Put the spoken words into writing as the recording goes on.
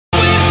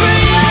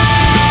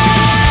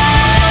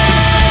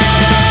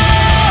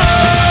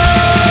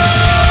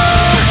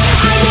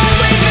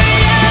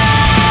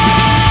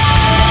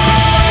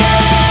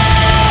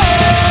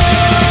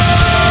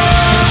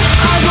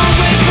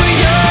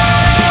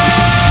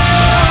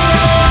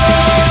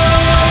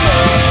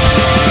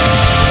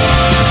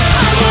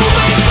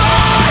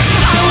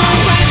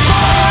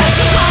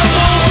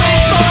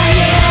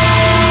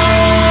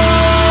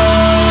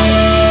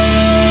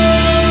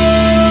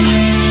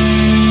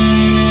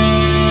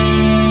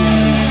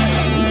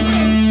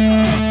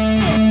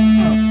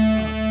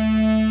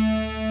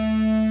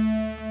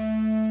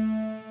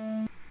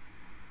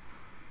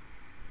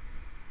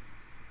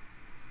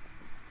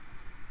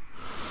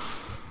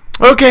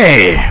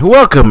Okay,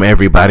 welcome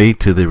everybody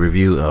to the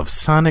review of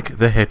Sonic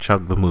the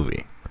Hedgehog the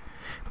movie.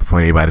 Before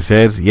anybody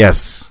says,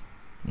 yes,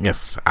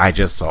 I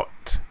just saw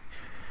it.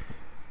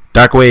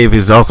 Darkwave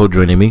is also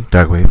joining me.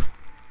 Darkwave.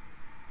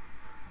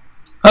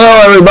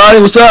 Hello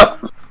everybody, what's up?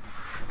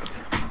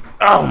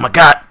 Oh my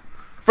god.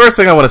 First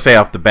thing I want to say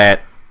off the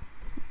bat,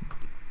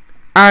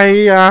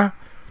 I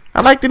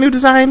like the new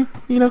design,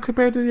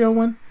 compared to the old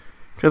one.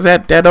 Because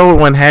that old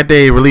one, had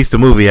they released the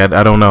movie,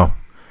 I don't know.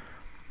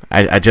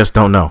 I just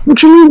don't know.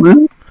 What you mean,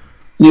 man?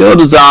 The old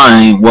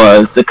design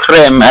was the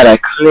creme a la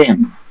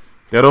creme.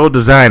 That old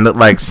design looked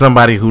like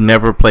somebody who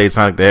never played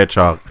Sonic the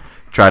Hedgehog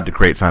tried to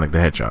create Sonic the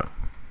Hedgehog.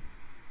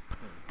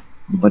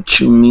 What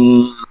you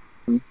mean?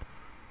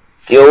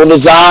 The old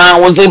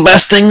design was the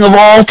best thing of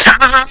all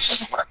time.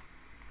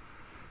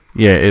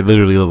 Yeah, it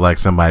literally looked like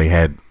somebody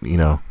had,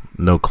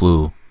 no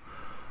clue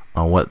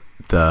on what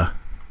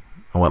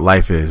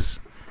life is,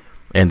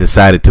 and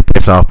decided to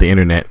piss off the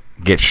internet.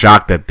 Get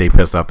shocked that they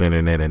pissed off the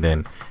internet, and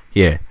then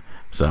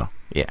so.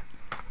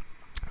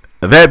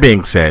 That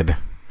being said,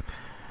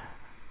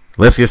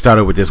 let's get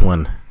started with this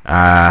one.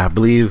 I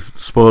believe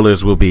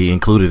spoilers will be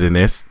included in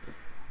this.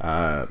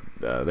 There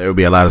will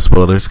be a lot of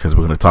spoilers because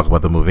we're going to talk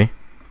about the movie.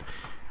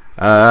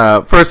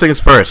 First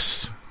things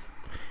first.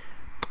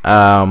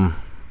 I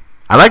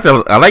like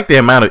the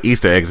amount of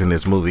Easter eggs in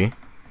this movie.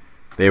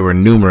 They were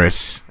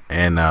numerous,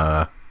 and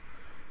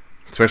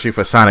especially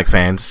for Sonic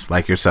fans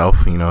like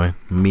yourself,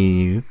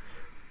 me.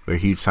 We're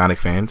huge Sonic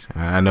fans.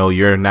 I know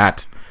you're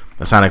not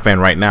a Sonic fan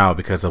right now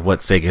because of what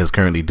Sega is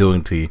currently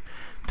doing to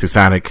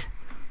Sonic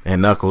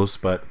and Knuckles,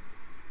 but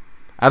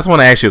I just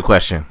want to ask you a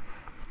question,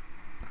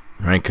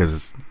 right?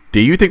 Because do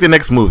you think the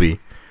next movie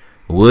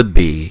would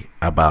be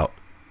about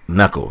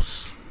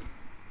Knuckles?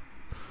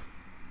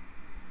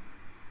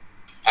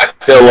 I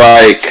feel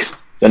like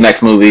the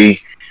next movie,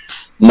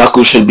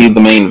 Knuckles should be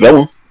the main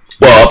villain.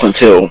 Well, up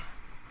until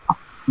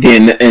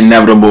the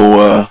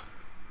inevitable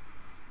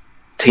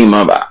team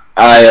up.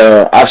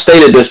 I've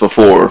stated this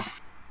before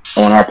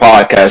on our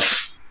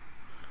podcast.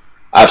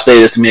 I've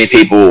stated this to many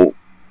people,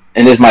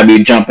 and this might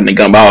be jumping the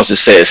gun, but I'll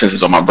just say it since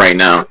it's on my brain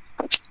now.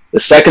 The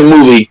second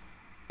movie,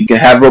 you can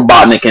have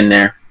Robotnik in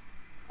there,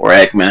 or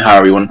Eggman,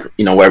 however you want,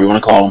 whatever you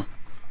want to call him.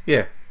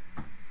 Yeah.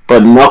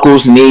 But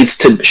Knuckles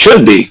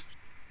should be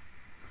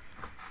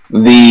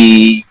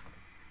the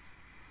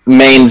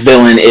main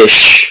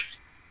villain-ish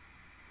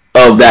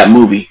of that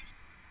movie,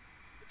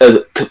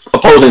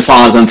 opposing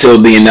Sonic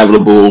until the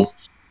inevitable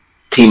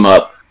team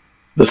up.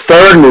 The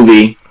third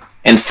movie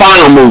and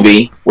final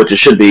movie, which it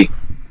should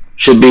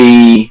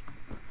be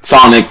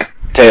Sonic,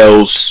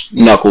 Tails,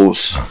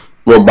 Knuckles,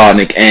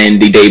 Robotnik,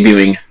 and the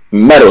debuting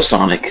Metal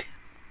Sonic.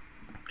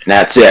 And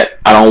that's it.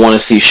 I don't want to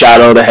see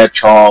Shadow the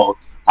Hedgehog.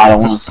 I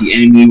don't want to see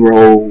Amy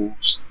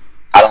Rose.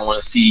 I don't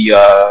want to see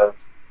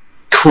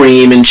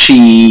Cream and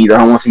Cheese. I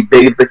don't want to see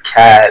Big the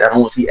Cat. I don't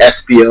want to see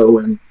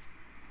Espio and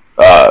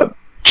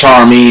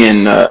Charmy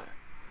and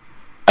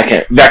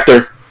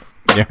Vector.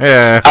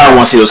 Yeah. I don't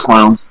want to see those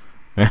clowns.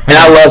 And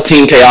I love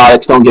Team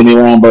Chaotix, don't get me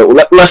wrong,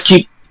 but let's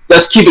keep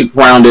it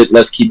grounded.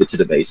 Let's keep it to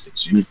the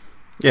basics.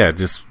 Yeah,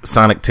 just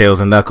Sonic,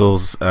 Tails, and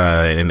Knuckles,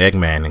 and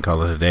Eggman, and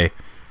call it a day.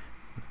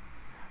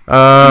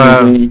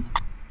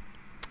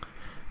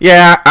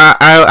 Yeah,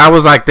 I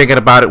was like thinking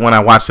about it when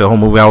I watched the whole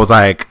movie. I was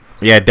like,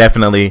 yeah,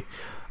 definitely,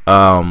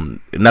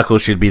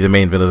 Knuckles should be the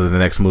main villain of the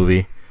next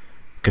movie,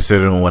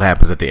 considering what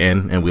happens at the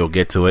end, and we'll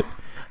get to it.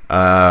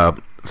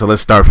 So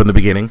let's start from the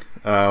beginning.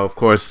 Of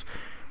course,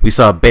 we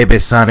saw Baby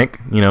Sonic,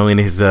 in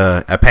his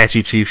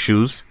Apache Chief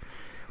shoes.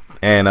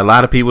 And a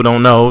lot of people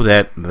don't know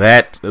that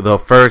the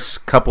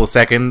first couple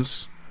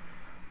seconds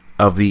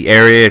of the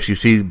area that you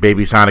see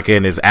Baby Sonic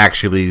in is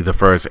actually the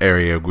first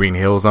area of Green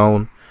Hill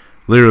Zone.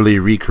 Literally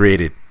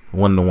recreated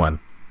 1-to-1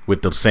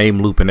 with the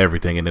same loop and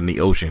everything, and then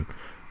the ocean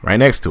right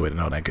next to it and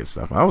all that good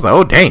stuff. I was like,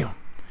 oh, damn.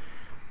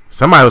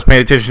 Somebody was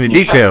paying attention to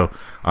detail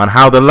on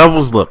how the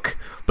levels look,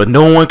 but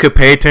no one could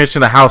pay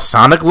attention to how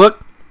Sonic looked?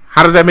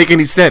 How does that make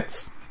any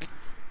sense?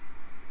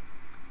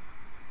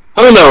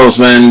 Who knows,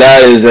 man?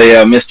 That is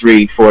a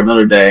mystery for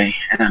another day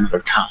and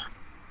another time.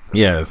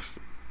 Yes,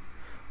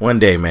 one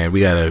day, man. We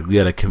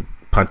gotta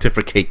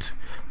pontificate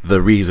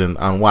the reason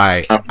on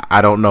why.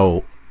 I don't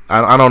know.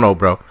 I don't know,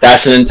 bro. That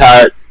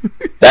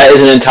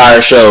is an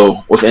entire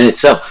show within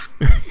itself.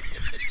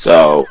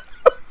 So,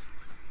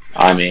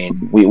 I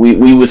mean,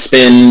 we would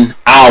spend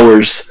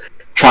hours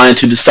trying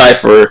to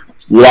decipher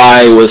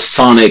why was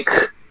Sonic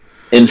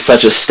in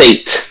such a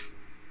state.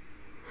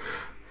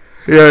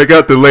 Yeah, it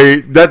got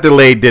delayed. That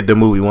delay did the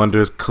movie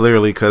wonders,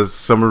 clearly, because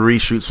some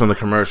reshoots from the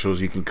commercials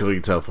you can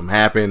clearly tell from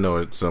happened,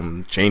 or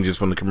some changes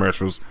from the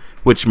commercials,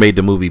 which made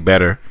the movie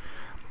better,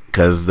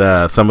 because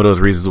some of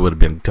those reasons would have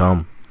been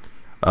dumb.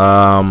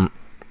 But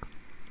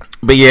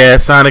yeah,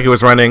 Sonic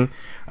was running.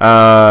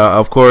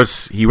 Of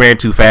course, he ran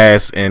too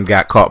fast and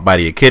got caught by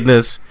the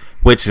echidnas,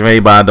 which, if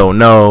anybody don't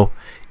know,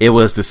 it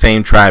was the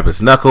same tribe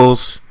as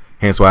Knuckles,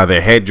 hence why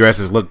their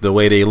headdresses looked the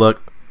way they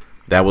looked.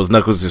 That was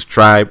Knuckles'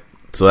 tribe.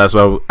 So that's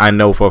why I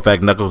know for a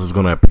fact Knuckles is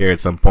going to appear at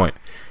some point.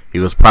 He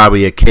was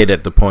probably a kid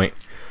at the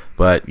point,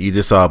 but you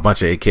just saw a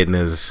bunch of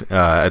echidnas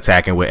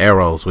attacking with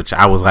arrows, which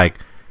I was like,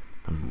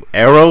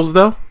 arrows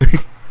though?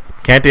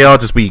 Can't they all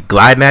just be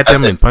gliding at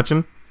them and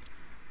punching?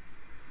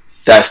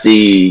 That's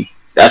the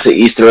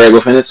Easter egg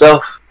within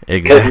itself.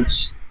 Exactly.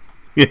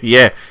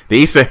 Yeah, the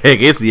Easter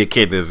egg is the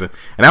echidnas,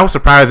 and I was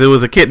surprised it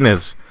was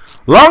echidnas.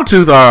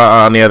 Longtooth,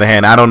 on the other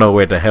hand, I don't know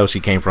where the hell she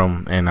came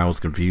from, and I was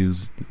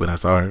confused when I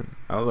saw her.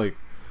 I was like,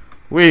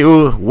 "Wait,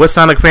 what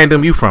Sonic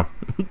fandom you from?"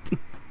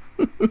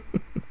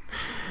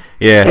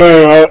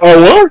 Yeah, I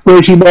want to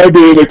say she might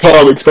be in the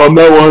comics, but I'm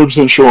not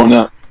 100% sure on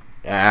that.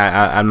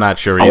 I'm not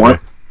sure either.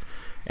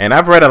 And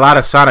I've read a lot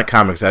of Sonic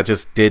comics. I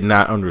just did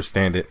not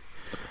understand it.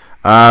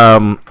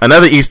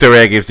 Another Easter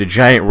egg is the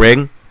giant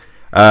ring.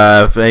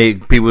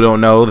 If people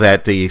don't know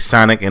that in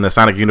the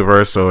Sonic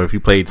universe, or if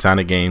you played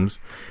Sonic games,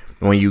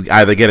 when you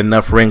either get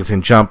enough rings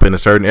and jump in a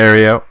certain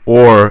area,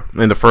 or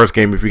in the first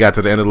game, if you got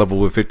to the end of the level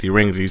with 50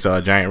 rings and you saw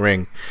a giant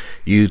ring,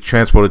 you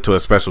transported to a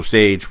special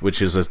stage, which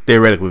is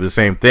theoretically the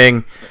same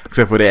thing,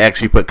 except for they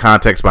actually put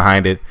context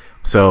behind it.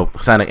 So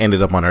Sonic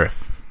ended up on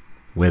Earth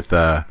with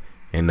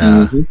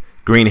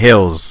Green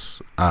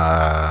Hills.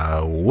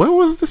 What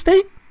was the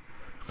state?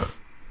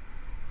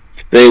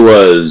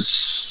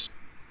 Was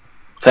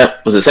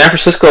it San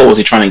Francisco, or was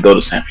he trying to go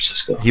to San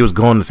Francisco? He was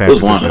going to San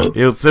Francisco.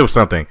 It was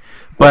something.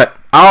 But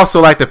I also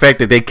like the fact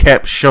that they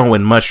kept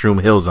showing Mushroom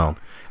Hill Zone.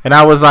 And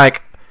I was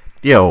like,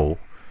 yo.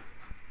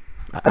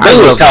 I think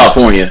it was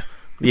California.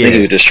 Yeah. I think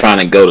he was just trying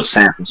to go to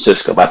San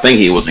Francisco. But I think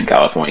he was in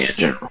California in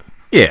general.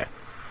 Yeah.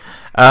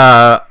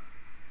 I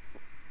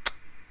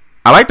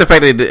like the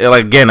fact that,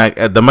 like, again,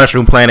 the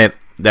Mushroom Planet,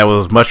 that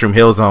was Mushroom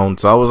Hill Zone.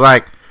 So I was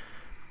like,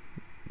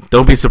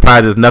 don't be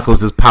surprised if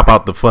Knuckles just pop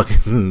out the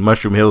fucking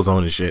Mushroom Hill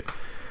Zone and shit.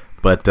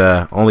 But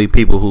only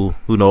people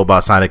who know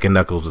about Sonic and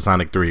Knuckles or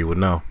Sonic 3 would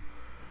know.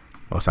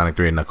 Or Sonic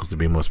 3 and Knuckles, to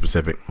be more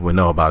specific, would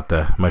know about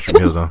the Mushroom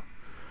Hill Zone.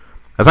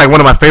 That's like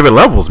one of my favorite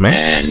levels,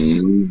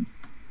 man.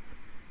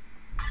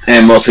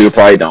 And most people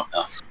probably don't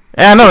know.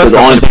 Yeah, I know. That's the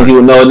only thing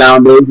people know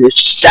nowadays is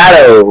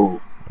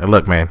Shadow. And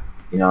look, man.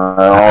 You know,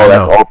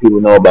 that's all people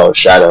know about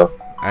Shadow.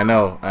 I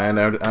know. I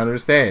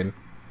understand.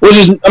 Which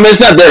is, I mean, it's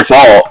not their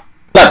fault.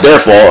 Not their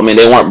fault. I mean,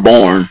 they weren't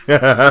born.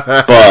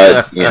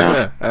 But, you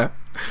know.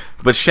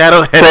 But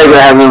Shadow Sega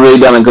haven't really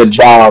done a good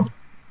job.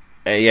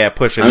 Yeah,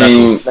 pushing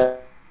Knuckles. I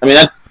mean,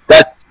 that's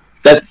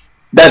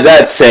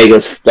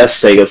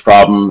Sega's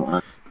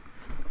problem.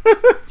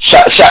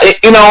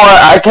 You know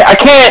what?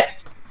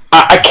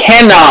 I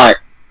cannot.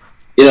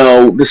 You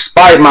know,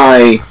 despite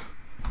my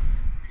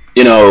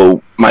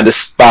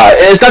despite.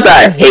 It's not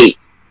that I hate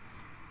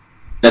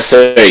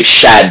necessarily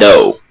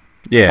Shadow.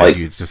 Yeah, like,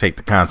 you just hate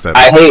the concept.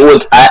 I hate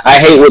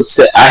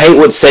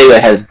what Sega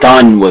has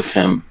done with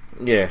him.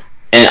 Yeah.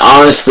 And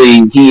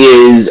honestly, he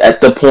is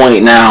at the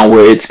point now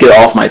where it's get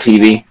off my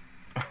TV.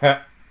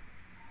 But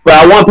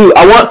I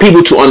want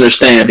people to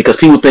understand, because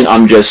people think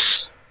I'm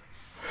just,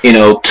 too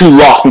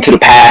locked into the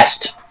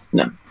past.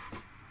 No.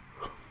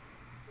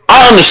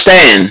 I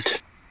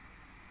understand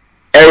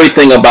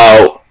everything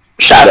about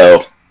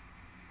Shadow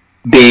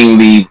being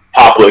the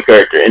popular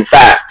character. In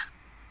fact,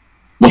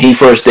 when he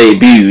first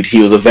debuted,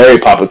 he was a very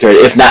popular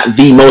character, if not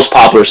the most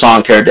popular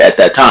Sonic character at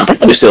that time.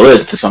 Probably still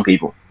is to some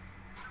people.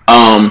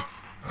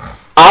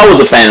 I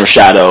was a fan of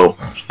Shadow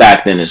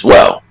back then as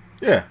well.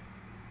 Yeah.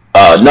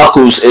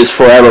 Knuckles is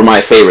forever my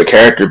favorite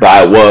character, but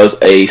I was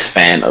a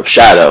fan of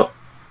Shadow.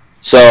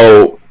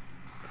 So,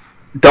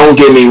 don't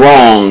get me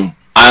wrong,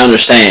 I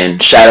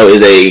understand. Shadow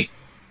is a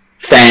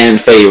fan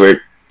favorite.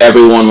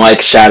 Everyone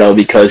likes Shadow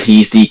because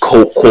he's the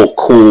quote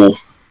cool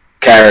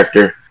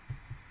character.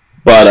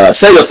 But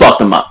Sega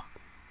fucked him up.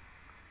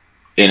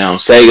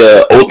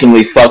 Sega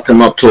ultimately fucked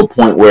him up to a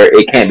point where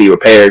it can't be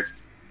repaired.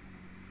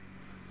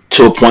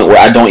 To a point where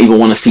I don't even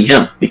want to see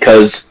him.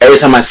 Because every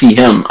time I see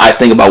him, I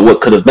think about what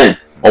could have been.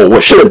 Or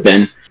what should have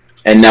been.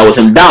 And that was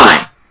him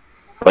dying.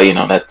 But,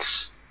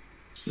 that's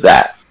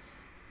that.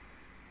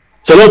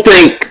 So don't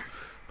think...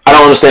 I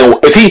don't understand.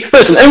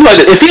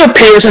 If he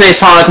appears in a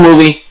Sonic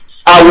movie,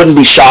 I wouldn't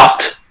be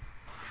shocked.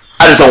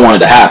 I just don't want it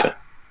to happen.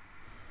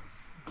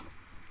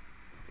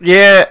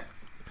 Yeah.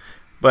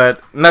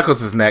 But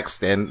Knuckles is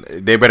next, and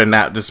they better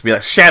not just be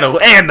like, Shadow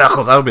and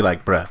Knuckles. I would be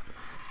like, bruh,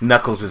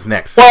 Knuckles is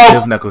next.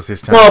 Give Knuckles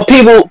his time. Well,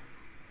 people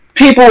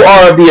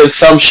are of the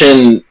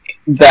assumption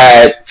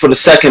that for the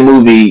second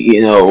movie,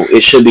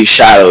 it should be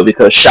Shadow,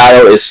 because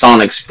Shadow is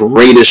Sonic's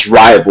greatest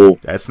rival.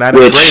 That's not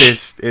his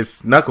greatest.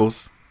 It's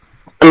Knuckles.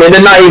 I mean,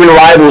 they're not even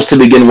rivals to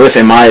begin with,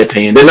 in my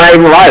opinion. They're not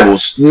even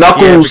rivals.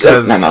 Knuckles,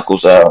 not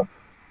Knuckles.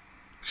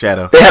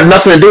 Shadow. They have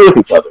nothing to do with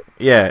each other.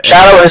 Yeah.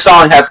 Shadow and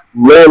Sonic have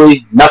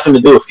literally nothing to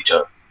do with each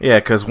other. Yeah,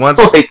 because once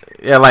it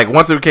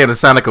became the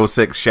Sonic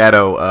 06,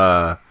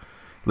 Shadow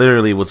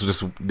literally was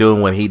just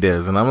doing what he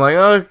does, and I'm like,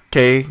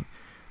 okay.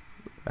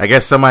 I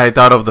guess somebody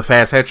thought of the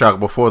Fast Hedgehog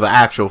before the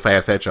actual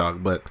Fast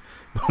Hedgehog, but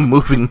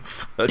moving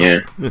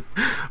on,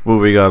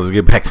 let's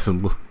get back to the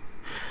movie.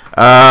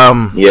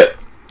 Yeah.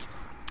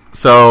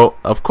 So,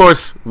 of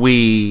course,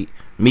 we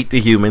meet the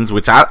humans,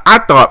 which I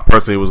thought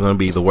personally was going to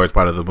be the worst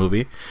part of the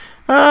movie.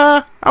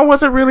 I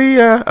wasn't really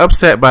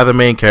upset by the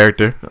main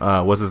character.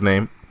 What's his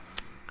name?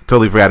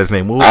 Totally forgot his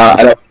name.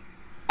 I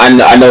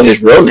know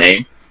his real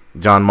name.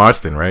 John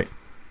Marston, right?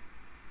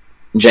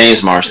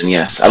 James Marston,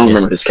 yes. I don't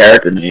remember his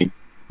character name.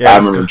 Yeah, I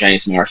remember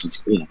James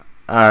Marston's name.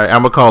 All right,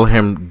 I'm gonna call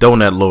him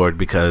Donut Lord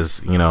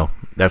because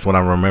that's what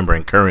I'm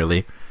remembering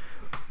currently.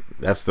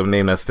 That's the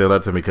name that stood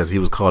out to me because he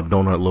was called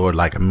Donut Lord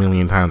like a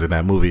million times in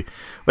that movie.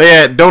 But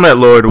yeah, Donut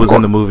Lord was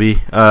in the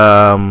movie.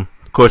 Of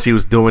course, he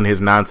was doing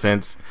his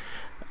nonsense.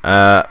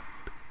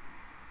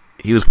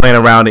 He was playing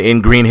around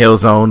in Green Hill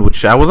Zone,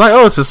 which I was like,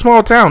 oh, it's a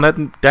small town.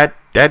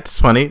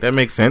 That's funny. That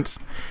makes sense.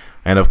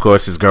 And of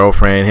course, his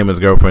girlfriend,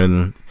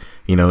 in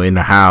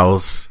the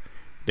house.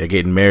 They're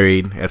getting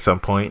married at some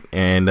point,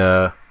 and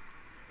I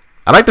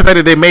like the fact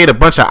that they made a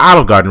bunch of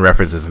Olive Garden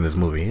references in this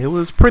movie. It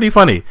was pretty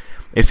funny.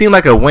 It seemed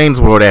like a Wayne's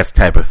World-esque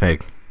type of thing.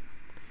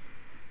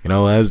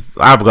 As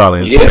Olive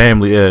Garden's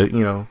family,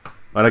 all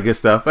that good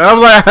stuff. And I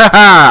was like,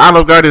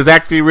 Olive Garden is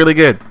actually really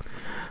good.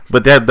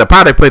 But the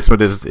product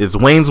placement is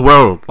Wayne's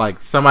World. Like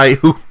somebody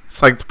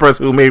it's like the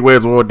person who made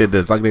Wayne's World did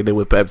this, like they did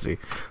with Pepsi,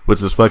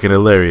 which is fucking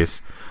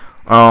hilarious.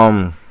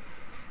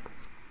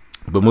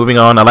 But moving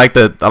on, I like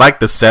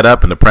the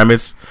setup and the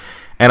premise.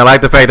 And I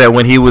like the fact that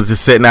when he was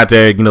just sitting out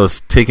there,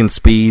 taking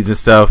speeds and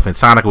stuff, and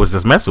Sonic was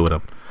just messing with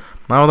him.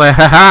 I was like,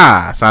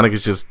 haha, Sonic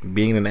is just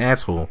being an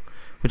asshole,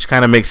 which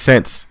kind of makes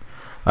sense.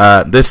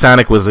 This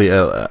Sonic was,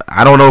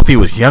 I don't know if he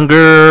was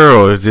younger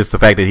or just the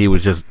fact that he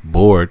was just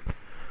bored.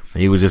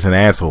 He was just an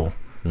asshole,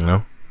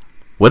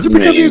 Was it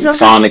because he was younger?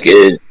 Sonic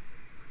is,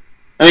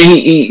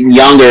 he's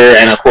younger,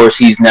 and of course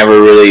he's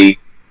never really,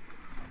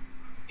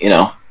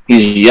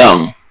 he's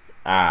young.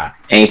 And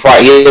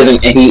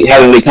he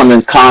hasn't become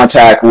in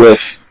contact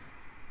with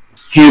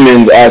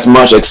humans as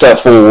much,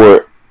 except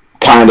for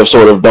kind of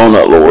sort of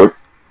Donut Lord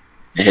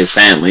and his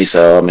family.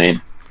 So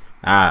it's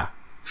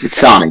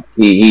Sonic.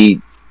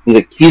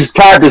 He's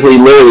practically,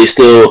 literally,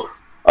 still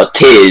a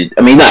kid.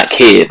 Not a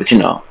kid, but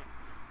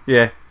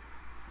yeah,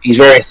 he's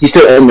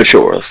still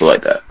immature. Let's go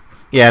like that.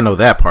 Yeah, I know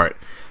that part.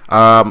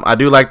 I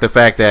do like the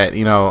fact that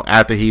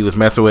after he was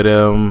messing with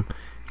him,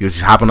 he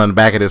was hopping on the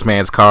back of this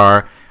man's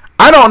car.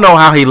 I don't know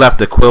how he left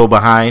the quill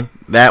behind.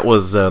 That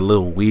was a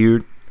little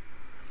weird.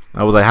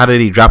 I was like, how did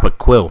he drop a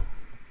quill?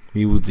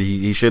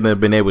 He shouldn't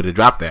have been able to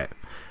drop that.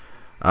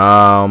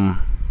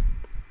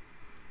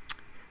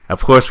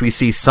 Of course, we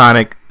see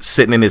Sonic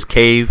sitting in his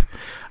cave.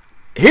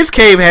 His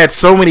cave had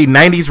so many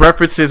 90s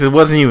references, it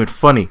wasn't even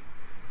funny.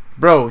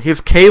 Bro,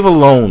 his cave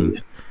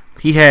alone,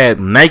 he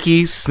had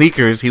Nike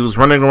sneakers. He was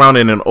running around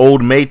in an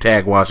old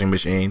Maytag washing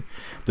machine.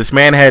 This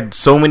man had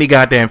so many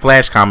goddamn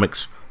Flash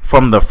comics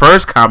from the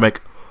first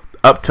comic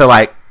up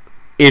to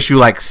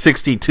issue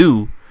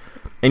 62,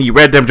 and you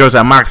read them Joes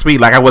at mock speed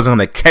like I wasn't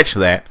gonna catch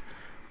that.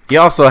 He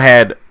also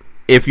had,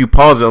 if you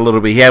pause it a little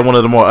bit, he had one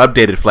of the more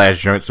updated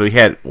Flash joints. So he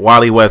had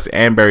Wally West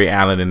and Barry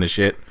Allen in the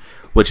shit,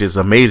 which is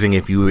amazing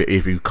if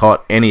you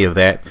caught any of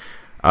that.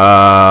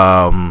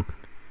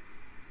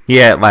 He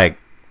had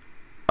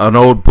an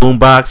old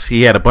boombox.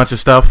 He had a bunch of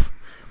stuff.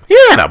 He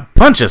had a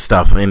bunch of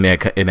stuff in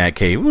that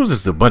cave. It was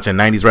just a bunch of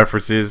 90s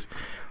references.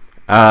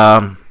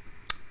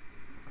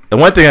 The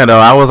one thing though,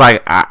 I was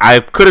like, I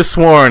could have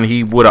sworn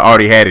he would have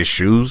already had his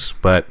shoes,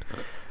 but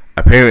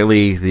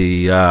apparently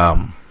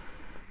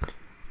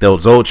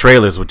those old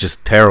trailers were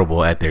just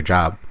terrible at their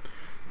job.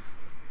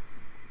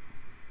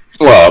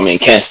 Well,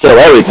 can't steal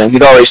everything.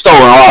 He's already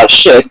stolen a lot of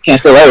shit. Can't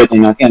steal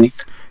everything now, can he?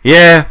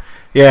 Yeah.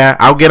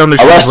 I'll get on the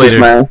shoes later.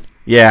 Man.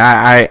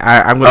 Yeah,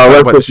 I'm going to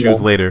talk about the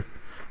shoes later.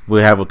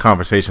 We'll have a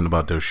conversation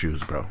about those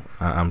shoes, bro.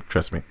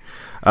 Trust me.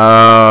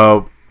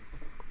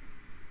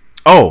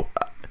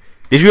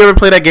 Did you ever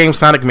play that game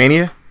Sonic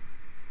Mania?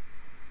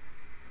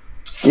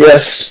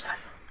 Yes.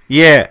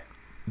 Yeah.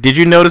 Did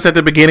you notice at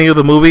the beginning of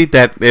the movie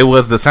that it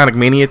was the Sonic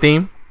Mania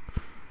theme?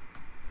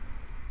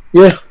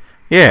 Yeah.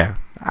 Yeah.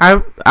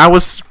 I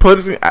was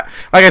putting,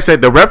 like I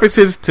said, the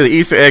references to the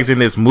Easter eggs in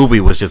this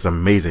movie was just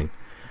amazing.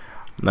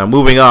 Now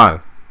moving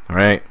on,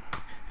 right?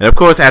 And of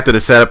course, after the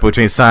setup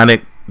between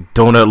Sonic,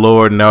 Donut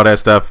Lord, and all that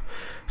stuff,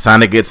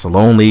 Sonic gets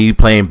lonely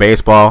playing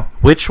baseball,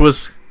 which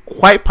was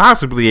quite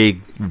possibly a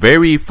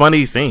very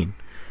funny scene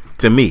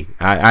to me.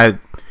 I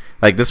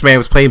like this man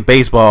was playing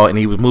baseball and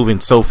he was moving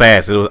so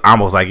fast it was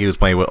almost like he was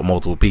playing with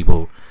multiple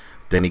people.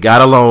 Then he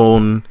got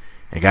alone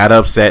and got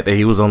upset that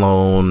he was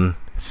alone,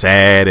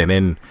 sad, and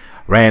then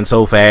ran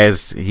so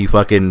fast he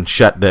fucking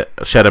shut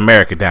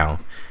America down.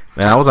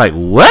 And I was like,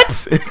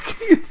 what?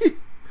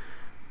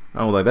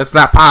 I was like, that's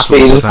not possible.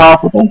 Speed is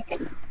powerful.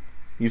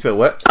 You said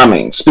what?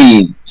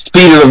 Speed.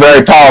 Speed is a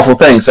very powerful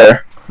thing,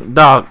 sir.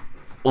 Dog,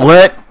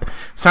 what?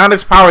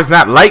 Sonic's power is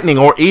not lightning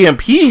or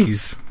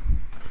EMPs.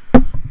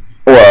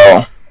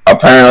 Well,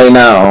 apparently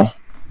now,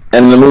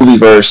 in the movie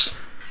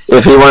verse,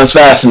 if he runs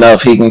fast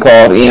enough, he can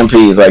call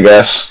EMPs, I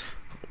guess.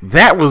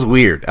 That was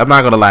weird. I'm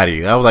not gonna lie to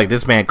you. I was like,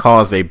 this man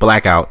caused a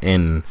blackout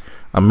in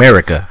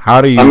America.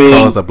 How do you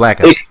cause a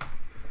blackout?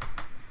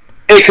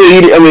 It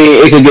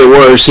could get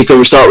worse. He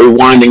could start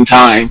rewinding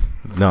time.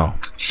 No.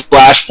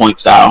 Flashpoint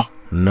style.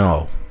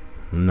 No.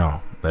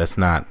 That's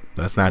not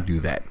Let's not do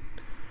that.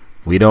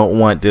 We don't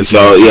want this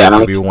So yeah,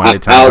 to be one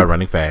time by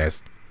running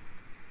fast.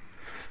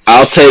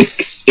 I'll take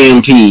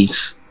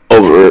EMPs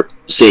over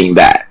seeing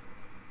that.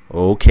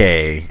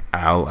 Okay,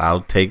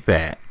 I'll take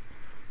that.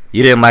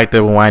 You didn't like the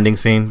rewinding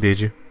scene, did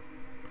you?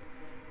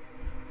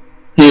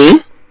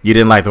 You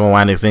didn't like the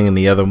rewinding scene in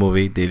the other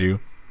movie, did you?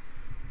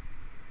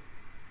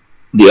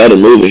 The other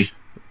movie,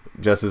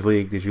 Justice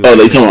League. Did you? Oh,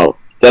 they talking about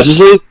Justice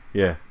League?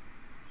 Yeah.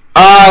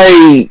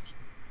 Let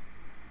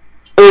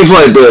me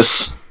play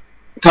this.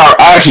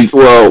 I actually,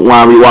 when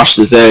I rewatched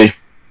it today,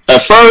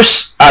 at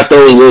first I thought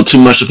it was a little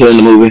too much to put in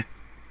the movie.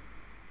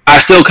 I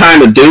still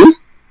kind of do.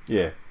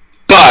 Yeah.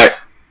 But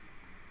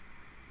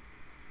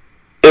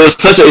it was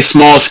such a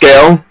small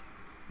scale.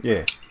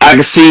 Yeah. I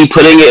could see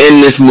putting it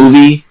in this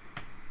movie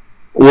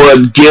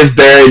would give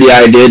Barry the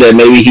idea that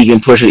maybe he can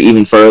push it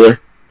even further.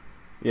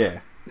 Yeah.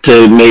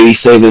 To maybe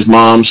save his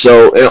mom.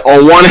 So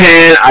on one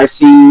hand, I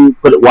see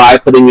why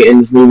putting it in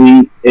this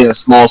movie in a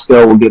small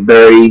scale will get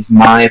Barry's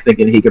mind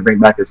thinking he can bring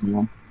back his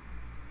mom,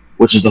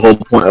 which is the whole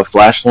point of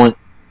Flashpoint.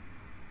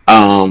 But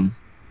on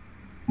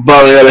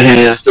the other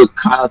hand, I still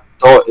kind of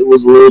thought it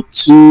was a little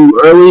too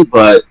early.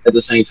 But at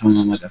the same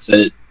time, like I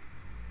said,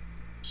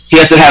 he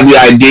has to have the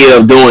idea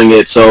of doing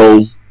it.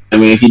 So I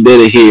mean, if he did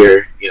it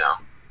here,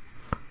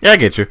 Yeah, I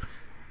get you.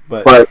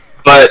 But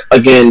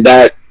again,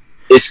 that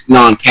it's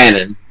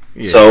non-canon.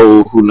 Yeah.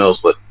 So who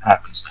knows what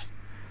happens.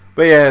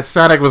 But yeah,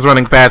 Sonic was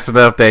running fast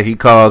enough that he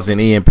caused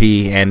an EMP,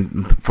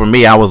 and for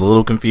me, I was a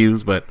little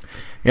confused, but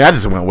I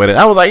just went with it.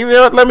 I was like, you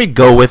know what, let me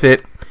go with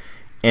it.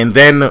 And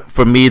then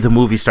for me, the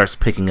movie starts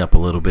picking up a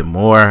little bit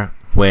more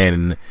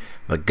when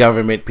the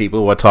government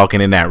people were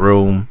talking in that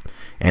room,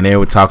 and they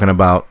were talking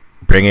about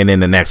bringing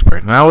in an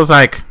expert. And I was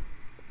like,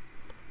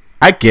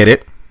 I get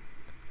it.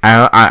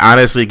 I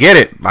honestly get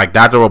it. Like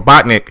Dr.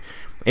 Robotnik,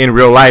 in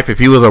real life, if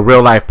he was a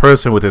real life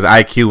person with his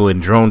IQ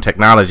and drone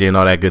technology and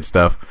all that good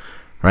stuff,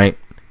 right,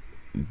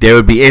 there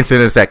would be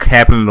incidents that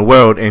happen in the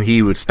world and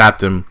he would stop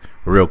them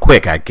real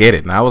quick. I get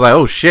it. And I was like,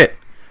 oh shit,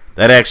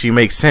 that actually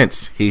makes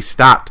sense. He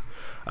stopped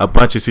a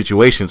bunch of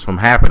situations from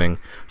happening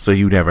so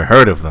you never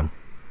heard of them,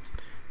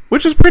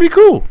 which is pretty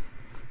cool.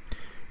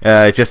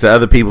 Just the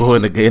other people who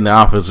in the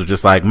office were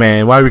just like,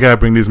 man, why we gotta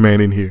bring this man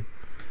in here,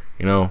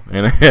 and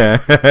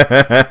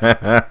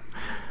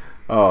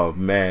oh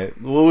man,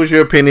 what was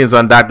your opinions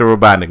on Dr.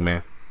 Robotnik,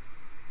 man?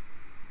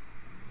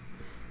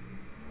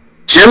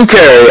 Jim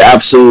Carrey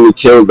absolutely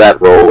killed that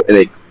role,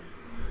 and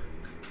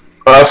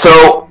I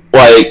felt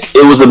like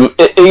it was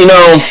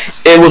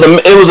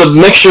a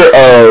mixture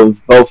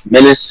of both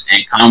menace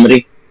and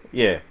comedy.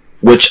 Yeah,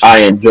 which I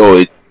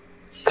enjoyed,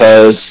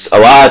 because a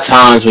lot of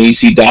times when you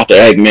see Dr.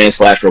 Eggman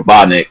 /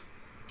 Robotnik,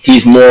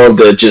 he's more of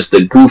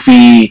the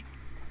goofy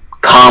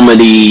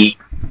comedy,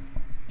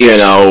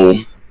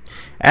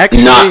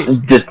 Actually, not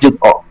just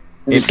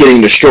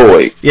getting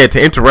destroyed. Yeah,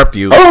 to interrupt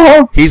you,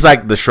 he's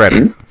like the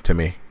Shredder to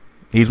me.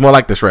 He's more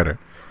like the Shredder.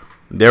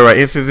 There are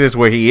instances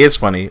where he is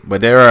funny, but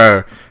there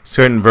are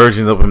certain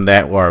versions of him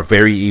that are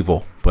very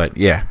evil. But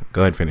yeah,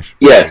 go ahead and finish.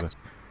 Yes.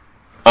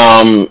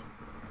 And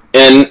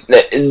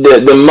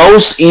the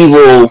most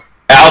evil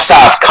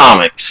outside of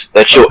comics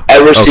that you'll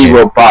ever see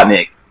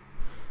Robotnik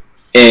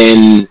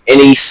in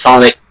any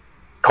Sonic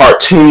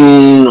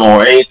cartoon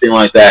or anything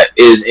like that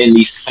is in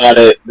the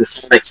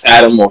Sonic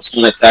Saturn or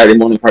Sonic Saturday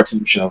Morning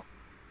cartoon show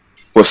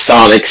with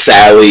Sonic,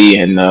 Sally,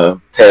 and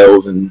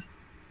Tails and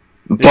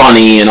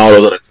Bunny and all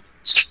those other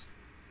things.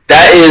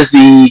 That is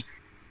the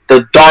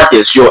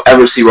darkest you'll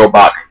ever see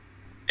Robotnik.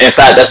 In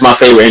fact, that's my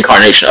favorite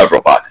incarnation of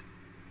Robotnik.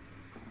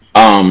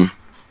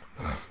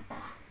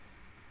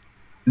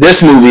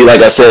 This movie, like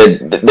I said,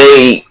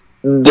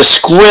 the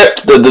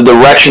script, the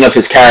direction of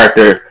his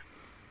character,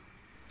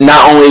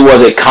 not only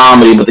was it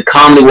comedy, but the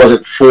comedy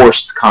wasn't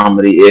forced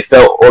comedy. It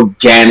felt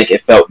organic.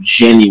 It felt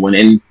genuine,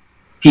 and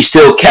he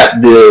still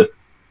kept the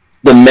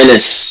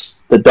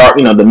menace, the dark,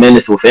 the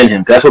menace within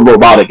him. That's what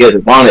Robotnik is.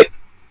 Robotnik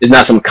is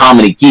not some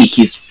comedy geek.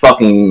 He's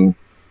fucking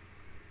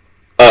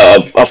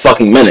a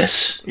fucking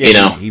menace.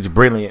 Yeah, he's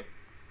brilliant.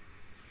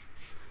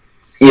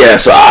 Yeah,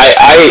 so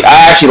I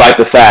actually like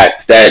the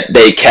fact that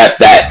they kept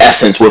that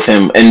essence with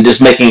him and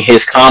just making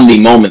his comedy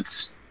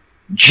moments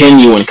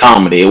genuine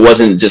comedy. It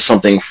wasn't just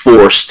something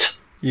forced.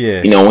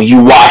 Yeah. When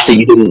you watched it,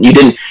 you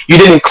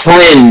didn't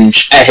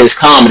cringe at his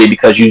comedy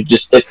because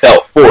it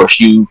felt forced.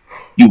 You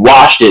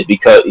watched it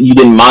because you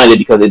didn't mind it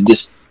because it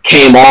just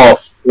came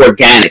off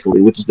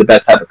organically, which is the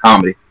best type of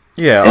comedy.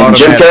 Yeah, and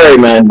Jim Carrey,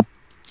 man,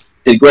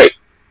 did great.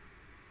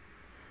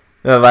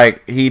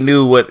 Like he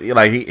knew what,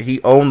 like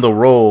he owned the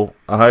role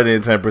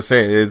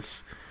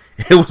 110%.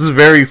 It was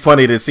very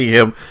funny to see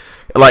him.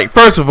 Like,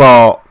 first of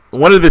all,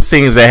 one of the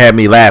scenes that had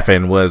me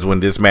laughing was when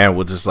this man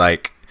was just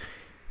like,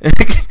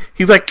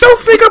 he's like, "Don't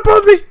sneak up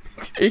on me."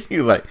 He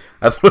was like,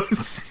 "That's what."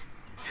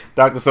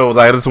 Dr. Soul was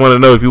like, "I just want to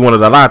know if you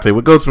wanted a latte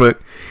with goat's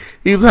milk."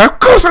 He was like, "Of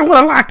course I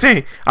want a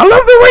latte. I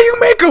love the way you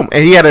make them."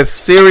 And he had a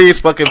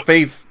serious fucking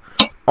face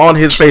on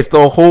his face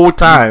the whole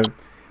time.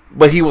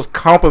 But he was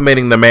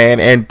complimenting the man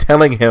and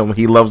telling him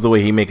he loves the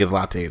way he makes his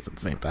lattes at the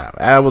same time.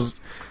 I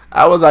was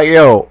like,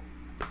 yo,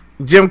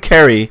 Jim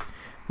Carrey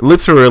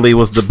literally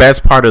was the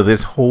best part of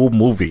this whole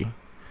movie.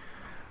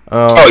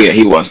 Oh yeah,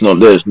 he was. No,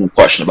 there's no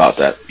question about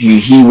that.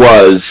 He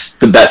was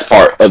the best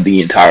part of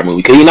the entire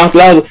movie because he knocked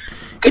it out.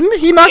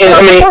 He knocked it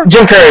out. I mean,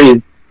 Jim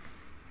Carrey.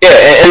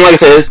 Yeah, and like I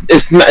said,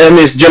 it's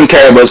Jim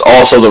Carrey, but it's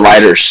also the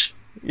writers.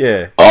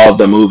 Yeah. Of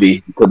the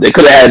movie. They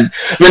could have had.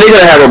 I mean, they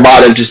could have had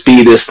Robotnik just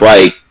be this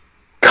like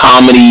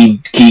comedy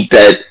geek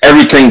that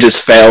everything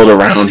just failed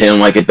around him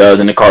like it does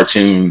in the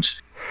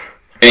cartoons,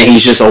 and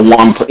he's just a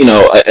one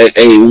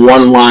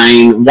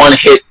line, one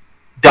hit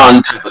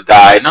done type of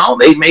guy. No,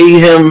 they made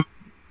him,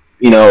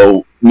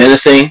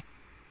 menacing.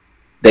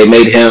 They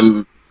made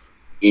him,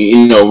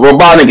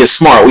 Robotnik is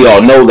smart. We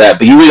all know that,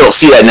 but you really don't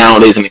see that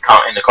nowadays in the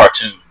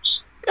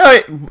cartoons.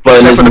 Yeah, but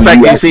except for the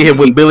fact that you see him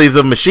with billions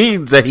of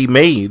machines that he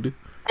made.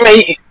 I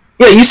mean,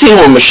 yeah, you see him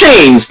with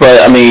machines,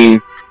 but I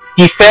mean,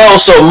 he failed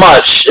so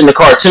much in the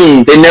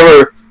cartoons.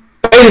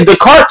 The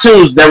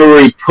cartoons never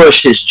really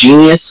pushed his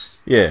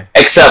genius. Yeah.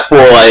 Except for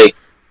like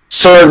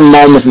certain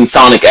moments in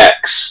Sonic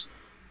X,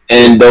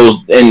 and that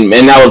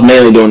was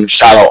mainly during the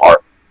shadow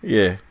art.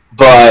 Yeah.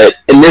 But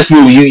in this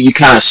movie, you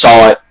kind of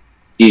saw it.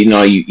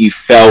 You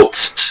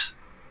felt,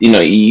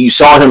 you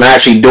saw him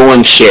actually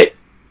doing shit.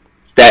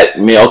 That,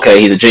 okay,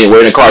 he's a genius.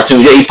 We're in a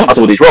cartoon. Yeah, he's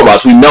possible with these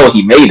robots. We know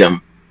he made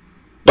them.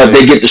 But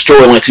they get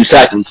destroyed in like 2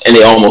 seconds, and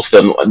they almost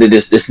feel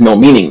there's no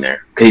meaning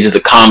there because he's just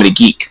a comedy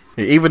geek.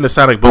 Yeah, even the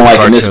Sonic Boom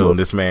cartoon,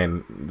 this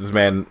man,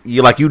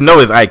 you know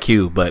his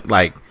IQ, but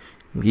like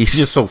he's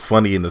just so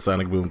funny in the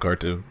Sonic Boom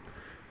cartoon.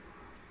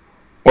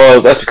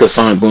 Well, that's because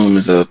Sonic Boom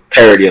is a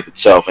parody of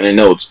itself, and they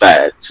know it's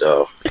bad.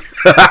 So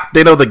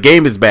they know the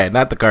game is bad,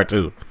 not the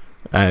cartoon.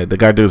 The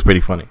cartoon is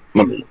pretty funny,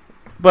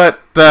 but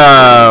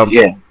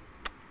yeah.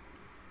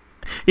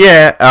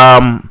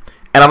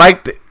 And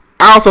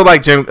I also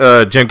like Jim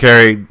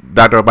Carrey,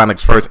 Dr.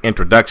 Robotnik's first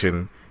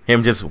introduction.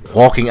 Him just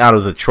walking out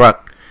of the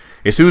truck.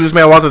 As soon as this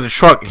man walked out of the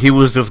truck, he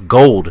was just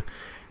gold.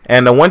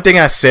 And the one thing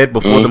I said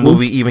before the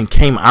movie even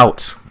came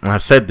out, and I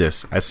said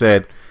this,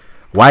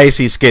 why is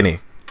he skinny?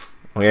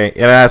 Okay,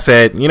 and I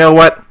said, you know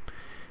what?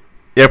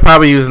 They're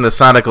probably using the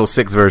Sonic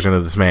 06 version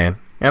of this man.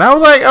 And I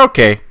was like,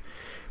 okay,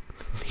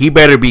 he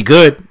better be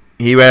good.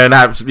 He better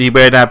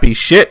not be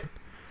shit.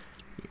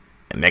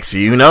 And next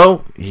thing you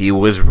know, he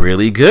was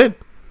really good.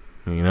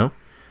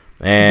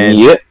 And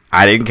yep.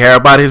 I didn't care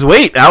about his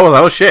weight. I was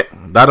like, oh shit,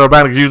 Dr.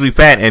 Robotnik's usually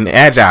fat and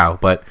agile,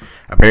 but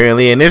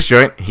apparently in this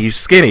joint, he's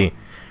skinny.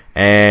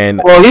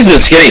 And well, he's been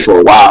skinny for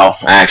a while,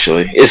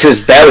 actually. It's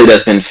his belly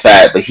that's been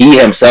fat, but he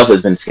himself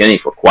has been skinny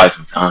for quite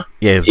some time.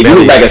 Yeah, if you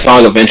look back at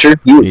Sonic Adventure,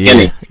 he was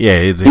skinny.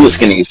 Yeah, he was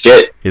skinny as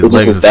shit. His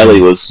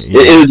belly was.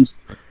 His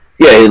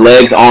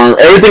legs, arms,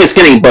 everything is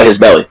skinny, but his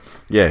belly.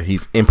 Yeah,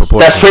 he's in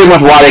proportion. That's pretty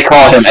much why they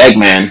call him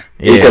Eggman,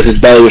 because his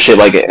belly was shaped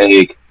like an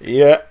egg.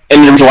 Yeah.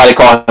 And the reason why they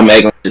call him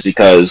Eggman is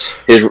because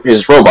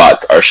his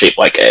robots are shaped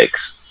like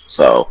eggs.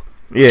 So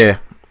yeah.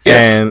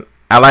 And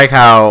I like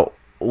how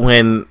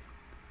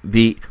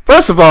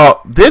first of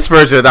all, this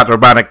version of Dr.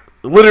 Robotnik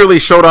literally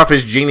showed off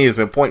his genius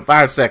in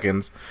 0.5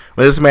 seconds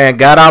when this man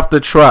got off the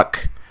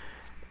truck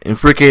and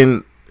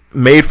freaking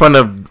made fun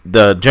of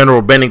the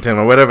General Bennington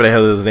or whatever the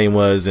hell his name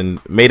was and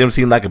made him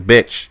seem like a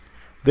bitch.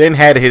 Then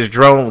had his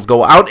drones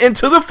go out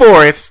into the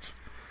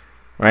forest,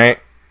 right?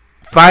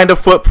 Find a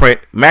footprint,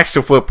 match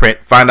the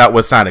footprint, find out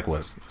what Sonic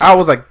was. I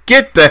was like,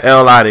 get the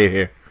hell out of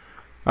here.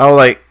 I was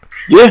like,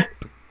 yeah.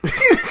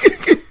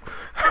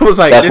 I was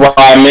like, that's what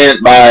I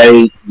meant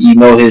by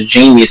his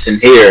genius in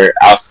here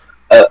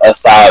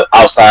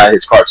outside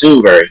his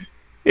cartoon version.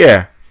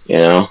 Yeah.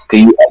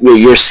 Because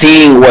you're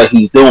seeing what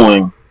he's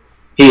doing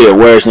here,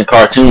 whereas in the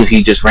cartoons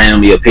he just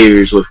randomly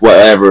appears with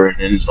whatever,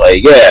 and it's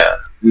like, yeah,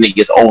 and it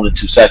gets owned in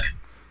 2 seconds.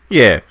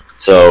 Yeah.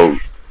 So,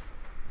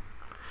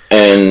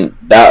 and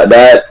that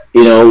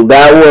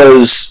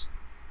was,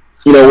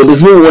 when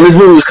this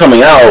movie was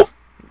coming out,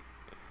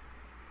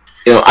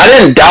 I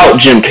didn't doubt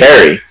Jim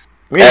Carrey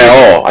at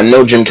all. I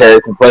know Jim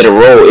Carrey can play the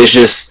role.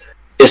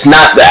 It's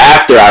not the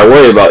actor I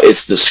worry about.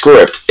 It's the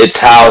script. It's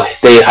how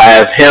they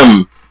have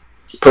him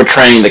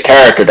portraying the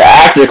character. The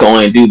actor can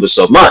only do but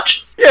so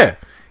much. Yeah.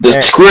 The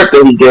script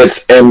that he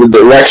gets and the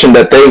direction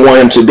that they want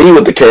him to be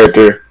with the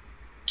character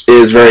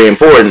is very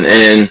important.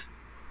 And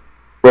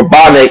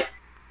Robotnik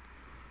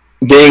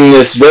being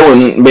this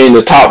villain, being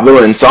the top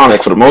villain in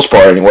Sonic for the most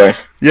part, anyway.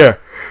 Yeah.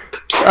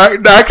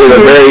 Actually,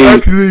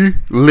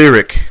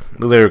 Lyric.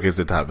 The Lyric is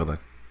the top villain.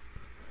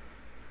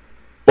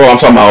 Well, I'm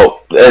talking about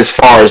as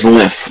far as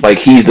length. Like,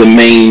 he's the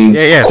main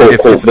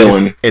quote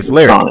villain. It's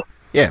Lyric. Sonic.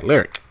 Yeah,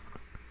 Lyric.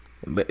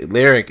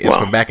 Lyric is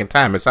from back in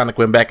time, and Sonic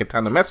went back in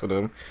time to mess with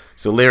him.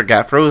 So Lyric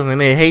got frozen, and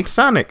they hate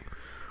Sonic.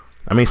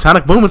 I mean,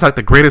 Sonic Boom is like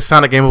the greatest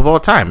Sonic game of all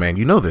time, man.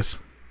 You know this.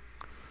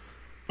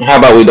 How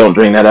about we don't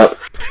bring that up?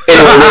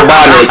 Anyway,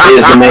 Robotnik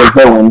is the main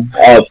villain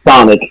of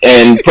Sonic,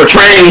 and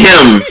portraying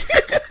him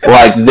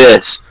like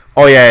this.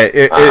 Oh yeah,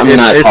 I'm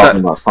not talking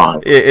about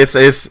Sonic.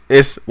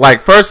 It's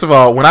like, first of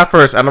all, and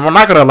I'm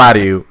not gonna lie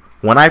to you,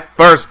 when I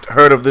first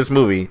heard of this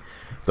movie,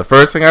 the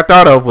first thing I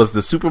thought of was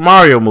the Super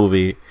Mario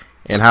movie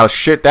and how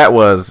shit that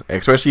was,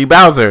 especially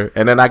Bowser.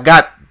 And then I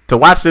got to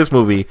watch this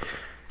movie,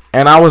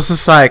 and I was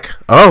just like,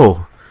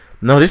 oh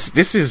no,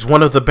 this is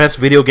one of the best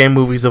video game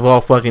movies of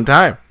all fucking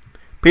time.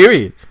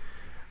 Period.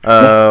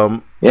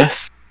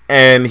 Yes.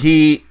 And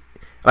he,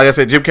 like I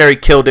said, Jim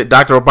Carrey killed it.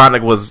 Dr.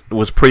 Robotnik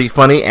was pretty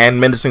funny and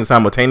menacing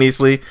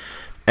simultaneously.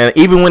 And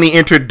even when he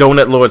entered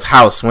Donut Lord's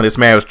house, when this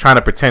man was trying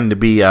to pretend to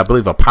be, I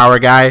believe, a power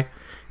guy,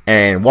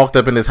 and walked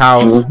up in his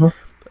house,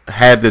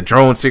 had the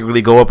drone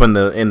secretly go up in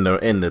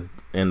the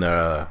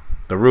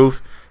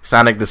roof.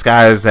 Sonic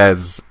disguised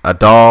as a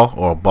doll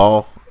or a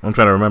ball. I'm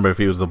trying to remember if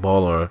he was a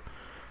ball or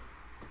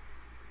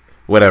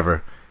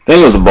whatever. I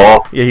think it was a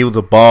ball. Yeah, he was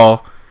a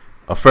ball,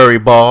 a furry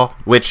ball.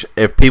 Which,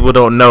 if people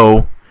don't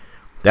know,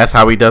 that's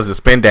how he does the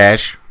spin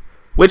dash.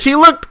 Which he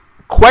looked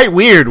quite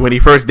weird when he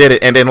first did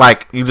it, and then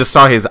like you just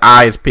saw his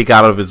eyes peek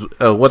out of his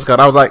what's going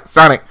on. I was like,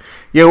 Sonic,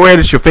 you're wearing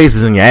this, your face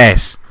is in your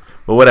ass,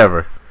 but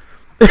whatever.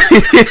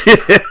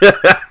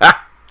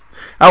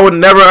 I would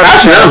never.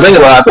 Actually, now I'm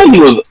thinking about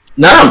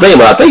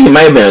it, I think he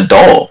might have been a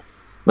doll.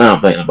 Now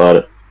I'm thinking about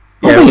it.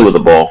 I think he was a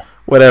ball.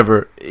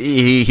 Whatever.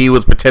 He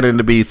was pretending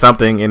to be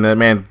something in the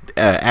man's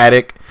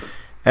attic,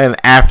 and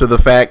after the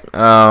fact,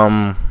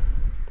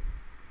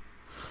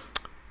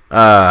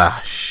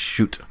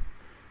 shoot.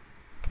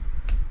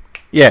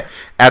 Yeah,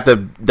 after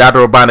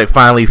Dr. Robotnik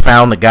finally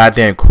found the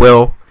goddamn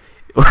quill,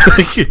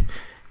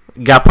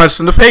 got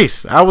punched in the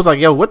face. I was like,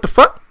 yo, what the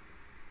fuck?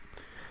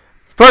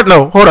 But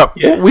no, hold up.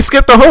 Yeah. We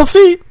skipped the whole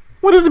scene.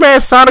 What is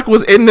man? Sonic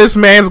was in this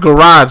man's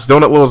garage,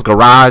 Donut Lord's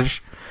garage.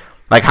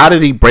 Like, how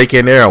did he break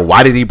in there, and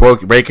why did he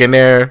break in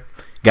there?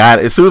 God,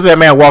 as soon as that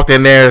man walked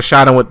in there,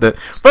 shot him with the...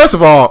 First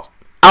of all,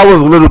 I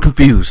was a little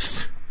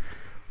confused.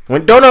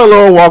 When Donut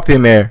Lord walked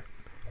in there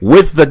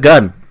with the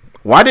gun,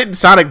 why didn't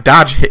Sonic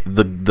dodge hit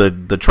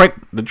the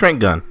trank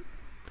gun?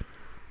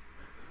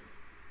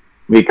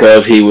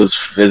 Because he was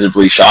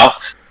visibly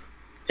shocked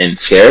and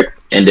scared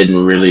and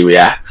didn't really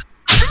react.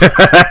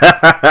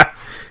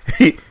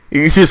 he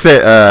just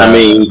said, I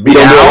mean,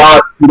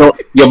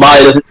 your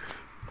body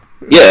doesn't.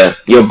 Yeah,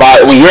 your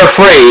body. When you're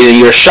afraid and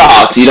you're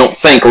shocked, you don't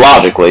think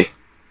logically.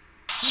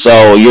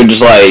 So you're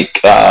just like,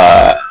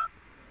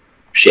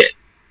 shit.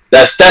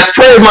 That's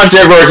pretty much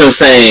their version of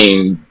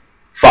saying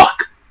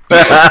fuck.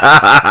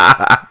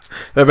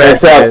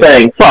 Instead of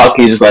saying fuck,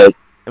 he's just like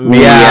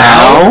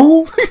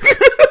meow.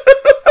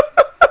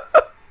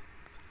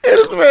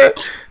 This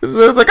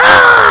man's like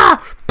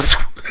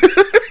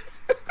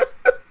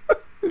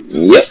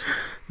Yep.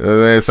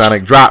 And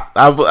Sonic dropped.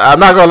 I'm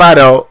not gonna lie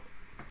though,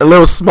 a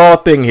little small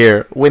thing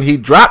here. When he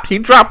dropped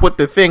with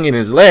the thing in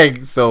his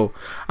leg. So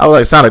I was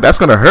like, Sonic, that's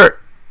gonna hurt.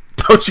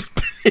 Don't you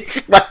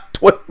think? Like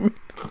 20 minutes.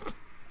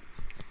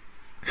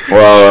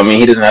 Well, I mean,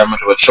 he doesn't have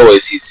much of a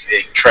choice. He's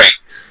being trained.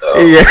 So.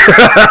 Yeah,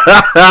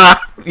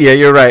 yeah,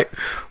 you're right.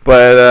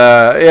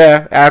 But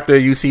yeah, after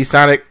you see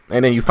Sonic,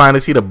 and then you finally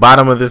see the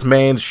bottom of this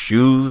man's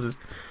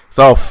shoes. It's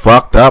all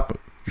fucked up.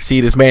 You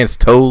see this man's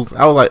toes.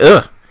 I was like,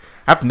 ugh.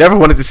 I've never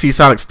wanted to see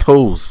Sonic's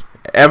toes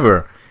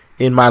ever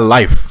in my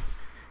life.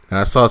 And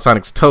I saw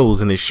Sonic's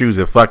toes and his shoes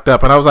are fucked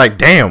up. And I was like,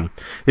 damn,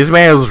 this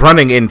man was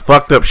running in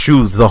fucked up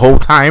shoes the whole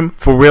time?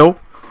 For real?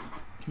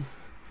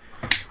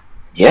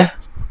 Yeah.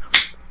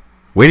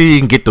 Where did he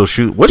even get those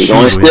shoes? What he shoes?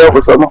 Only steal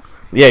for so much.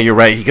 Yeah, you're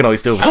right. He can only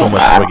steal for so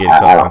much. I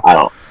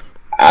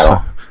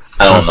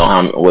don't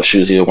know what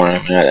shoes he was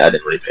wearing. I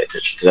didn't really pay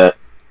attention to that.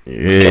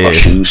 Yeah. About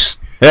shoes.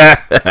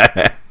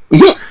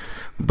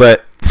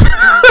 But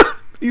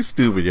he's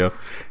stupid, yo.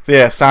 So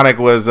yeah, Sonic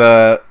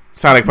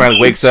finally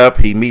wakes up.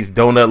 He meets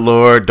Donut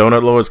Lord.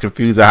 Donut Lord's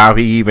confused at how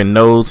he even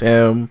knows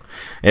him.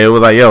 And it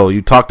was like, yo,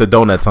 you talk to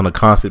donuts on a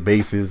constant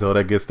basis, all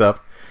that good stuff.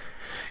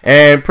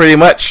 And pretty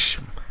much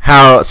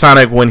how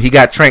Sonic, when he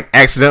got tranked,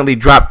 accidentally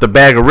dropped the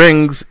bag of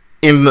rings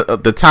in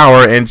the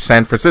tower in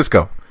San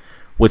Francisco,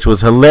 which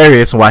was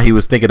hilarious. Why he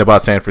was thinking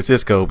about San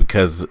Francisco,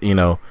 because, you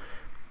know,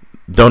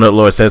 Donut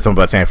Lord said something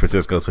about San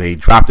Francisco, so he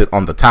dropped it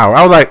on the tower.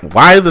 I was like,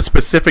 why the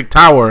specific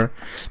tower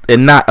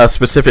and not a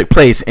specific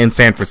place in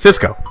San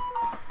Francisco?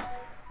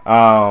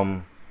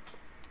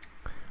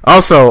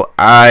 Also,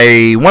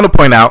 I want to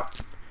point out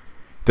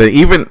that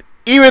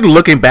even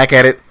looking back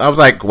at it, I was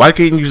like, why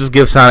couldn't you just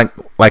give Sonic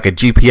like a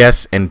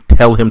GPS and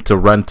tell him to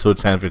run to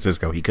San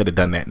Francisco? He could have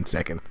done that in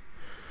seconds.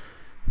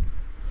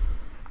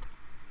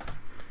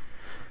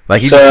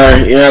 Like you're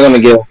not gonna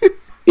give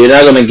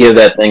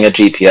that thing a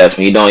GPS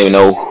when you don't even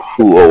know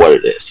who or what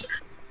it is, sir.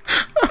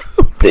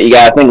 You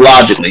gotta think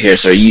logically here,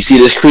 sir. You see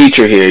this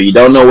creature here, you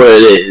don't know what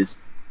it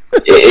is.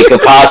 It could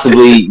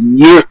possibly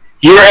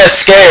you're as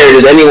scared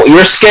as anyone.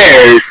 You're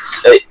scared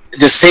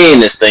just seeing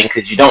this thing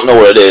because you don't know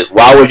what it is.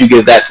 Why would you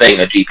give that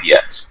thing a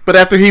GPS? But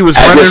after he was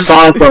as running, if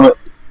Sonic from it,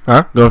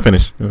 huh? Go and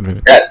finish.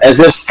 As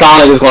if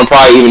Sonic is going to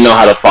probably even know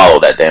how to follow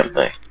that damn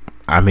thing.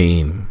 I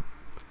mean,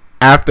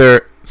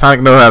 after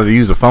Sonic knows how to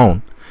use a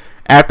phone,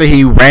 after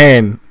he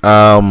ran,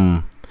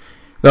 after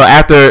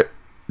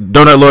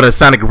Donut Lord and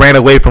Sonic ran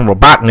away from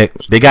Robotnik,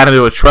 they got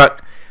into a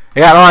truck.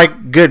 They got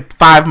like good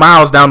 5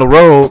 miles down the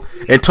road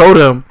and told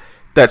him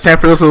that San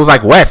Francisco was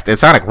like west, and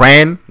Sonic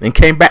ran and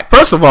came back.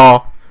 First of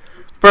all,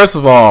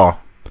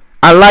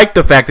 I like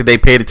the fact that they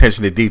paid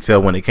attention to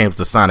detail when it came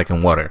to Sonic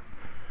and water.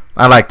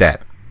 I like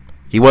that.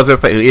 He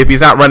wasn't. If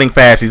he's not running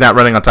fast, he's not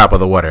running on top of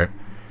the water.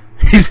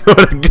 He's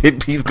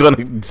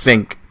gonna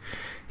sink.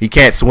 He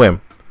can't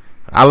swim.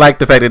 I like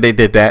the fact that they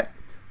did that.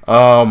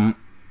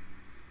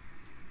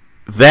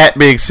 That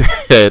being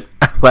said,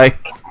 like,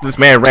 this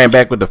man ran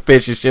back with the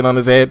fish and shit on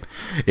his head.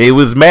 It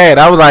was mad.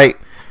 I was like,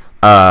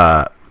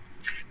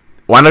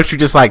 why don't you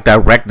just like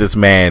direct this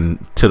man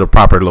to the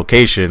proper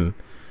location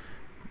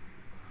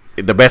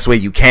the best way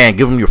you can?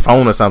 Give him your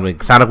phone or something.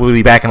 Sonic will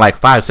be back in like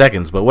 5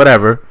 seconds, but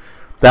whatever.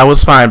 That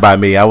was fine by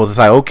me. I was just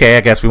like, okay,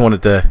 I guess we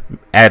wanted to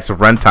add some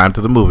runtime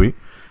to the movie.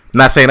 I'm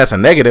not saying that's a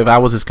negative. I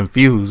was just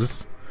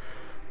confused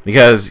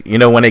because, you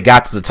know, when they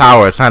got to the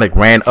tower, Sonic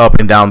ran up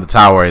and down the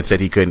tower and said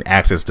he couldn't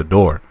access the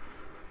door.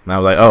 And I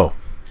was like, oh,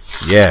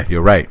 yeah,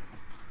 you're right.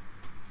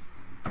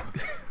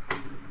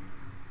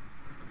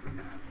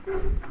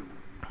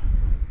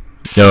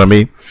 You know what I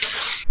mean?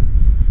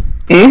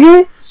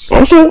 Mm-hmm.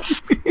 Also.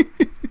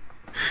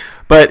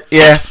 But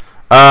yeah,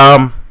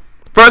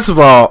 first of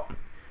all,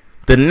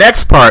 the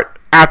next part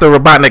after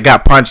Robotnik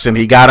got punched and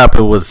he got up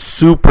and was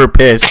super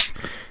pissed,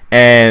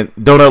 and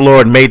Donut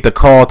Lord made the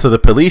call to the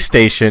police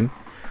station.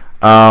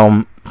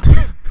 I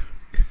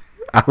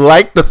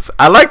like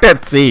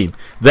that scene.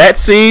 That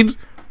scene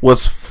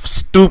was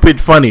stupid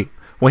funny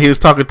when he was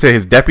talking to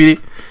his deputy,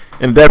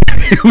 and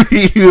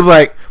he was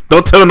like,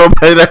 "Don't tell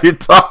nobody that you're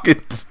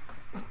talking to."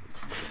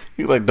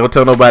 He was like, "Don't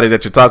tell nobody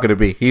that you're talking to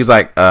me." He was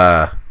like,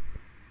 I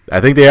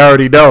think they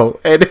already know."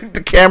 And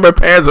the camera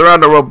pans around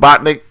the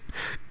Robotnik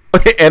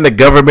and the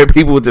government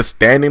people were just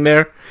standing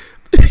there.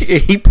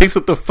 He picks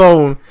up the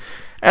phone,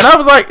 and I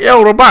was like,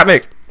 "Yo,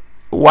 Robotnik,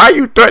 why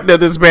you threatening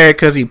this man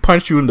because he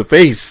punched you in the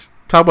face?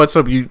 Talk about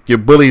something your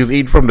bully was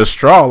eating from the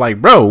straw.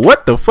 Like, bro,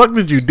 what the fuck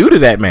did you do to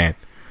that man?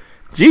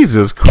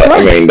 Jesus Christ."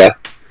 I mean,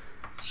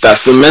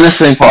 that's the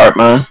menacing part,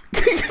 man.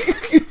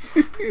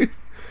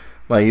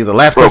 Like, he was the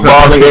last person.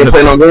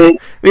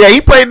 Yeah,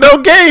 he played no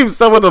games.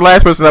 Someone the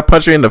last person that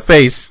punched you in the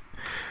face.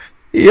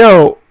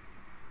 Yo.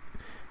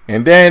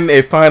 And then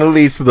it finally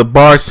leads to the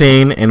bar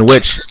scene, in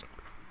which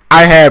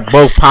I had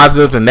both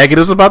positives and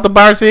negatives about the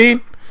bar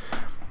scene.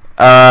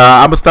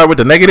 I'm gonna start with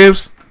the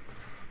negatives.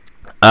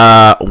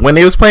 When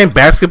he was playing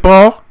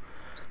basketball,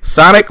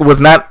 Sonic was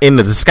not in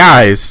the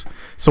disguise.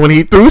 So when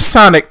he threw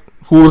Sonic,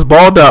 who was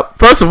balled up,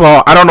 first of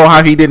all, I don't know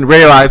how he didn't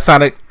realize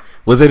Sonic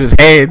was in his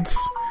hands.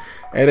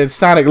 And then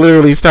Sonic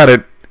literally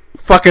started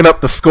fucking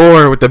up the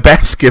score with the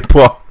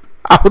basketball.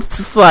 I was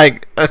just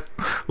like,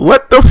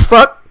 what the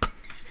fuck?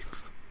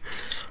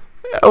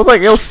 I was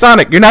like, yo,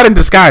 Sonic, you're not in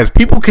disguise.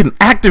 People can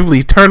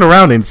actively turn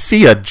around and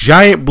see a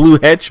giant blue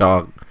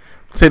hedgehog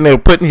sitting there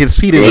putting his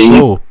feet in the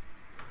pool.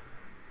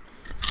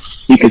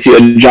 You can see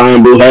a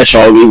giant blue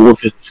hedgehog even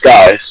with his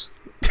disguise.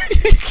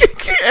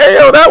 Hey,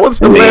 yo, that was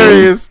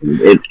hilarious.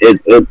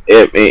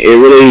 It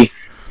really...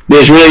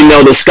 There's really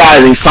no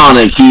disguising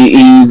Sonic.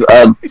 You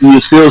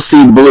still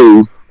see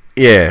blue.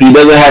 Yeah. He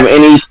doesn't have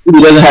any.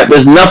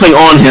 There's nothing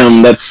on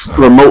him that's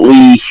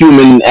remotely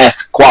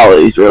human-esque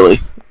qualities, really.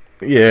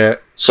 Yeah.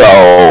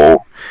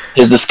 So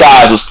his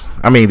disguise was.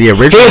 I mean, the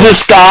original.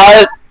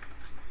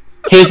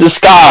 His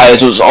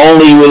disguise was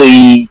only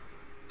really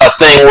a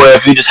thing where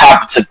if you just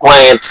happen to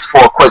glance for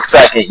a quick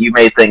second, you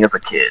may think it's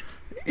a kid.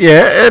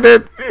 Yeah, and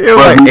then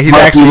he's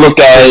actually look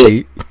at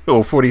 50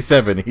 or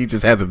 47. He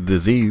just has a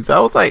disease. I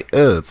was like,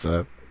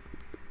 son.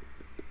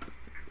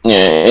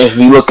 Yeah, if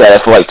you look at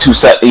it for like 2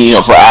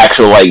 seconds, for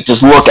actual, like,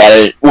 just look at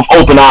it with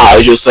open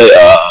eyes, you'll say,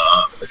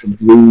 it's a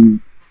blue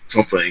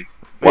something.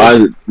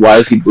 Why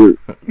is he blue?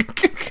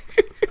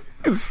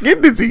 It's skin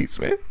disease,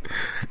 man.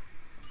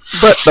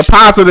 But the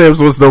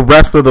positives was the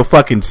rest of the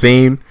fucking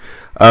scene.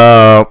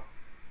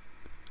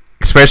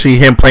 Especially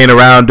him playing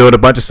around, doing a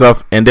bunch of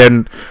stuff. And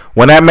then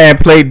when that man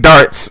played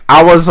darts,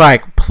 I was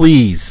like,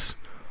 please,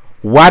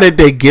 why did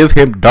they give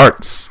him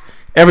darts?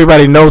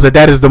 Everybody knows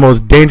that is the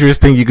most dangerous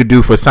thing you could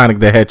do for Sonic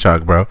the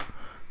Hedgehog, bro.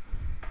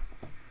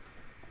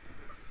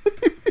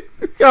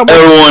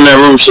 Everyone in that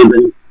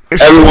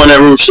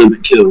room should have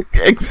been killed.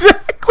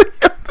 Exactly.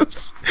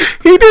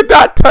 He did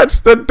not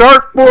touch the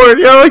dartboard,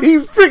 yo. He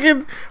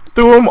freaking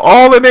threw them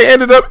all, and they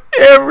ended up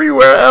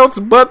everywhere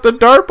else but the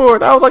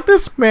dartboard. I was like,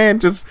 this man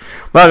just...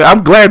 Like,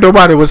 I'm glad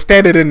nobody was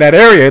standing in that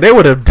area. They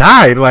would have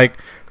died. Like,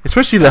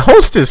 especially the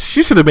hostess.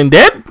 She should have been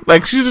dead.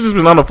 Like, she should have just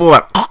been on the floor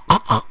like...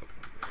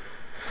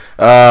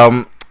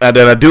 And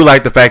then I do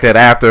like the fact that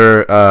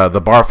after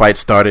the bar fight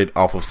started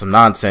off of some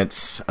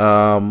nonsense,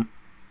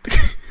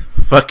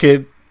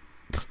 fucking...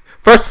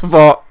 First of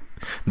all,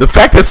 the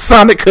fact that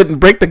Sonic couldn't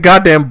break the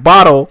goddamn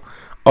bottle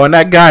on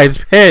that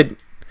guy's head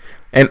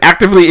and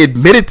actively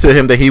admitted to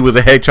him that he was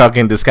a hedgehog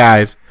in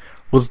disguise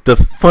was the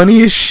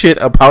funniest shit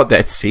about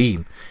that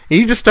scene. And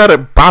he just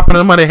started bopping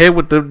him on the head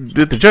with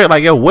the joint,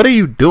 like, yo, what are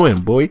you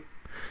doing, boy?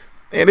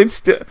 And it's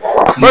still...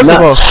 First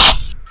of all...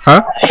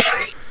 Huh?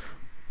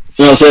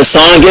 So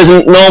Sonic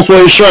isn't known for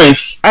his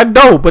strength. I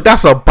know, but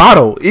that's a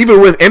bottle. Even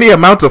with any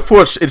amount of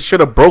force, it should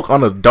have broke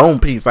on a dome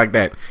piece like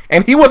that.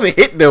 And he wasn't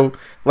hitting him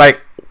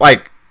like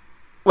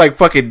like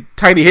fucking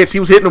tiny hits. He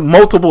was hitting them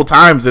multiple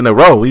times in a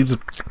row.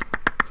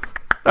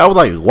 I was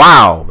like,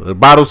 wow, the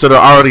bottle should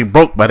have already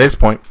broke by this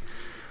point.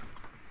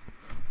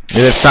 And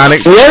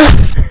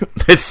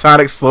then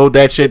Sonic slowed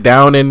that shit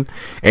down and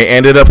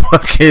ended up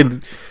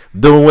fucking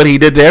doing what he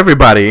did to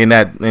everybody in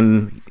a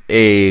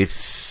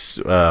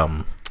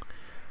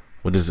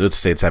let's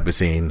say type of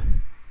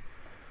scene,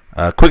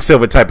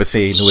 Quicksilver type of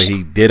scene where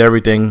he did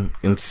everything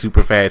in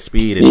super fast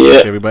speed and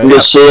everybody.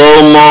 The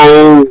slow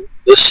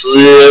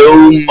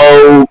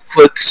mo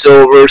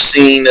Quicksilver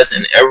scene that's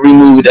in every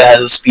movie that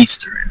has a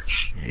speedster in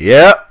it.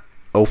 Yep,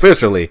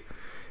 officially,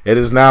 it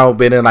has now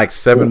been in like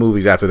 7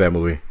 movies after that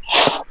movie.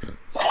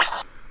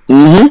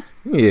 Mm-hmm.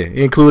 Yeah,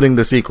 including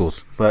the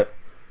sequels. But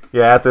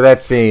yeah, after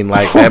that scene,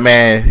 like that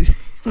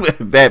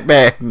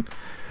man,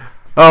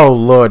 oh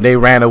Lord, they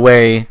ran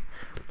away.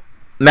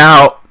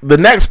 Now, the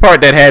next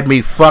part that had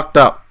me fucked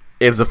up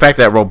is the fact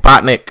that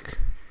Robotnik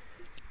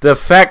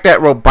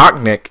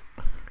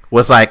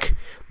was like,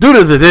 due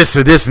to this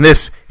or this and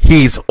this,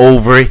 he's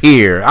over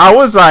here. I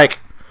was like,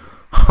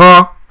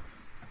 huh?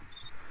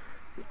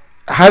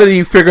 How did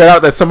you figure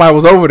out that somebody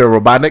was over there,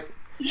 Robotnik?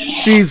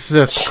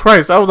 Jesus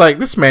Christ. I was like,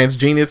 this man's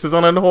genius is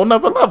on a whole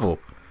nother level.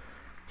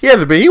 He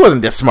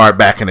wasn't this smart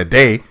back in the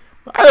day.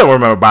 I don't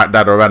remember about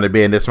Dr. Robotnik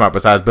being this smart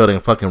besides building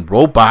fucking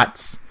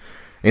robots.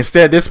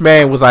 Instead, this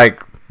man was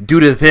like, due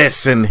to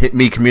this and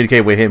me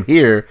communicate with him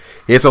here,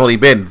 it's only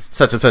been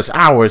such and such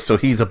hours, so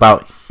he's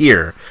about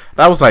here. And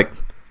I was like,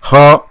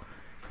 huh?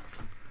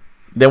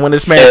 Then when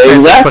this man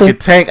said that fucking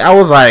tank, I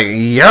was like,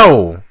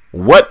 yo,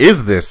 what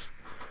is this?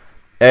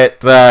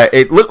 It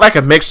looked like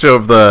a mixture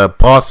of the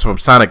boss from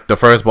Sonic, the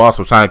first boss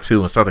from Sonic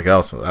 2 and something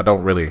else. I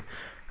couldn't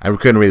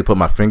really put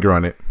my finger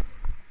on it.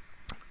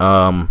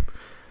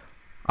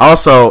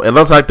 Also, it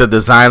looks like the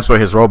designs for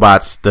his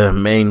robots, the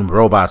main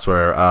robots,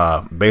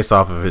 were based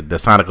off of the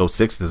Sonic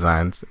 06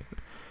 designs.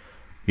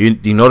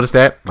 You notice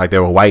that? Like they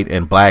were white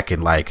and black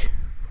and like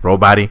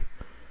robot-y?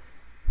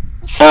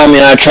 I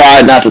mean, I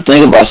tried not to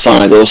think about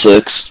Sonic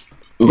 06,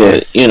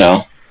 but you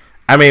know,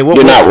 I mean,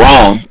 you're not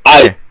wrong.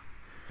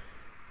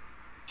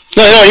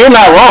 No, you're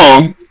not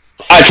wrong.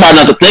 I tried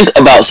not to think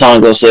about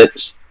Sonic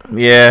 06.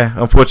 Yeah,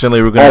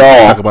 unfortunately, we're going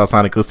to talk about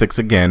Sonic 06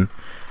 again.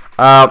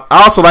 I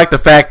also like the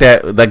fact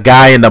that the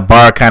guy in the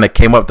bar kind of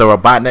came up to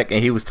Robotnik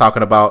and he was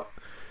talking about,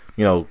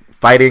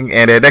 fighting,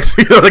 and then next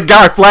the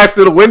guy flashed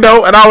through the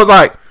window, and I was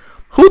like,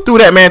 who threw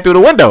that man through the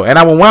window? And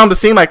I wound the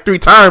scene like 3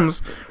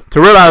 times to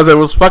realize it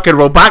was fucking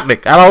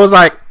Robotnik, and I was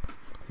like,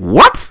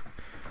 what?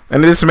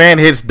 And this man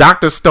hits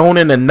Dr. Stone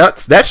in the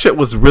nuts. That shit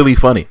was really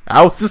funny.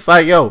 I was just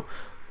like, yo,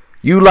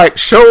 you like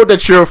showed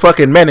that you're a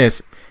fucking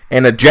menace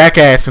and a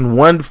jackass in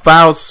one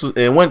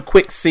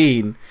quick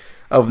scene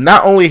of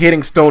not only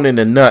hitting Stone in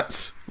the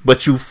nuts,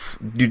 but you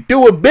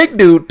do a big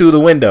dude through the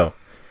window.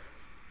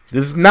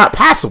 This is not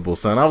possible,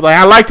 son. I was like,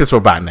 I like this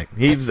Robotnik.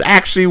 He's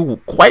actually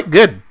quite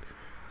good.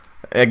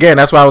 Again,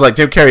 that's why I was like,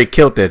 Jim Carrey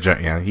killed that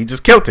joint. Yeah, he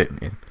just killed it.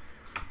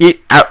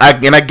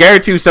 I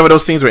guarantee you some of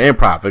those scenes were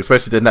improv,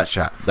 especially the nut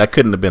shot. That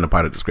couldn't have been a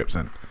part of the script,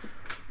 son.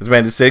 This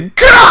man just said,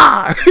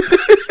 God!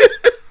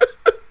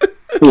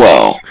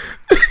 Well,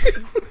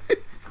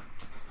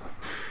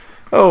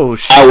 oh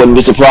shit! I wouldn't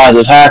be surprised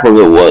if half of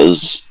it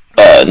was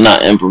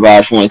not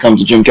improvised when it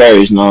comes to Jim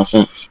Carrey's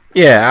nonsense.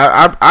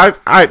 Yeah,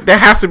 I there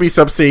has to be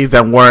some scenes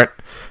that weren't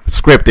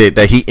scripted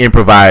that he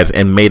improvised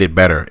and made it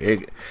better.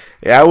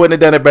 I wouldn't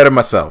have done it better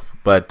myself.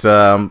 But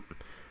the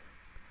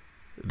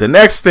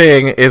next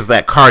thing is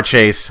that car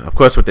chase, of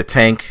course, with the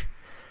tank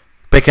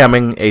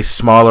becoming a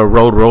smaller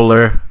road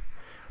roller,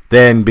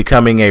 then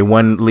becoming a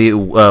one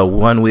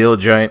wheel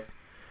joint.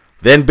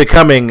 Then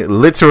becoming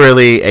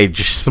literally a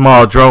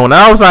small drone.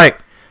 I was like,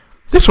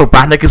 this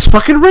Robotnik is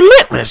fucking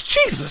relentless.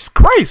 Jesus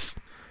Christ.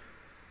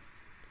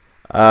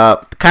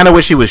 Kind of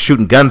wish he was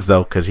shooting guns,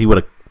 though, because he would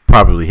have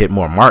probably hit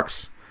more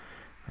marks.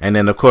 And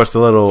then, of course, the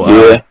little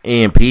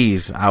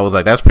EMPs. I was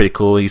like, that's pretty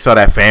cool. You saw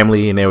that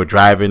family, and they were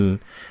driving,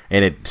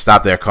 and it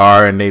stopped their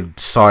car, and they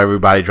saw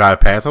everybody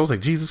drive past. I was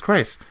like, Jesus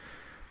Christ.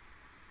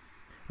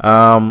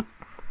 I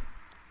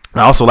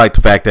also like the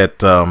fact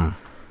that...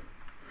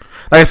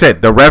 like I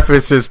said, the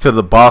references to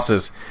the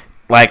bosses,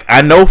 like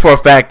I know for a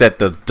fact that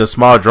the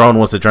small drone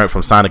was a joint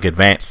from Sonic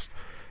Advance.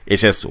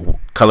 It's just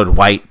colored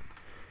white,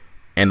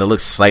 and it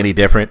looks slightly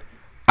different.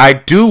 I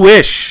do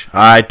wish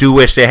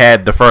they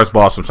had the first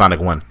boss from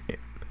Sonic 1.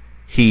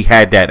 He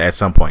had that at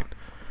some point,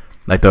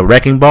 like the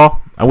wrecking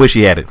ball. I wish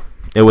he had it.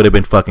 It would have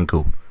been fucking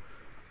cool.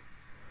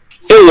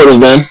 It would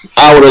have been.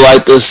 I would have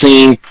liked to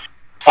see.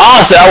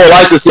 Honestly, I would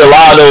like to see a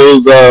lot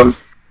of those.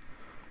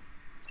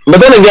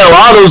 But then again, a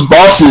lot of those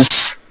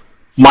bosses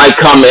might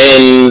come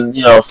in,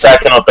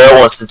 second or third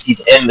one since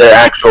he's in the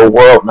actual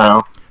world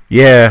now.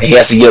 Yeah, he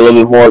has to get a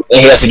little bit more.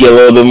 He has to get a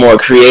little bit more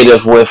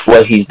creative with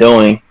what he's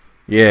doing.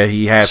 Yeah,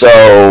 he has.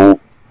 So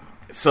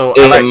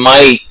it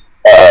might.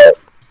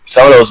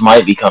 Some of those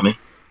might be coming.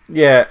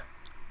 Yeah,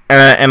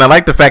 and I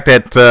like the fact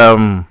that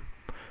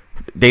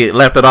they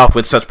left it off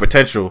with such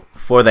potential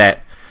for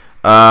that.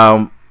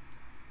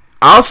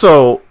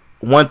 Also,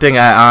 one thing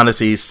I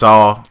honestly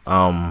saw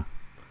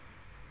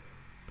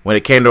when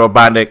it came to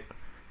Robotnik,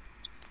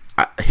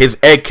 his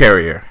egg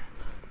carrier.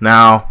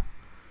 Now,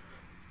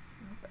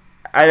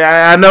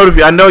 I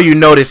know you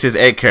noticed his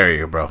egg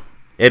carrier, bro.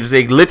 It is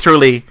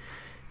literally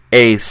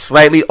a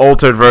slightly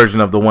altered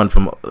version of the one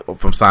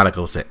from Sonic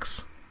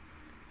 06.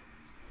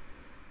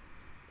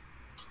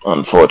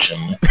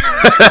 Unfortunately.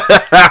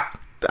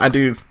 I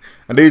knew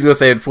he was gonna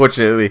say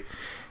unfortunately.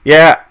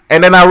 Yeah,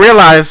 and then I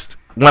realized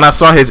when I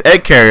saw his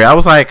egg carrier, I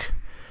was like,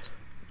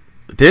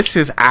 this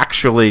is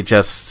actually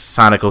just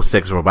Sonic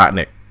 06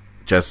 Robotnik.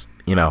 Just,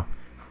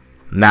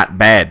 not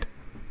bad.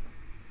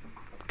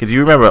 Because you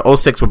remember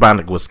 06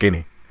 Robotnik was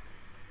skinny.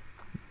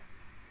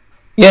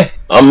 Yeah,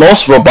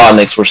 most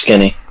Robotniks were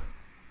skinny.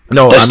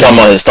 No, just talking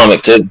about his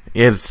stomach too.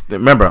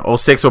 Remember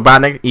 06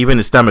 Robotnik, even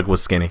his stomach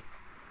was skinny.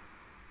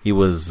 He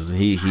was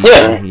he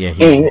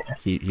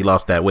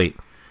lost that weight,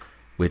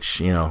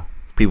 which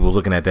people were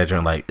looking at that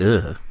joint like,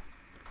 ugh,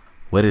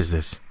 what is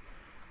this?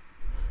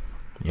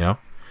 Then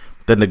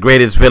the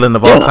greatest villain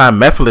of all time,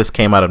 Mephiles,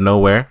 came out of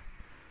nowhere.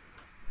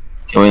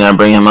 Can we not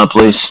bring him up,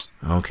 please?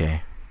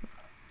 Okay.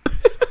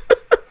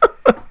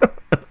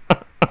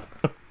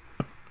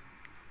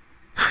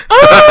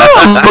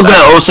 I'm looking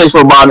at 06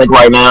 Robotnik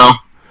right now.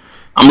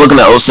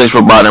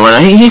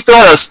 He still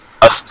had a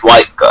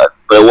slight cut,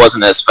 but it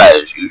wasn't as fat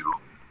as usual.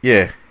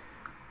 Yeah.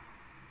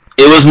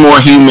 It was more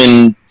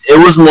human. It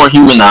was more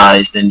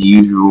humanized than the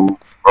usual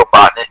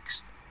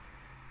Robotniks.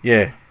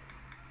 Yeah.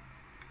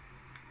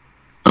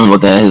 I'm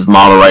looking at his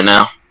model right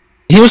now.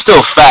 He was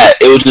still fat.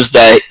 It was just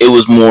that it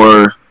was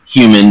more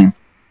human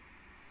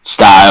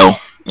style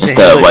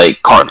instead of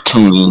like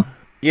cartoony.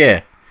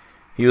 Yeah.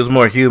 He was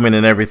more human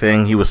and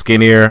everything. He was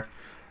skinnier.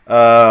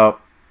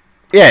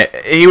 Yeah,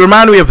 he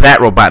reminded me of that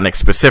Robotnik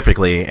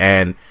specifically,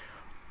 and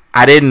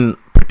I didn't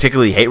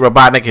particularly hate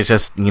Robotnik. It's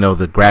just, the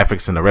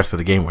graphics and the rest of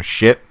the game were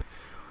shit.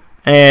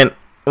 And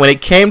when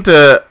it came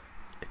to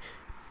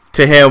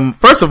him,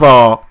 first of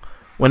all,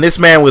 when this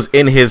man was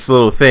in his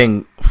little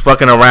thing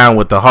fucking around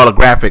with the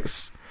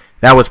holographics,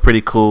 that was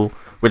pretty cool,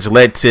 which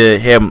led to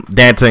him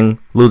dancing,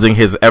 losing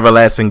his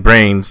everlasting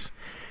brains,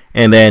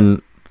 and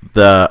then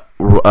the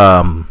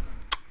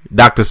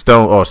Dr.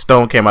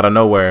 Stone came out of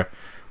nowhere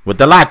with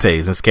the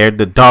lattes and scared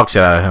the dog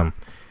shit out of him.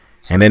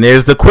 And then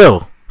there's the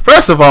quill.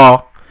 First of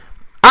all,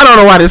 I don't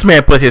know why this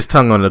man put his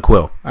tongue on the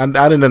quill. I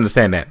didn't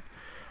understand that.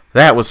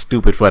 That was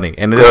stupid funny.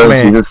 And this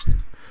man,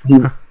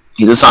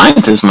 he's a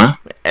scientist, man.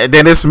 And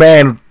then this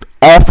man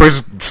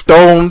offers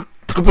Stone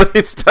to put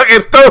his tongue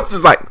in. Stone's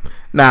is like,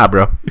 nah,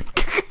 bro.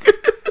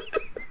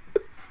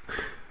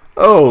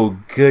 Oh,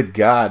 good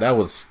God, that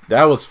was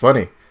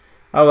funny.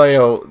 I was like,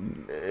 yo,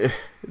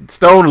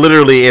 Stone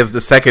literally is the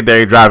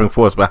secondary driving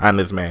force behind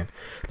this man.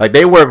 Like,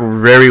 they work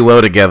very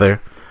well together.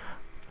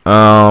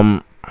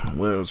 Oh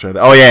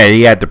yeah,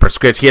 he had the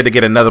prescription. He had to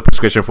get another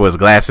prescription for his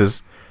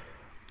glasses.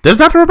 Does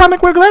Dr.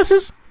 Robotnik wear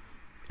glasses?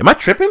 Am I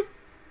tripping?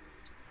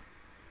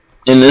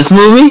 In this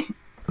movie?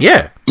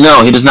 Yeah.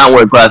 No, he does not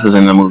wear glasses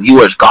in the movie. He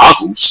wears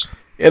goggles.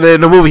 And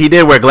in the movie, he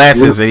did wear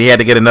glasses, and he had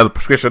to get another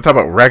prescription. I'm talking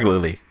about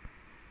regularly.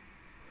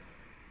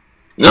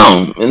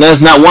 No, and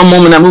there's not one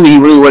moment in that movie he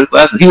really wears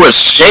glasses. He wears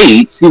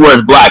shades. He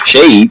wears black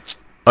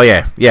shades. Oh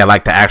yeah,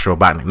 like the actual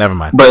Robotnik. Never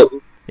mind. But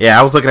yeah,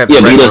 I was looking at.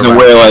 Yeah, but he doesn't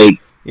wear like.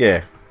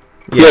 Yeah.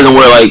 He doesn't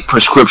wear like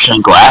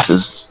prescription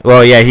glasses.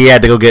 Well, yeah, he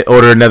had to go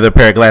order another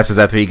pair of glasses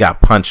after he got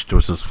punched,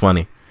 which is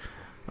funny.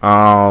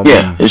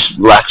 Yeah, it's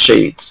black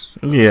shades.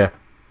 Yeah,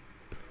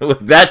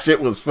 that shit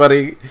was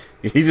funny.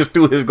 He just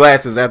threw his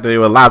glasses after they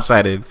were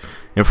lopsided,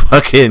 and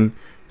fucking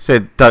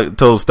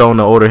told Stone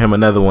to order him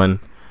another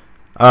one.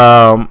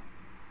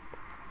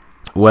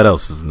 What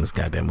else is in this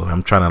goddamn movie?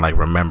 I'm trying to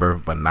remember,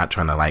 but not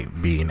trying to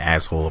be an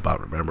asshole about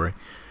remembering,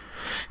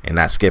 and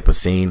not skip a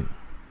scene.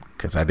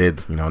 Because I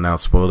did, now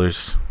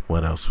spoilers.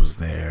 What else was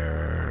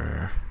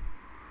there?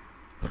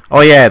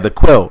 Oh yeah, the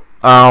quill.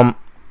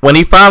 When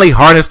he finally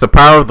harnessed the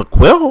power of the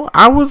quill,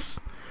 I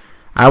was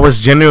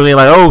genuinely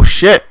like, oh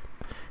shit.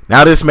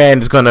 Now this man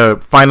is gonna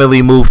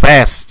finally move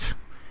fast,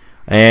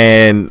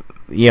 and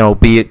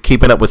be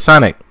keeping up with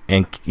Sonic,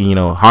 and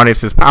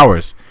harness his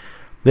powers.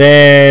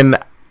 Then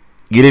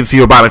you didn't see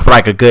Robotnik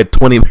for a good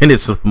 20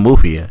 minutes of the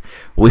movie.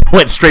 We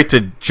went straight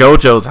to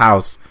JoJo's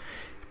house.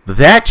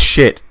 That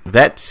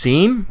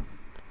scene.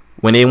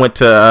 When they went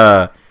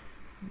to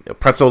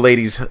Pretzel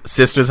Lady's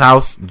sister's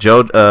house,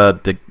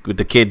 the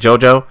kid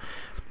JoJo,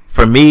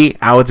 for me,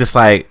 I was just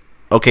like,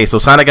 okay, so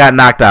Sonic got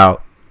knocked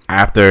out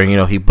after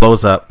he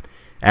blows up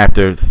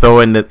after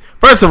throwing the.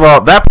 First of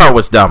all, that part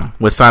was dumb.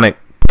 When Sonic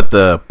put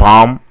the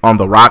bomb on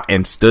the rock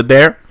and stood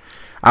there,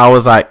 I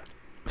was like,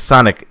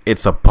 Sonic,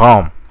 it's a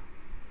bomb.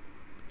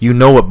 You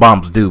know what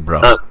bombs do,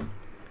 bro.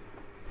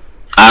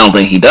 I don't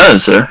think he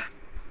does, sir.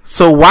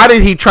 So why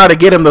did he try to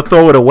get him to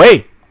throw it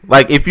away?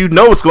 If you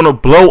know it's going to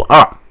blow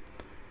up,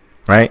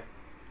 right?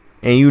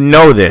 And you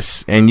know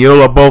this, and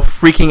you're both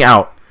freaking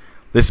out.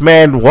 This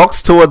man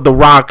walks toward the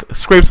rock,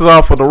 scrapes it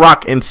off of the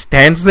rock, and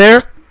stands there.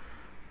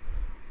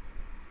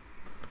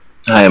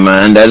 Hey,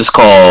 man, that is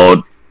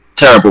called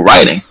terrible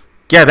writing.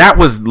 Yeah, that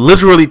was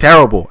literally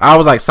terrible. I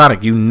was like,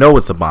 Sonic, you know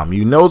it's a bomb.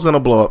 You know it's gonna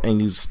blow up,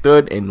 and you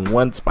stood in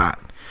one spot.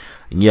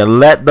 And you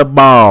let the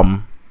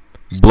bomb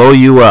blow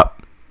you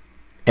up,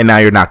 and now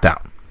you're knocked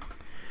out.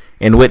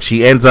 In which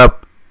he ends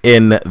up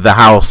in the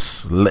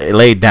house,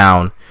 laid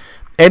down.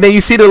 And then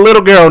you see the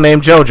little girl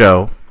named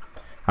JoJo.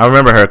 I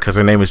remember her because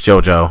her name is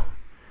JoJo.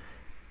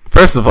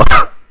 First of all,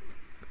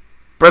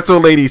 Pretzel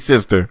Lady's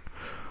sister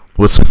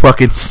was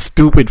fucking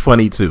stupid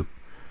funny too.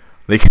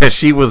 Because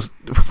she was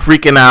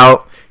freaking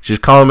out. She's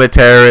calling him a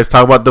terrorist,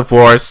 talking about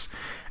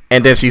divorce.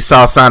 And then she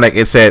saw Sonic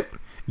and said,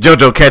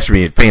 JoJo, catch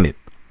me, and fainted.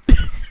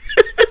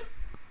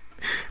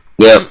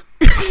 Yep.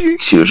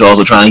 She was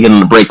also trying to get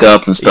him to break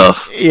up and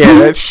stuff. Yeah,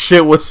 that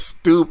shit was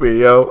stupid,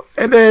 yo.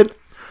 And then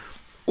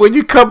when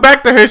you come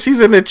back to her, she's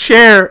in a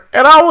chair.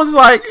 And I was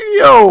like,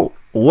 yo,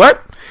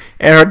 what?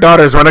 And her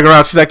daughter's running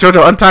around. She's like,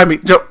 JoJo, untie me.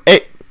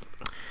 Hey,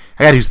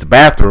 I gotta use the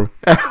bathroom.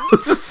 I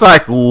was just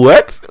like,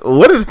 what?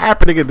 What is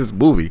happening in this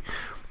movie?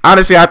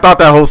 Honestly, I thought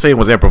that whole scene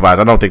was improvised.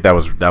 I don't think that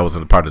was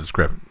a part of the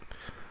script.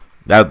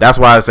 That's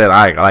why I said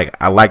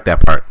I like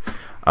that part.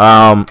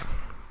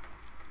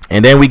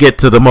 And then we get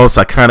to the most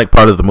iconic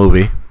part of the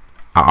movie,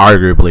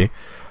 arguably,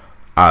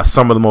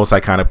 some of the most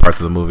iconic parts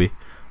of the movie.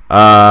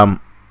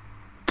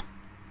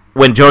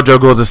 When JoJo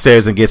goes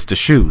upstairs and gets the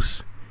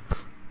shoes.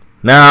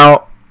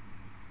 Now,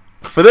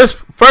 for this,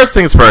 first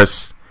things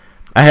first,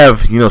 I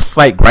have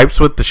slight gripes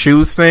with the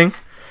shoes thing.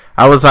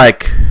 I was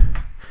like,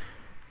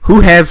 who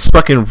has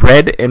fucking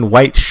red and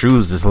white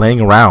shoes just laying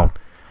around?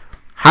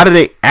 How did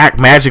they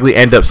magically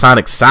end up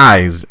Sonic's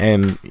size?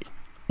 And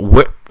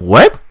what?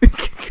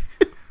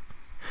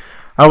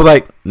 I was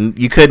like,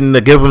 you couldn't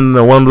give him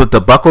the one with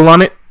the buckle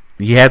on it?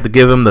 You had to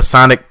give him the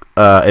Sonic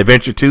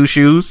Adventure 2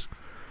 shoes?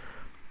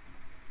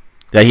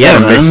 That he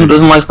had a mixture.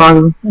 Doesn't like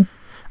Sonic?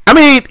 I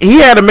mean, he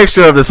had a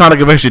mixture of the Sonic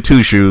Adventure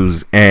 2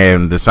 shoes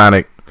and the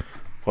Sonic.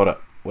 Hold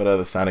up, what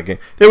other Sonic game?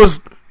 It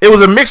was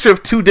a mixture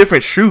of two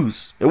different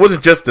shoes. It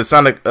wasn't just the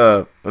Sonic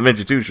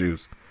Adventure 2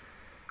 shoes.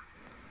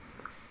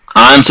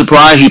 I'm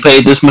surprised you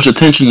paid this much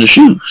attention to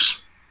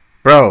shoes,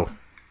 bro.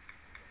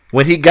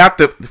 When he got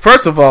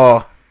first of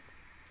all,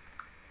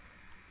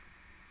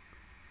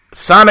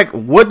 Sonic.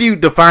 What do you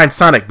define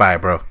Sonic by,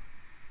 bro?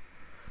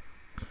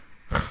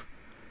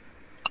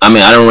 I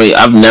mean,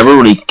 I've never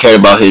really cared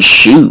about his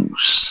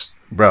shoes.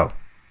 Bro,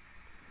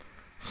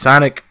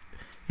 Sonic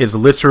is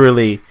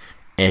literally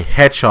a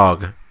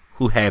hedgehog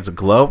who has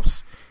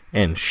gloves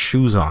and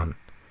shoes on.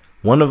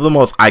 One of the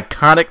most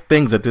iconic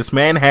things that this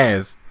man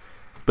has,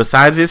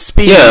 besides his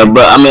speed. Yeah,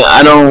 but I mean,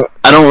 I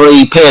don't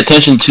really pay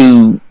attention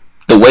to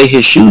the way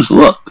his shoes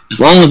look. As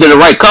long as they're the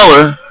right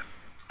color,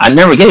 I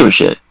never gave a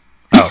shit.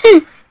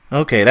 Oh,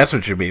 okay, that's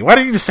what you mean. Why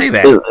did you just say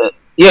that?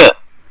 Yeah,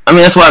 I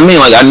mean, that's what I mean.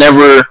 Like, I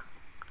never...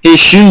 His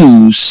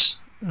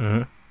shoes,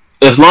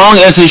 as long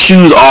as his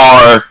shoes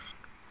are,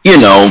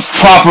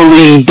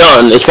 properly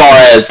done as far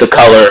as the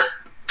color,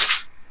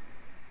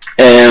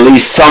 and at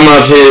least some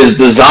of his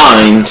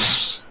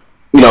designs,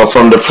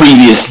 from the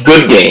previous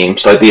good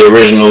games, like the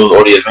originals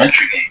or the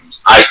adventure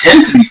games, I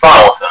tend to be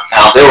fine with them.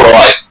 Now, they were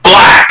like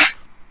black,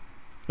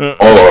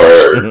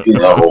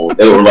 or,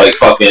 they were like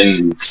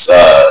fucking,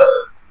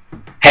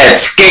 had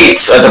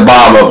skates at the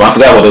bottom of them. I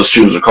forgot what those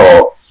shoes are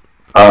called.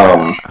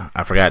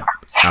 I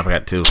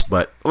forgot too,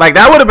 but like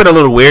that would have been a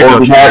little weird.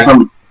 Yeah,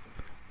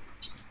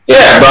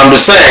 but I'm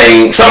just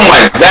saying something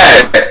like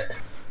that,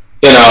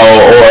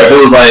 or if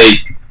it was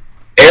like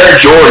Air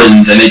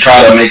Jordans and they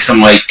try to make some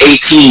like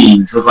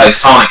 18s look like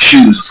Sonic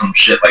shoes or some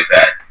shit like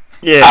that.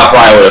 Yeah, I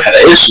probably would have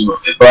had an issue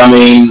with it. But I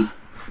mean,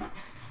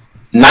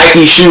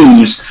 Nike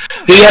shoes.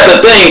 You have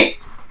to think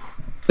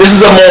this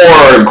is a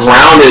more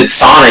grounded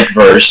Sonic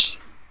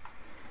verse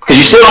because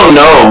you still don't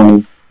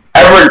know.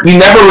 You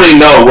never really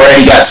know where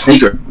he got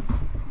sneakers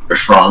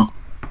from.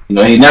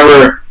 He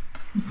never.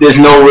 There's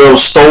no real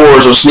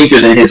stores or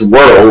sneakers in his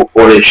world,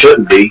 or there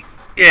shouldn't be.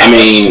 Yeah, I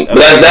mean,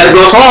 that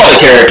goes for all the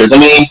characters. I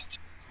mean,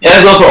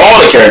 that goes for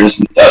all the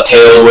characters.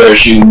 Tails wears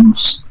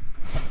shoes.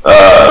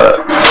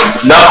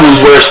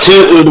 Knuckles wears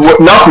too.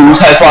 Knuckles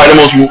has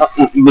probably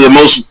the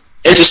most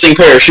interesting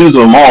pair of shoes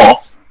of them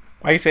all.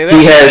 Why you say that?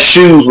 He has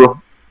shoes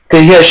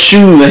because he has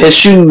shoes, and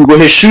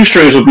his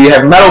shoestrings would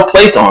have metal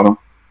plates on them.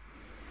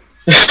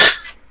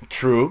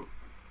 True.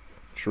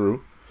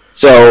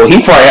 So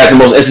he probably has the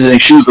most interesting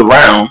shoes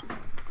around.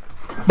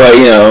 But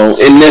we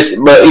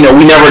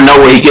never know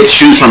where he gets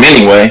shoes from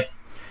anyway.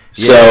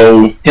 Yeah.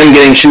 So him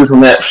getting shoes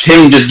from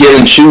him just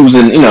getting shoes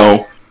in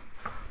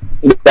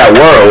that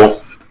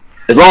world,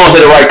 as long as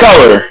they're the right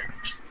color,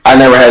 I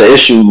never had an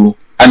issue.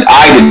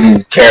 I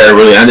didn't care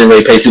really. I didn't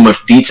really pay too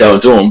much detail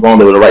to them, as long as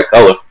they were the right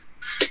color.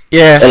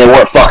 Yeah, and they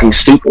weren't fucking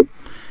stupid.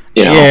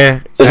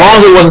 Yeah, as long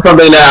as it wasn't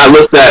something that I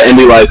looked at and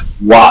be like,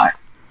 why?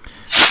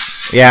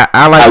 Yeah,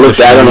 I looked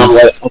at them on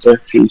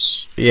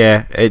shoes.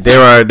 Yeah,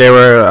 they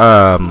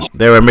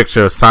were a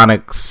mixture of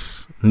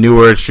Sonic's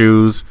newer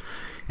shoes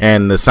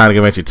and the Sonic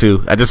Adventure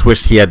 2. I just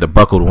wished he had the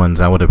buckled ones.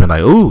 I would have been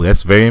like, ooh,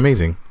 that's very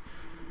amazing.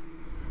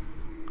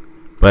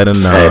 But no,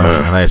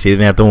 he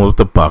didn't have the ones with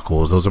the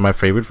buckles. Those are my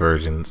favorite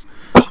versions.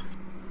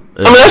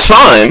 I mean, that's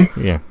fine.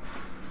 Yeah.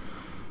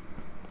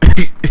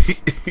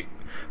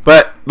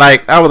 But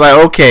like, I was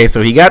like, okay,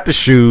 so he got the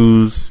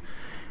shoes.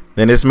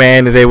 Then this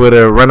man is able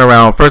to run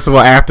around. First of all,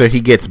 after he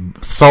gets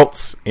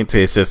salts into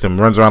his system,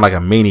 runs around like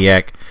a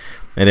maniac,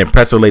 and then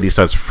Pretzel Lady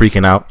starts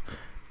freaking out.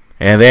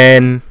 And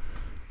then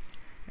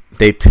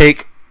they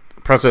take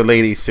Pretzel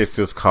Lady's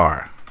sister's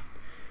car.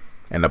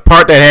 And the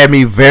part that had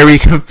me very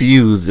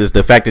confused is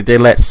the fact that they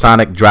let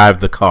Sonic drive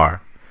the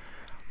car.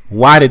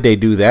 Why did they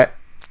do that?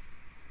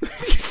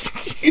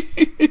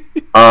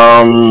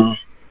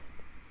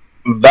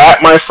 That,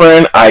 my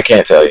friend, I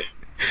can't tell you.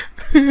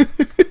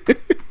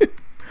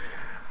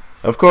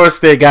 Of course,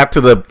 they got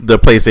to the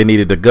place they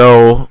needed to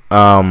go.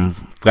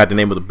 Forgot the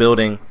name of the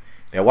building.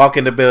 They walk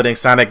in the building.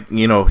 Sonic,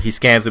 he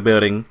scans the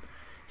building.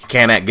 He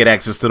can't get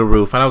access to the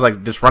roof. And I was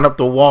like, just run up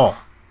the wall.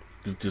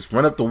 Just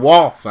run up the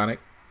wall, Sonic.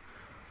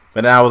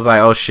 But then I was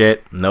like, oh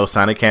shit. No,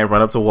 Sonic can't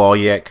run up the wall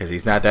yet because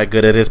he's not that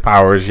good at his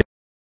powers yet.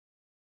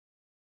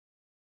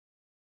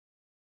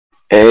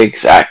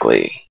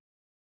 Exactly.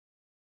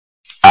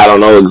 I don't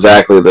know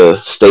exactly the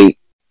state.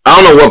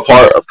 I don't know what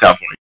part of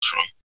California he's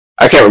from.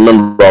 I can't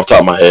remember off the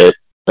top of my head.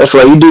 That's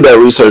right. You do that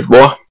research,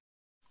 boy.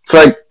 It's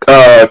like,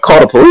 call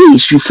the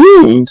police, you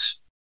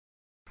fiends.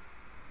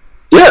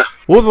 Yeah.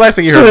 What was the last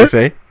thing you heard me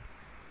say?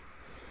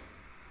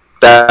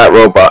 That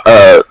robot.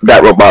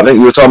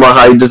 You were talking about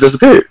how he just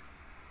disappeared.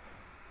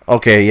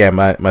 Okay, yeah,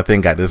 my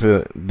thing got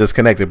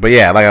disconnected. But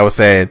yeah, like I was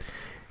saying,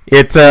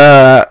 it's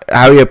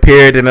how he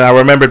appeared, and then I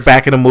remembered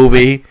back in the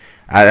movie.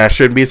 I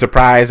shouldn't be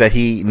surprised that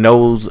he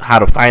knows how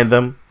to find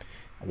them.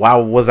 Why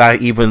was I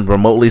even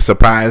remotely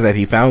surprised that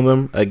he found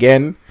them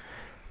again?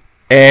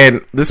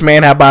 And this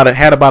man had about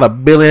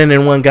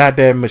 1,000,000,001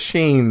 goddamn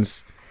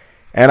machines.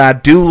 And I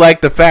do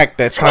like the fact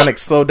that Sonic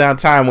slowed down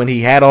time when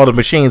he had all the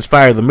machines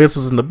fire the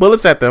missiles and the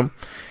bullets at them.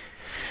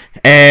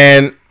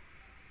 And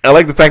I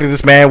like the fact that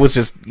this man was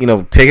just,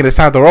 taking his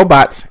time to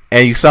robots.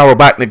 And you saw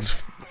Robotnik's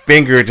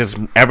finger just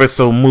ever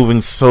so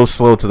moving so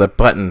slow to the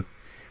button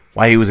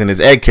while he was in his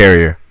egg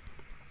carrier.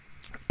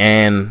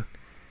 And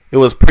it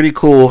was pretty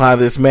cool how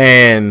this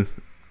man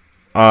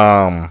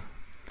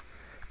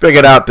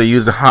figured out to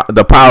use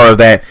the power of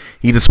that.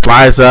 He just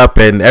flies up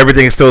and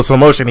everything is still slow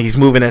motion. He's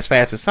moving as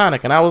fast as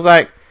Sonic. And I was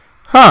like,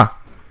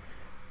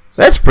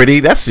 that's a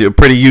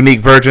pretty unique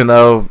version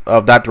of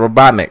Dr.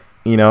 Robotnik.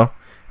 I've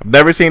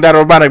never seen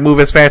Dr. Robotnik move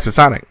as fast as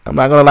Sonic. I'm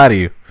not going to lie to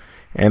you.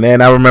 And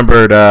then I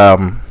remembered,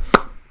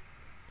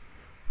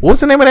 what was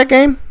the name of that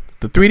game?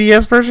 The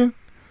 3DS version?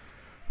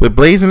 With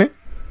Blaze in it?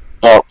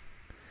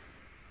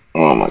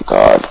 Oh my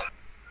god.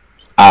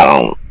 I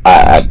don't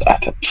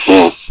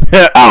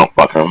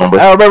fucking remember.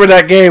 I remember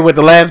that game with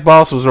the last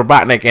boss was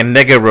Robotnik and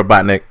Nega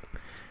Robotnik.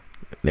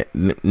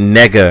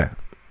 Nega.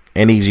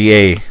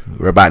 Nega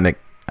Robotnik.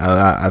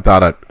 I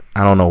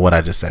don't know what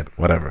I just said.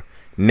 Whatever.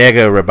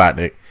 Nega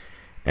Robotnik.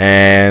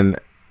 And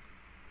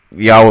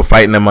y'all were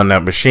fighting them on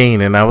that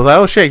machine. And I was like,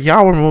 oh shit,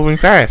 y'all were moving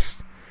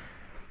fast.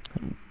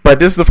 But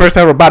this is the first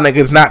time Robotnik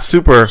is not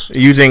super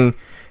using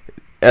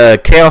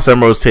Chaos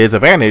Emeralds to his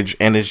advantage,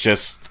 and it's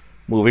just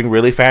moving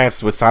really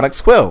fast with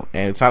Sonic's quill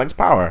and Sonic's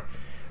power,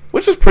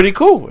 which is pretty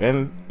cool.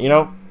 And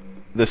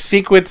the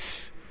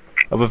sequence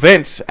of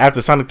events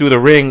after Sonic threw the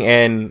ring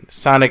and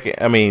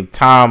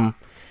Tom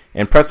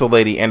and Pretzel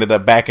Lady ended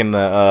up back in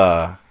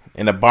the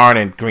barn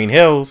in Green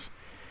Hills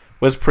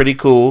was pretty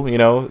cool.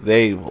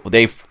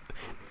 They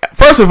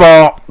first of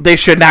all, they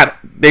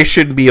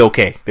shouldn't be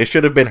okay. They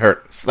should have been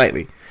hurt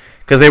slightly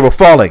because they were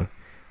falling,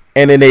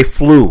 and then they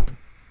flew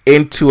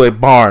into a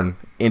barn,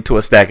 into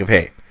a stack of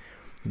hay.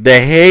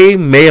 The hay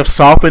may have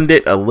softened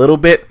it a little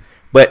bit,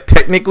 but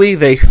technically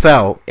they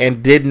fell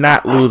and did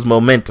not lose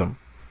momentum.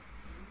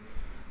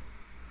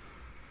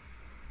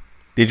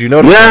 Did you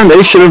notice? Yeah,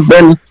 they should have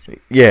been.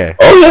 Yeah.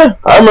 Oh yeah,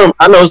 I remember.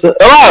 I noticed that.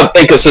 A lot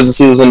of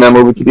inconsistency was in that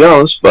movie, to be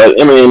honest. But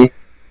I mean,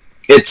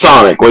 it's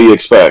Sonic. What do you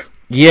expect?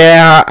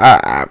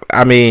 Yeah,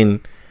 I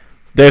mean,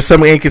 there's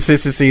some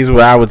inconsistencies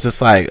where I was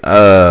just like,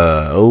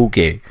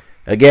 okay.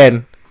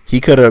 Again, he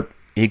could have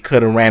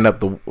ran up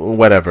the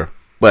whatever,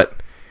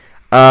 but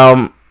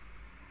yeah,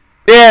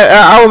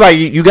 I was like,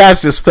 you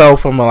guys just fell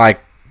from a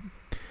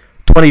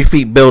 20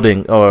 feet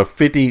building or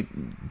 50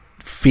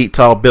 feet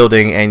tall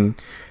building, and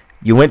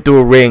you went through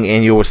a ring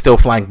and you were still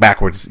flying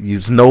backwards.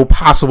 There's no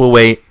possible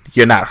way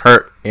you're not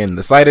hurt in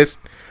the slightest,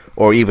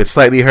 or even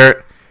slightly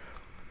hurt.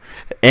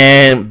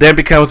 And then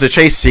becomes a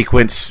chase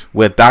sequence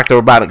with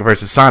Dr. Robotnik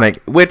versus Sonic,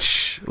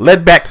 which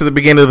led back to the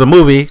beginning of the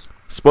movie.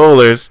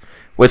 Spoilers,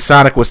 where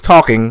Sonic was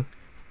talking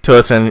to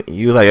us, and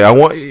you was like, I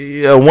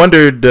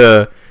wondered,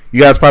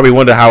 you guys probably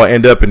wonder how I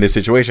end up in this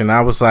situation. And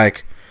I was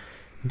like,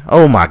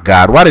 oh my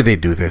god, why did they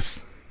do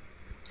this?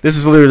 This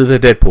is literally the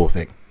Deadpool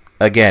thing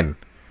again.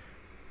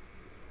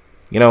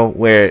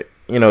 Where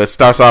it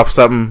starts off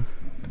something,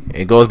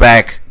 it goes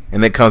back,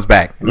 and then comes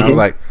back, and I was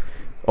like,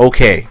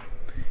 okay,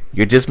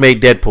 you just made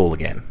Deadpool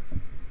again.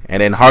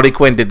 And then Harley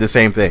Quinn did the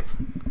same thing,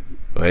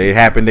 but it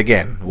happened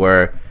again,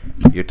 where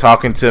you're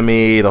talking to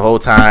me the whole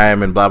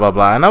time and blah blah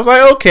blah, and I was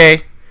like,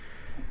 okay.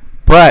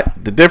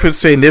 But the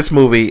difference between this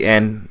movie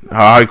and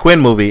Harley Quinn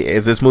movie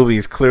is this movie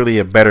is clearly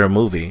a better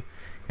movie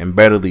and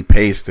betterly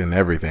paced and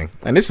everything.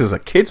 And this is a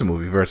kids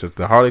movie versus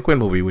the Harley Quinn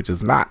movie, which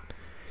is not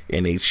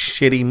in a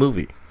shitty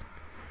movie.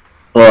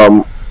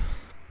 I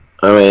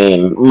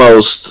mean, kid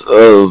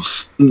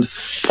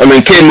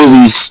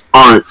movies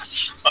aren't.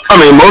 I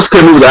mean, most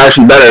kid movies are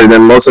actually better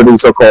than most of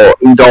these so-called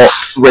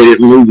adult-rated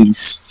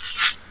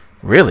movies.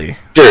 Really?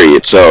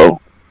 Period.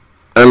 So,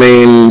 I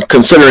mean,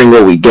 considering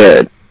what we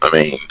get, I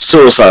mean,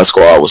 Suicide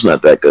Squad was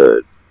not that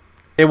good.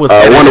 It was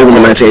Wonder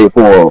Woman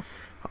 1984.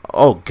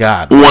 Oh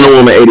God, Wonder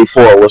Woman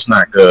 84 was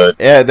not good.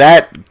 Yeah,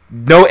 that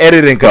no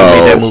editing could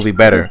have made that movie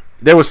better.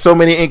 There were so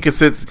many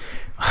inconsistencies.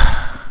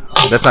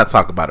 Let's not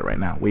talk about it right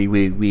now. We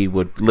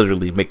would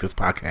literally make this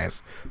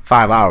podcast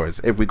 5 hours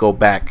if we go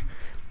back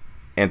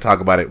and talk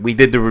about it. We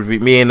did the review.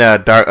 Me and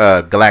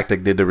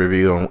Galactic did the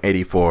review on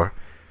 84,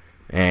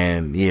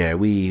 and yeah,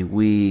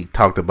 we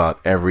talked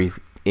about every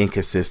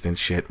inconsistent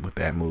shit with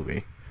that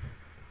movie.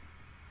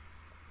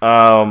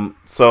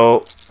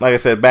 So like I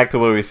said, back to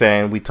what we were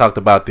saying, we talked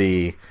about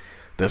the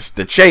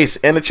chase,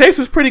 and the chase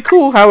is pretty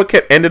cool. How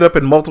it ended up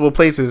in multiple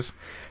places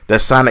that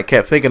Sonic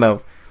kept thinking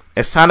of.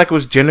 And Sonic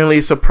was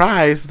genuinely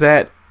surprised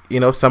that,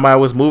 somebody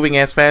was moving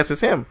as fast as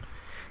him.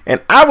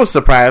 And I was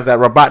surprised that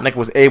Robotnik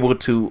was able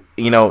to,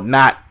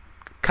 not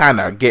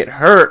kind of get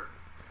hurt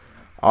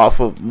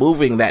off of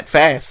moving that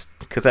fast.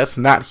 Because that's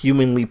not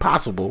humanly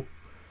possible.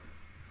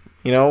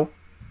 I'm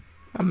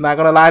not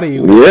going to lie to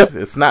you. Yep.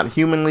 It's not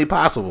humanly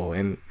possible.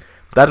 And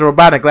Dr.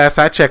 Robotnik, last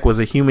I checked, was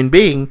a human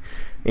being.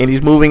 And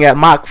he's moving at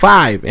Mach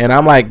 5. And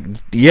I'm like,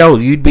 yo,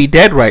 you'd be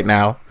dead right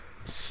now.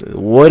 So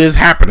what is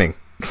happening?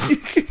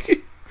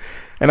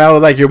 And I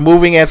was like, you're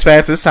moving as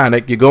fast as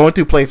Sonic. You're going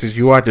through places.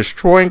 You are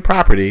destroying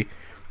property.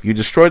 You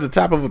destroyed the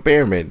top of a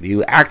pyramid.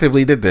 You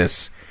actively did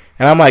this.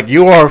 And I'm like,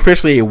 you are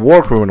officially a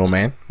war criminal,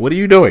 man. What are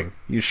you doing?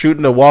 You're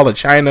shooting the wall of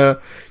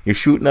China. You're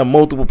shooting up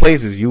multiple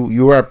places.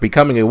 You are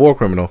becoming a war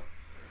criminal.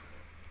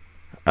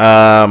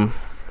 I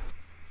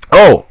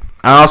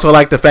also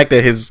like the fact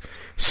that his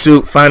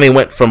suit finally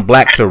went from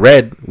black to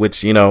red,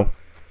 which, Dr.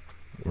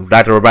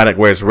 Robotnik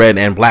wears red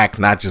and black,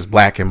 not just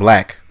black and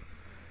black.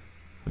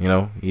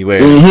 He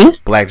wears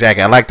black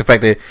jacket. I like the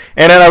fact that,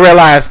 and then I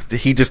realized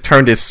he just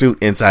turned his suit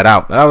inside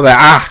out. And I was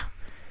like,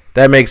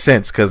 that makes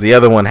sense because the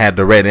other one had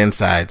the red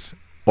insides.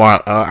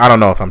 Or I don't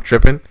know if I'm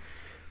tripping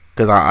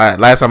because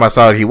last time I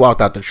saw it, he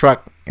walked out the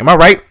truck. Am I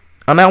right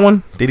on that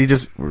one? Did he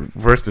just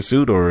reverse the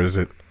suit, or is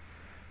it?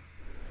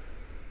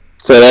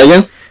 Say that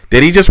again.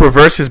 Did he just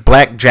reverse his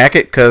black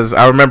jacket? Because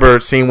I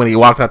remember seeing when he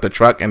walked out the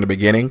truck in the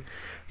beginning,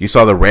 you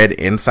saw the red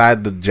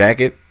inside the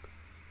jacket.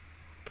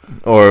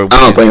 Or I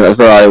don't think that's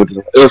probably.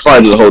 It was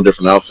probably a whole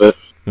different outfit.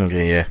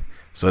 Okay, yeah.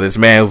 So this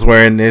man was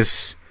wearing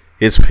his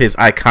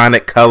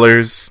iconic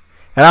colors,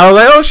 and I was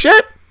like, oh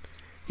shit,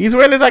 he's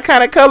wearing his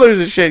iconic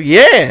colors and shit.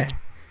 Yeah,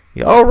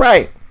 all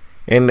right.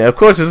 And of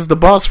course, this is the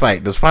boss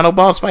fight, this final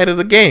boss fight of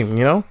the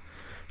game.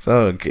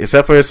 So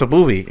except for it's a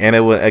movie, and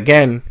it was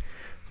again,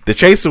 the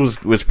chase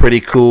was pretty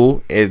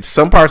cool.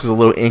 Some parts is a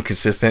little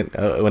inconsistent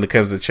when it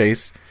comes to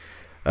chase.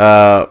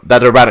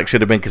 Dr. Robotnik should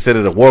have been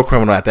considered a war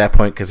criminal at that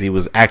point because he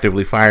was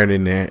actively firing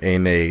in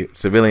a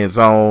civilian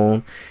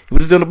zone. He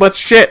was doing a bunch of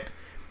shit.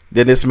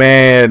 Then this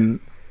man,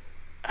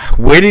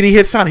 where did he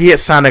hit Sonic? He hit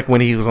Sonic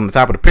when he was on the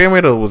top of the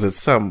pyramid, or was it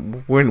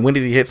when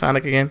did he hit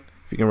Sonic again?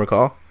 If you can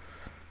recall.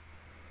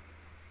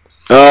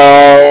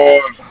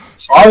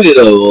 Probably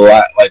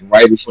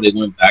right before they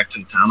went back to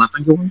the town. I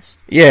think it was.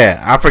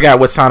 Yeah, I forgot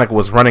what Sonic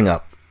was running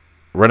on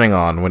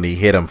when he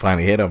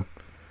finally hit him.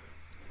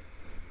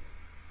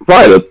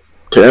 Probably the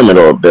pyramid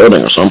or a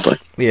building or something.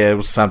 Yeah, it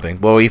was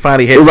something. Well, he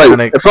finally hit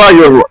Sonic. It felt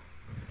like it was,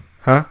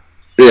 huh?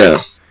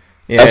 Yeah.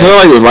 I feel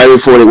like it was right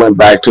before they went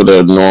back to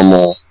the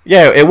normal.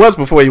 Yeah, it was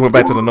before he went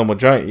back to the normal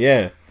joint.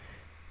 Yeah,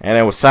 and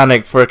it was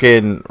Sonic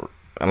freaking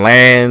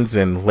lands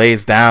and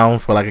lays down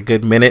for like a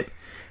good minute,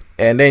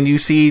 and then you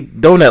see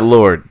Donut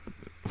Lord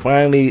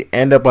finally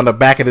end up on the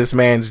back of this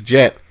man's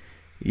jet,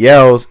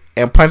 yells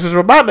and punches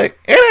Robotnik.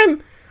 And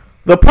then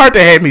the part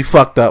that had me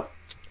fucked up,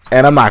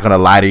 and I'm not gonna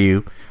lie to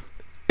you,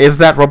 is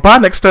that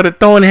Robotnik started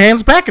throwing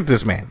hands back at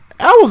this man.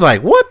 I was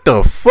like, what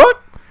the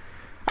fuck?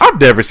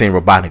 I've never seen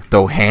Robotnik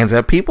throw hands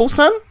at people,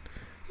 son.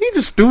 He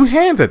just threw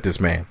hands at this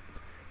man.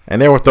 And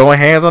they were throwing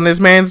hands on this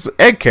man's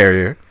egg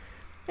carrier.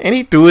 And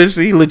he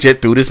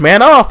legit threw this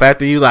man off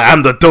after he was like,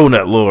 I'm the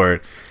Donut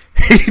Lord.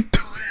 He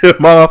threw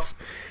him off.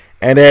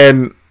 And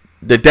then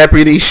the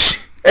deputy,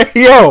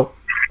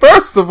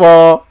 first of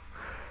all,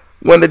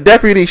 when the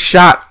deputy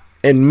shot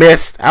and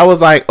missed, I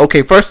was like,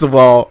 okay, first of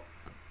all,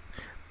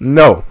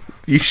 no.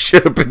 You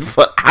should have been.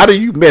 How do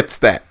you miss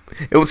that?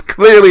 It was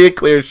clearly a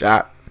clear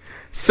shot.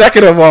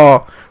 Second of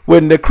all,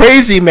 when the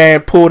crazy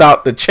man pulled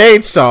out the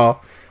chainsaw,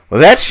 well,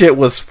 that shit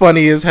was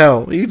funny as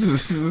hell. And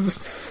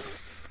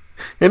it's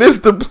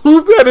the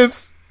blue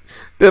menace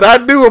that I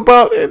knew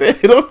about,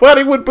 and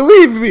nobody would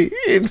believe me.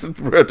 He just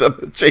ripped up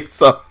the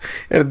chainsaw,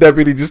 and the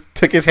deputy just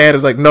took his hand and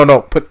was like,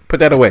 "No, put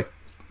that away."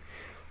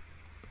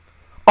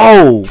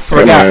 Oh,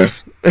 forgot.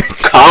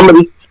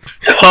 Comedy.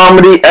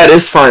 Comedy at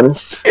its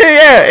finest.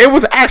 Yeah, it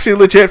was actually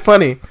legit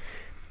funny.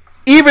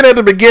 Even at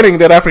the beginning,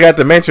 that I forgot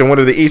to mention, one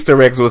of the Easter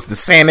eggs was the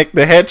Sonic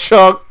the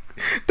Hedgehog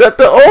that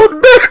the old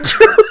man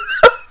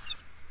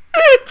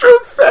drew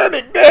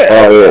Sonic there.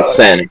 Oh yeah,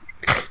 Sonic.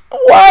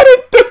 Why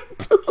did they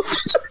do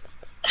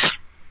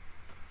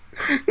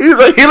He's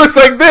like, he looks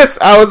like this.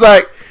 I was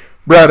like,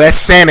 bro, that's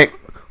Sonic.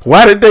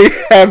 Why did they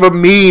have a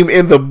meme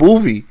in the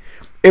movie?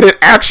 And it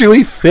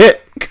actually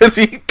fit because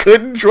he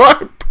couldn't draw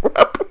it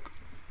properly.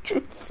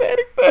 Drew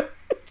Sonic there.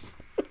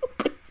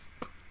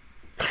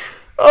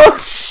 Oh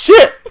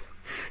shit!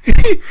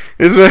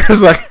 This man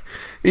was like,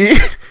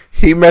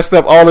 he messed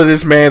up all of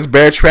this man's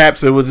bear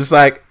traps. It was just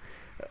like,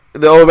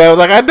 the old man was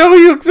like, I know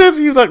you exist.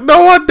 He was like,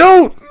 no, I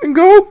don't. And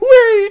go away.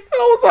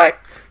 I was like,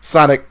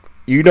 Sonic,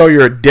 you know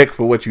you're a dick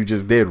for what you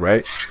just did,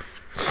 right?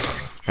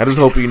 I just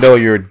hope you know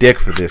you're a dick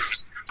for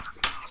this.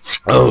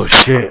 Oh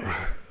shit.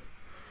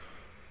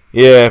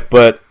 Yeah,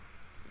 but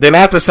then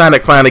after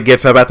Sonic finally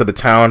gets up after the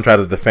town, tries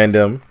to defend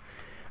him,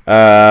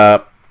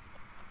 the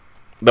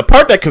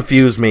part that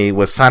confused me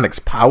was Sonic's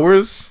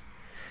powers.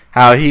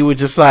 How he was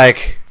just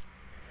like,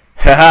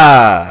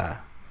 haha,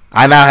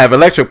 I now have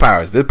electric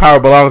powers. This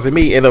power belongs to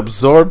me. It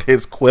absorbed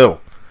his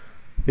quill.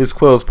 His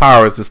quill's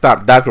powers to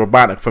stop Dr.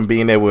 Robotnik from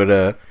being able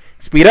to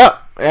speed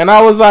up. And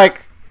I was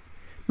like,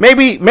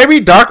 maybe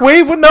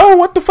Darkwave would know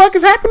what the fuck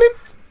is happening?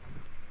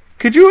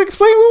 Could you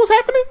explain what was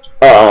happening?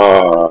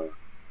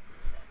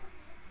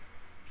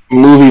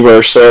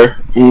 Movieverse, sir.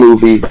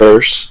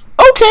 Movieverse.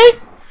 Okay.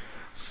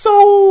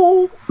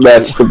 So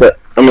that's the best.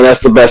 I mean, that's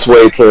the best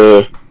way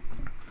to.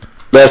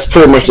 That's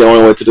pretty much the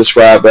only way to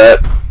describe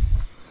that.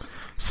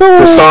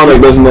 So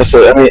Sonic doesn't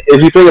necessarily. I mean,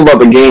 if you think about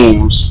the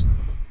games,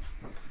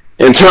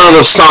 in terms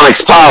of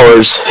Sonic's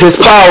powers, his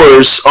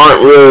powers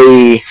aren't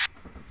really.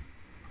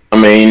 I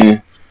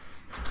mean,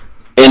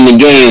 in the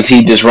games,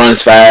 he just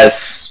runs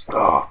fast,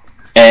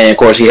 and of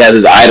course, he has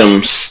his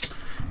items.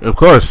 Of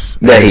course,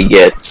 that he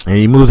gets, and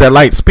he moves at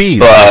light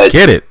speed. But,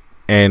 get it,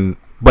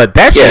 but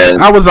that shit,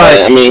 I was like,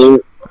 I mean,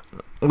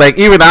 like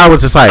even I was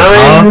just like,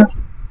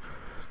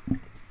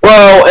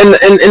 Well, in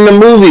the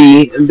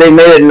movie, they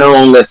made it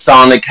known that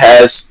Sonic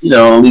has,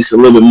 at least a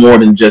little bit more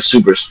than just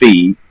super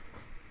speed.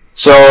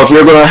 So if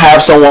you're gonna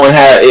have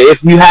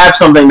if you have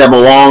something that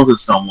belongs to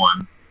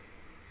someone,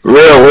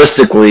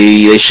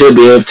 realistically, they should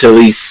be able to at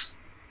least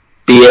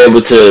be able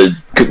to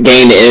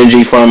gain the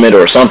energy from it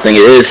or something.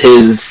 It is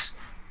his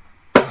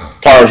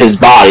part of his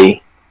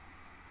body.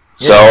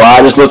 So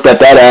I just looked at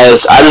that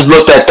as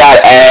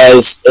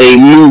a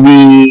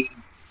movie,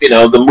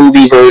 the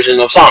movie version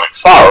of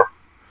Sonic's power.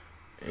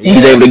 Yeah.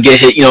 He's able to get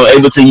hit,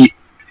 able to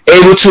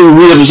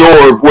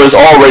reabsorb what's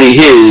already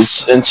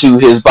his into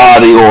his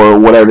body or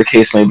whatever the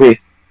case may be.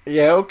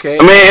 Yeah, okay.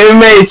 I mean, it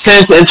made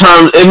sense in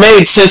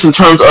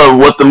terms of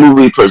what the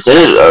movie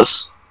presented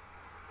us.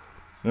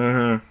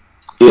 Mm-hmm.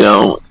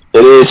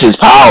 It is his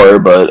power,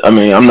 but I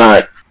mean, I'm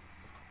not.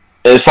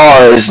 As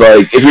far as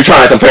like, if you're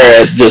trying to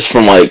compare it just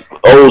from like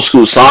old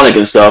school Sonic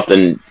and stuff,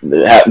 then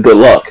good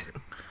luck.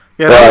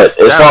 Yeah, but as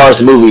far as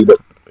the movie,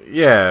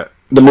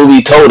 the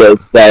movie told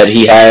us that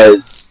he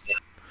has.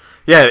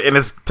 Yeah, and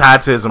it's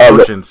tied to his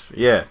emotions.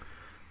 Yeah,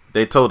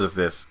 they told us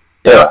this.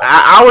 Yeah,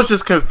 I was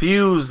just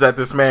confused that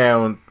this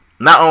man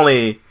not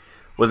only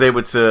was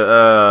able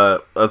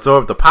to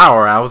absorb the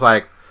power. I was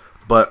like,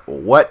 but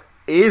what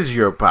is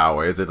your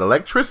power? Is it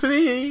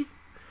electricity?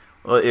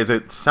 Or is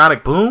it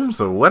sonic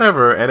booms or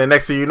whatever? And then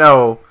next thing you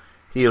know,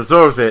 he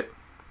absorbs it.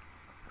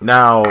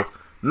 Now,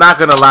 not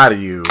gonna lie to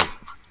you,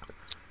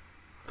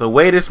 the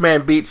way this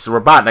man beats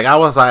Robotnik, I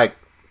was like,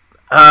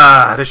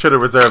 they should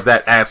have reserved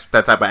that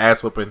type of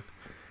ass whooping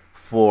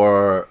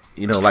for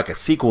like a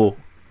sequel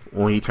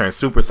when he turned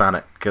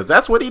supersonic, because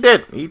that's what he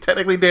did. He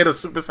technically did a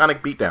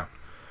supersonic beatdown.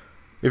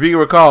 If you can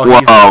recall,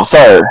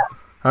 sir.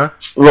 Huh?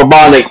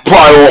 Robotnik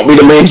probably won't be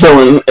the main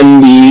villain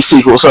in the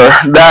sequel, sir.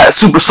 That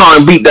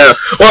supersonic beatdown.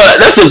 Well,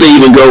 that's if they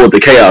even go with the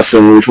Chaos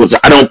Emerald, which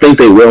I don't think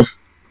they will.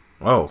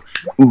 Oh.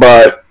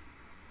 But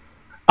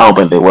I don't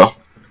think they will.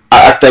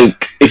 I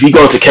think if you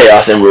go into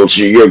Chaos Emeralds,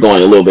 you're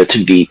going a little bit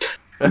too deep.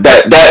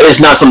 That is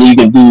not something you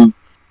can do.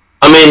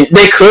 I mean,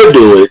 they could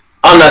do it.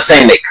 I'm not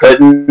saying they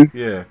couldn't.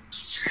 Yeah.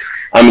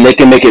 I mean, they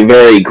can make it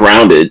very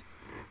grounded.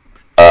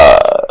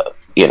 I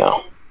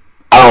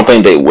don't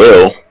think they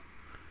will.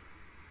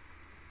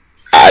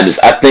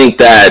 I think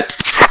that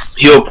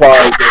he'll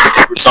probably go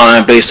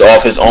supersonic based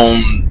off his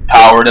own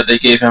power that they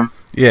gave him.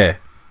 Yeah.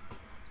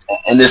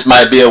 And this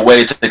might be a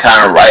way to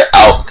kind of write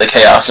out the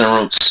Chaos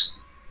Emeralds.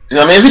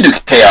 I mean, if you do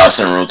Chaos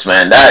Emeralds,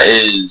 man,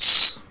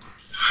 that's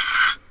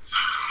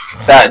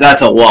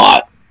a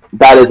lot.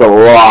 That is a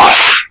lot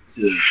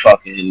to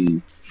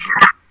fucking.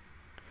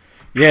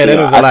 Yeah, that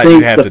is a lot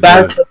you have to do.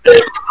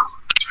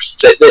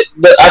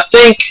 I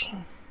think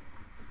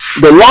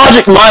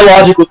my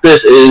logic with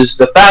this is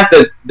the fact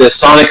that the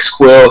Sonic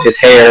Squill, his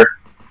hair,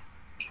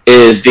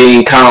 is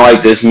being kind of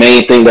like this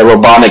main thing that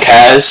Robotnik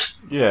has.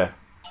 Yeah.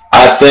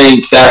 I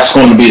think that's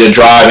going to be the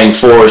driving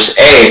force,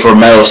 for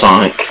Metal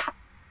Sonic.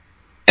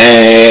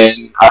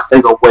 And I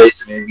think a way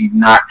to maybe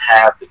not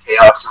have the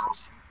Chaos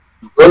Emeralds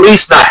at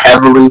least not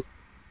heavily.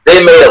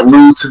 They may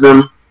allude to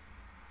them,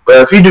 but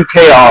if you do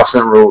Chaos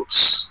and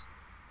Roots,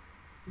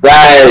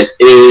 that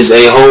is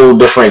a whole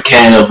different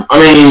can of. I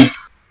mean,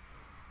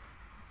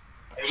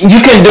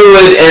 you can do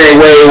it in a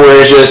way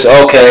where it's just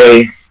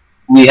okay.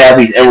 We have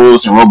these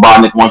emeralds and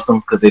Robotnik wants them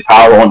because they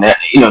power on that,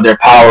 their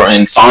power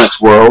in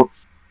Sonic's world.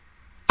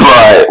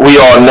 But we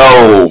all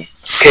know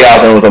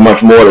Chaos Emeralds are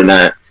much more than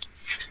that.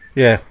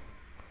 Yeah.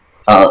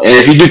 And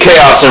if you do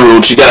Chaos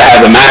Emeralds, you gotta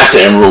have the Master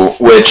Emerald,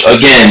 which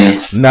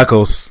again,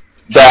 Knuckles.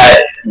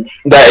 That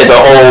is a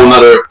whole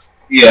nother.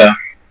 Yeah.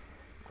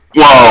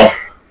 Well.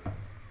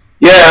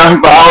 Yeah,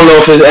 but I don't know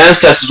if his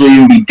ancestors will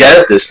even be dead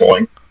at this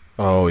point.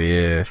 Oh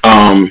yeah.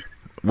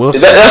 We'll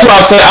see. That's what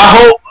I'm saying.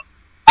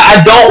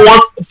 I don't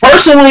want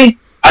personally.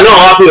 I know a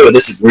lot of people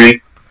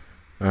disagree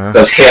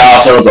because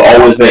Chaos Emeralds have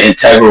always been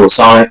integral with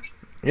Sonic.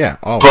 Yeah,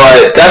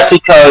 but that's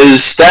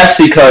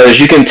because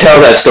you can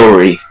tell that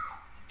story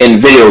in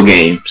video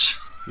games.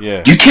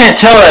 Yeah, you can't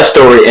tell that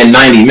story in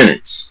 90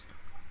 minutes.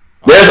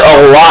 There's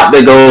a lot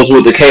that goes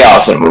with the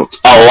Chaos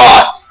Emeralds. A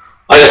lot.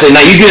 Like I said,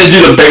 now you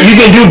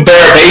can do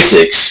bare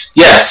basics,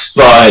 yes,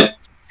 but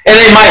and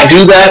they might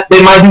do that.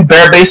 They might do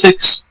bare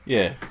basics.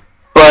 Yeah.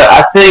 But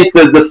I think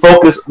that the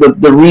focus,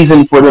 the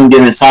reason for them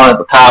giving Sonic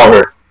the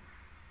power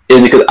is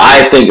because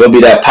I think it'll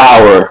be that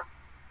power,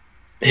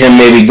 him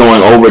maybe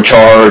going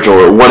overcharge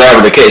or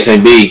whatever the case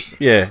may be,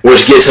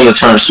 which gets him to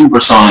turn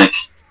Supersonic.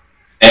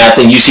 And I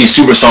think you see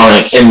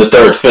Supersonic in the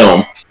third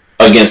film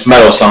against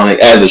Metal Sonic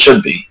as it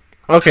should be.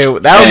 Okay,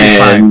 that would be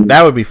fine.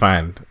 That would be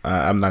fine.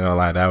 I'm not gonna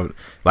lie. That would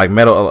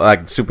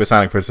like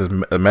Supersonic versus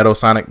Metal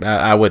Sonic.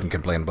 I wouldn't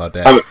complain about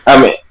that.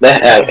 I mean,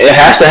 it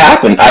has to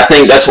happen. I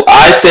think that's what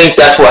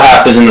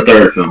happens in the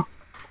third film.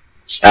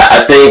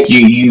 I think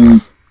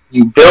you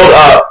build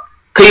up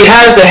because he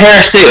has the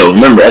hair still.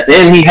 Remember, at the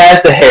end he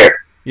has the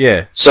hair.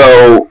 Yeah.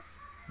 So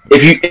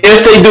if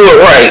they do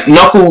it right,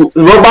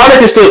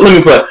 Robotnik is still. Let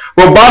me put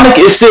Robotnik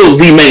is still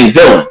the main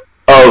villain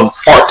of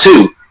Part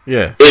 2.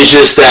 Yeah. It's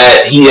just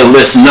that he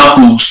enlists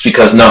Knuckles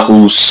because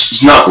Knuckles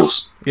is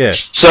Knuckles. Yeah.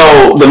 So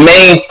the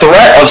main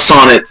threat of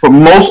Sonic for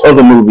most of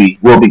the movie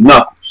will be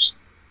Knuckles,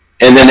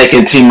 and then they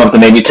can team up to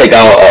maybe take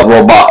out a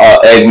robot,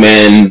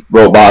 Eggman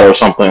robot or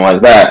something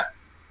like that.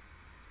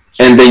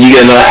 And then you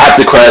get another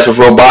after credits with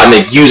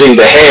Robotnik using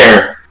the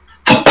hair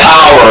to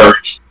power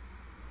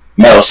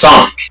Metal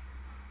Sonic,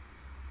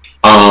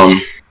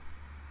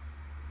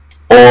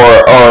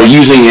 or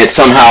using it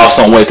somehow,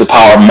 some way to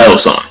power Metal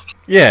Sonic.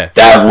 Yeah,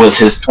 that was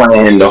his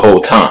plan the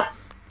whole time.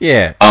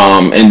 Yeah.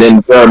 And then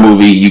the third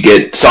movie, you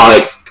get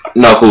Sonic,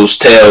 Knuckles,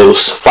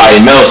 Tails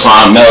fighting Metal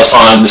Sonic. Metal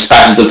Sonic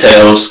dispatches of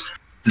Tails,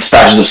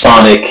 dispatches of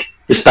Sonic,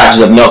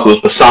 dispatches of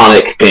Knuckles, but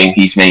Sonic, being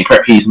he's main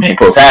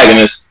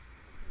protagonist,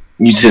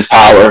 uses his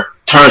power,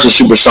 turns to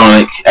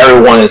Supersonic.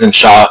 Everyone is in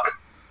shock,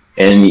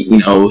 and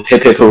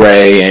hip hip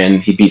hooray,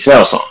 and he beats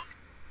Metal Sonic,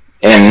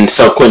 and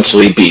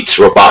sequentially beats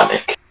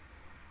Robotnik.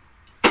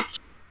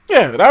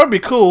 Yeah, that would be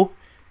cool,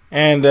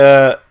 and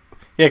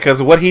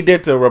because what he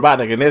did to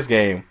Robotnik in this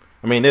game.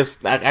 I mean,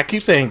 I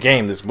keep saying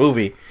game. This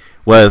movie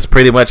was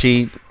pretty much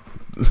he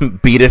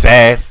beat his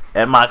ass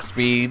at Mach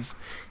speeds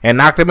and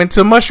knocked him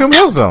into Mushroom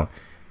Hill Zone,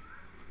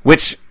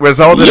 which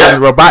resulted in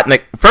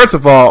Robotnik, first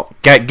of all,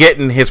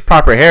 getting his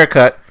proper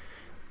haircut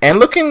and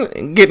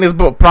getting his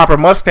proper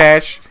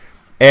mustache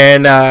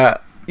and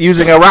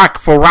using a rock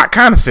for rock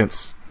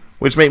reconnaissance,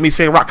 which made me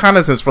say rock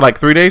reconnaissance for like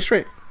 3 days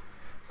straight.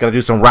 Gotta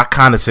do some rock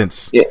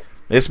reconnaissance. Yeah.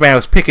 This man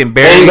was picking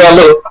berries.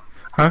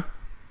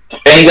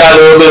 And he got a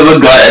little bit of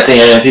a gut at the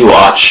end if you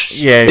watch.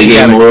 Yeah, they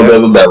gave him a little bit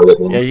of a belly.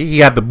 Yeah, he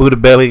got the Buddha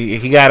belly.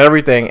 He got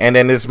everything. And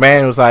then this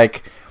man was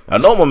like, a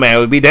normal man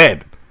would be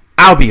dead.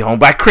 I'll be home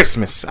by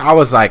Christmas. I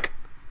was like,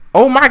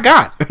 oh my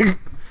God.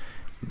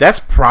 That's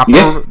proper.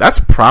 Yeah.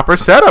 That's proper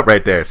setup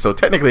right there. So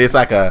technically it's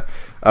like a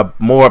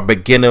more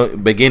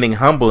beginning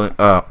humble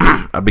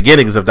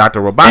beginnings of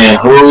Dr. Robotnik. And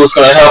who's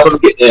going to help him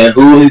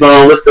who's going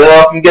to enlist to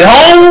help him get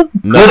home?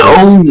 Good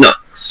old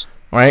Knuckles.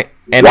 Right?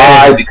 And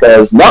why?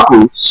 Because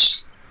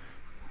Knuckles...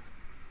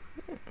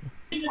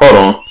 Hold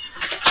on.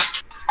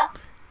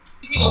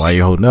 Why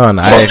you holding on?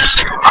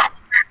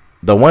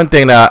 The one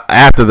thing that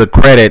after the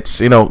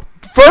credits,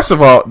 first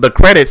of all, the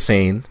credit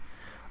scene,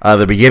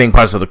 the beginning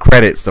parts of the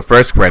credits, the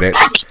first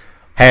credits,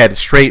 had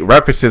straight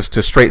references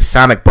to straight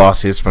Sonic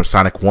bosses from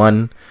Sonic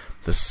 1.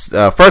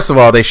 First of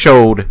all, they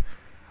showed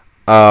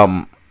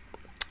Sonic,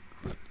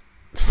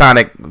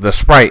 the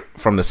sprite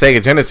from the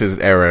Sega Genesis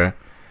era,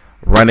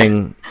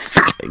 running,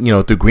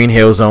 through Green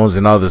Hill Zones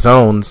and all the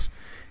zones.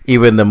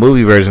 Even the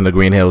movie version of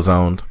Green Hill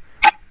Zone,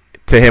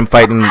 to him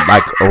fighting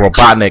like a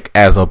Robotnik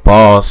as a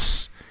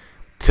boss,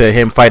 to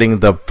him fighting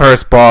the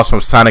first boss from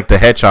Sonic the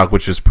Hedgehog,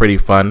 which was pretty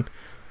fun.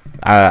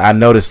 I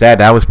noticed that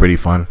was pretty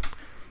fun.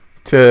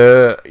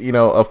 To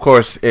of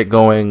course, it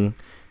going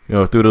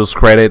through those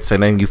credits,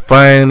 and then you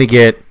finally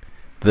get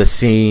the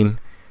scene,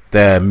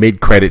 the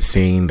mid-credit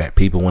scene that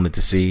people wanted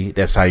to see.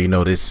 That's how you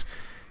know this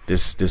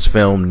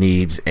film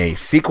needs a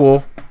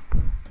sequel.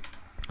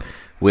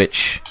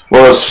 Which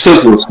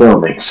sequel is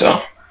filming,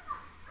 so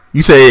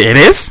you say it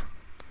is?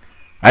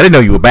 I didn't know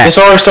you were back. It's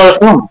already started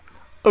filming.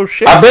 Oh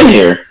shit! I've been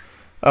here.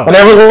 Oh. I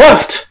never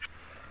left.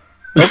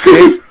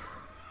 Okay.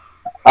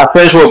 I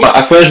finished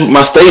with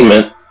my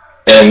statement,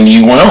 and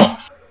you went on.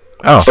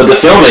 Oh. But the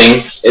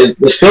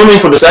filming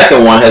for the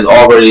second one has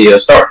already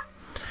started.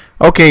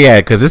 Okay, yeah,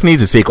 because this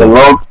needs a sequel.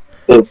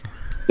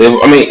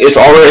 It's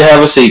already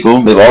have a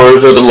sequel. They've already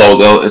revealed the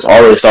logo. It's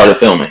already started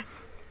filming.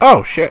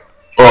 Oh shit!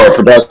 Or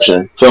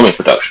filming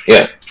production.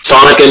 Yeah,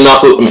 Sonic and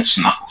Knuckles.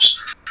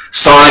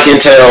 Sonic and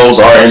Tails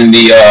are in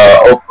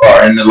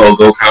the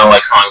logo, kind of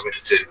like Sonic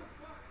Adventure 2.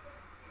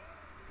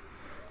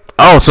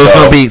 Oh, so it's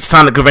gonna be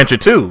Sonic Adventure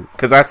 2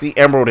 because I see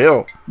Emerald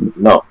Hill.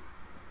 No.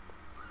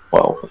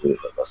 Well,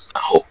 let's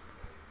not hope.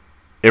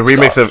 A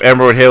remix of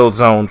Emerald Hill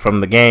Zone from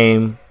the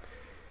game.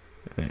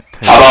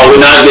 How about we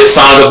not get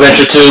Sonic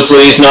Adventure 2,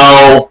 please?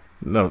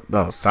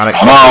 No, Sonic.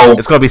 No.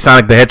 It's gonna be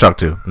Sonic the Hedgehog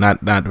 2,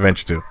 not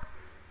Adventure 2.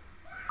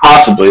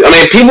 Possibly. I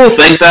mean, people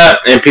think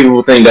that, and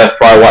people think that's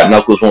probably why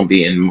Knuckles won't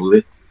be in the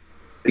movie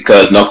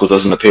because Knuckles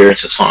doesn't appear in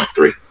Sonic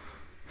 3.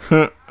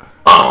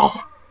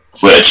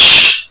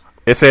 Which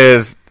it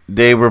says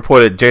they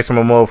reported Jason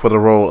Momoa for the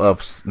role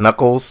of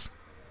Knuckles.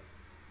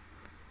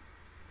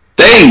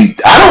 I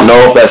don't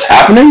know if that's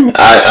happening.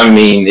 I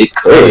mean, it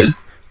could.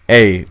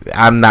 Hey,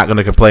 I'm not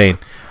gonna complain.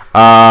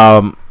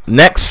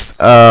 Next,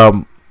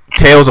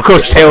 Tails. Of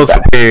course, Tails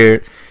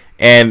appeared,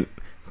 and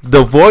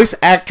the voice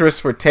actress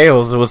for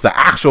Tails was the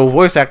actual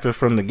voice actress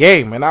from the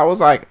game, and I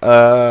was like,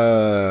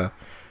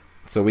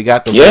 So we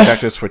got the voice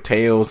actors for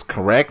Tails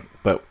correct,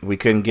 but we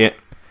couldn't get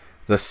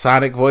the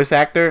Sonic voice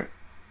actor.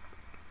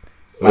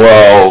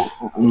 Well,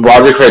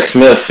 Roger Craig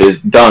Smith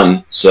is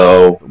done,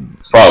 so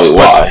probably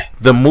why.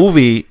 But the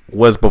movie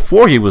was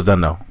before he was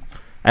done, though.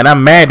 And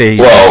I'm mad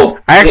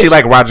that I actually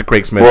like Roger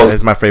Craig Smith.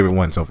 It's my favorite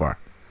one so far.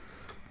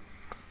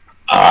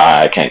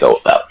 I can't go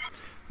with that.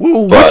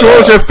 Which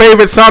was your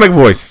favorite Sonic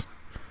voice?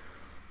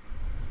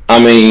 I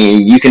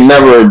mean, you can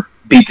never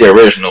beat the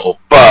original,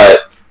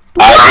 but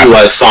I do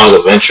like Sonic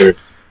Adventure.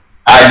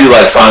 I do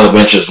like Sonic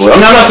Adventure as well. I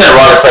mean, I'm not saying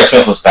Roger Craig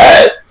Smith was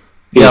bad.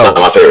 He's not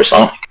my favorite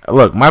Sonic.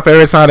 Look, my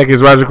favorite Sonic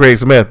is Roger Craig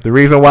Smith. The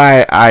reason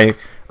why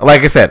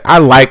like I said, I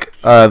like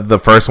the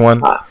first one.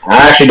 I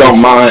actually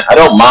don't mind. I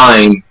don't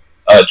mind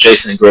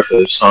Jason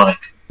Griffith's Sonic.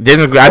 I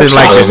didn't like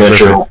Jason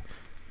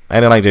Griffith. I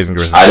didn't like Jason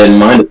Griffith. I didn't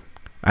mind it.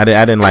 I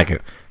didn't like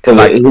it.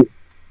 Because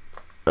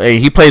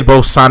he played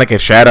both Sonic and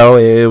Shadow.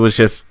 It was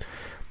just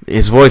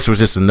his voice was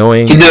just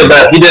annoying. He did a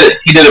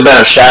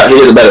better Shadow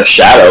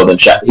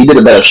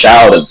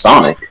than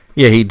Sonic.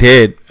 Yeah, he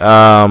did.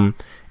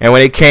 And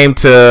when it came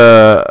to,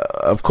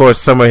 of course,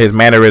 some of his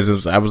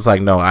mannerisms, I was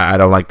like, no, I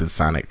don't like this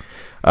Sonic.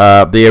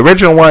 The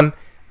original one,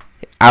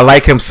 I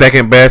like him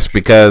second best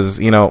because,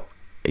 you know...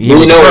 Do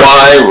you know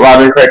why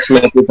Roger Craig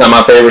Smith is not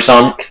my favorite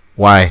Sonic?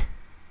 Why?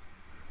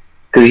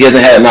 Because he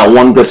hasn't had not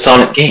one good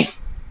Sonic game.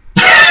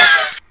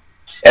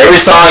 Every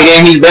Sonic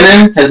game he's been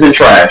in has been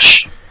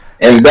trash.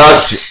 And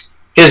thus,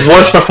 his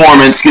voice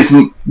performance gets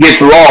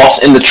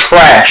lost in the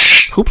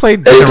trash. Who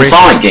played the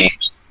Sonic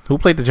games? Who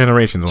played the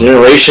Generations one?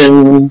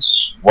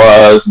 Generations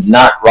was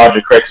not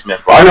Roger Craig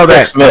Smith. I know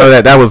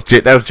that. That was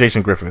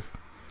Jason Griffith.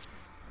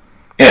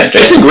 Yeah,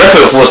 Jason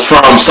Griffith was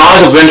from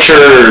Sonic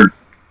Adventure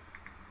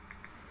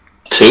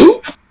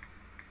 2?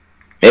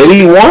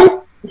 Maybe 1?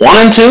 1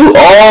 and 2?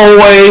 All the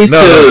way to...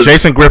 No,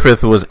 Jason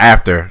Griffith was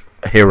after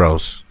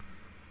Heroes.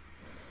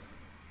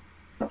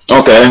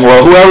 Okay,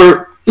 well,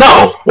 whoever...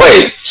 No,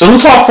 wait. So who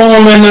talked for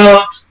him in...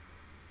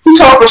 Who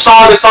talked for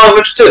Sonic and Sonic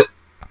Adventure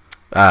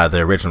 2? The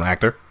original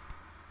actor.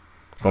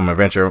 From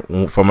Adventure 1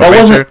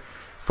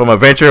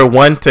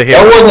 to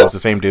Heroes, it was the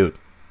same dude.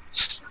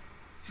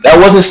 That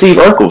wasn't Steve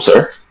Urkel,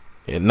 sir.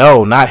 Yeah,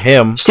 no, not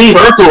him. Steve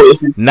Urkel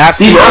is not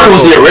Steve Urkel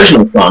was the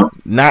original Sonic.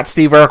 Not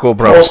Steve Urkel,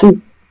 bro.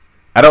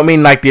 I don't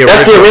mean like the original.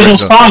 That's the original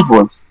Sonic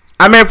voice.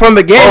 I meant from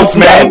the games,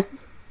 man.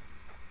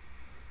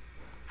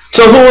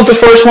 So who was the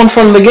first one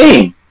from the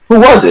game? Who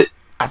was it?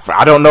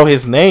 I don't know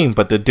his name,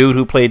 but the dude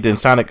who played in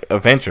Sonic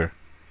Adventure.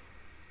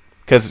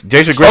 Because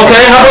Jason Griffith.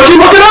 Okay, how about you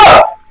look it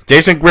up?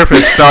 Jason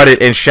Griffith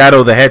started in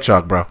Shadow the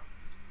Hedgehog, bro.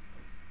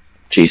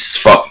 Jesus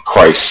fucking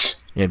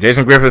Christ. Yeah,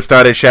 Jason Griffith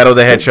started Shadow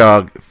the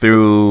Hedgehog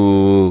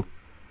through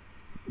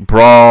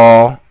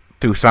Brawl,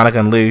 through Sonic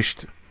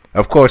Unleashed.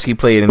 Of course, he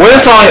played in... When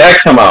did Sonic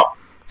X come out?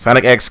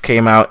 Sonic X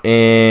came out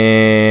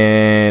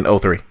in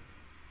 03.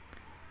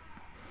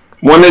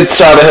 When did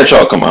Shadow the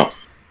Hedgehog come out?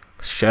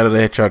 Shadow the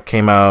Hedgehog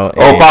came out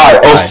in 05.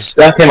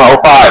 That came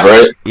out 05,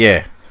 right?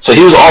 Yeah. So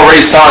he was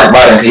already Sonic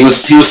by then. He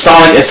was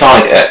Sonic and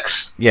Sonic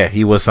X. Yeah,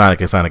 he was Sonic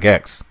and Sonic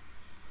X.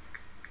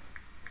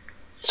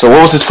 So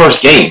what was his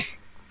first game?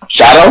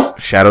 Shadow?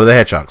 Shadow the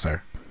Hedgehog,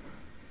 sir.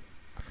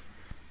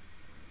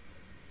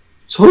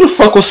 So who the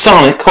fuck was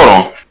Sonic? Hold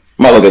on.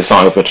 I'm gonna look at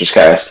Sonic Adventures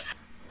cast.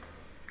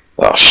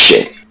 Oh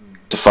shit.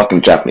 The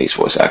fucking Japanese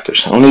voice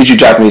actors. I don't need you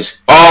Japanese.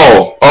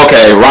 Oh,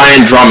 okay.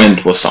 Ryan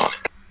Drummond was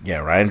Sonic. Yeah,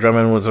 Ryan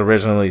Drummond was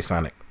originally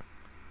Sonic.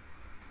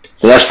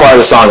 So that's probably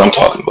the Sonic I'm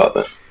talking about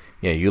then.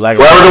 Yeah, you like...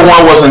 Whoever the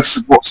one was in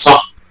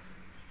Sonic.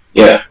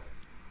 Yeah.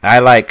 I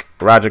like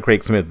Roger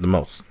Craig Smith the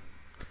most.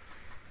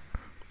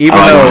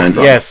 even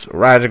though yes,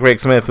 Roger Craig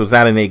Smith was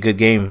not in a good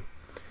game,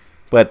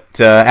 but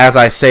as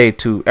I say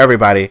to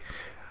everybody,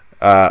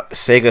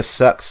 Sega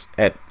sucks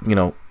at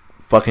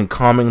fucking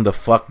calming the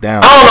fuck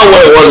down. I don't know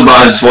what it was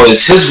about his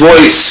voice. His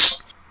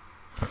voice,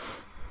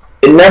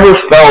 it never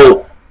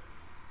felt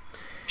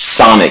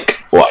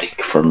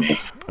Sonic-like for me.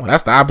 Well,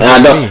 that's the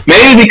opposite for me.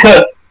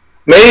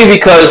 Maybe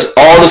because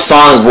all the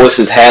Sonic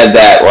voices had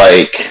that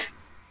like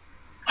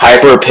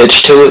hyper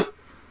pitch to it,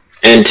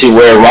 and to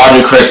where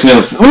Roger Craig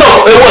Smith, no,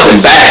 it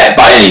wasn't bad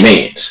by any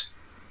means.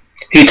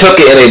 He took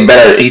it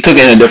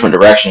in a different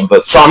direction.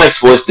 But Sonic's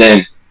voice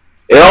then,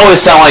 it always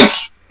sounded like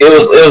it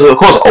was of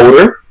course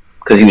older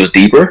because he was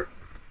deeper,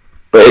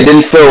 but it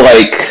didn't feel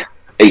like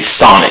a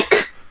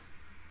Sonic.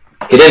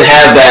 He didn't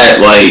have that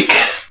like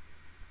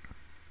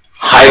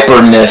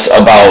hyperness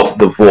about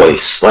the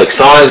voice. Like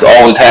Sonic's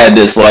always had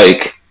this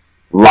like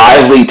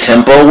lively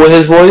tempo with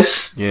his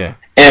voice. Yeah.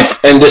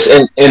 And just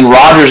in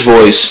Roger's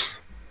voice,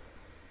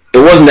 it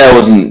wasn't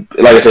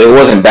like I said, it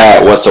wasn't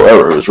bad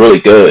whatsoever. It was really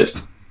good.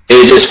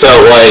 It just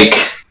felt like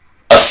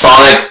a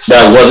Sonic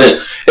that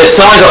wasn't. It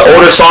sounded like an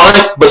older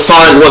Sonic, but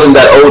Sonic wasn't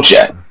that old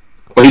yet.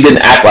 But he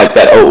didn't act like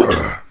that old.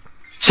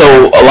 So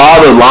a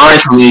lot of the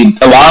lines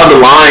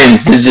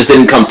just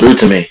didn't come through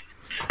to me.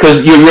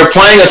 Because you're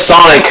playing a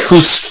Sonic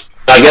who's,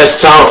 I guess,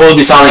 supposed to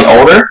be sounding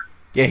older.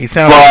 Yeah, he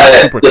sounds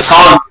like but the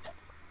song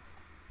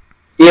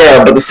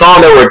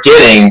that we're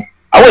getting,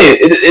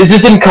 it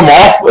just didn't come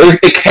off.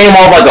 It came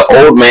off like an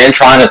old man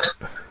trying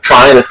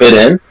to fit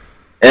in, and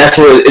that's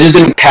what it just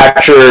didn't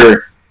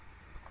capture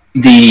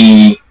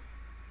the,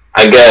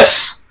 I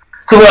guess,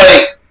 cause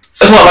like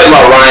that's what I like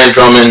about Ryan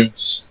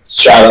Drummond's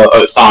Shadow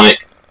of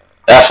Sonic.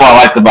 That's what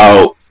I liked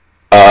about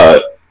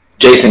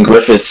Jason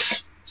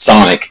Griffith's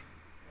Sonic,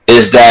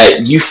 is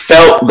that you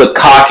felt the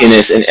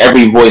cockiness in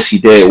every voice he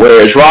did.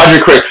 Whereas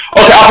Roger Craig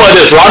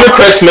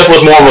Smith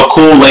was more of a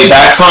cool,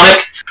 laid-back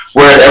Sonic,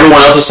 whereas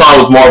everyone else's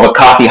Sonic was more of a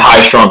cocky,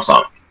 high-strung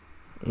Sonic.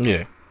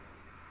 Yeah.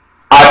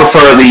 I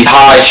prefer the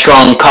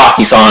high-strung,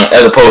 cocky Sonic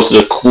as opposed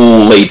to the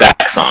cool,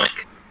 laid-back Sonic.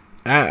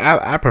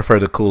 I prefer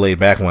the cool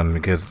laid-back one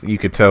because you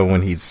could tell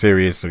when he's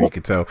serious, or you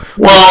could tell.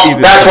 Well,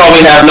 that's why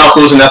we have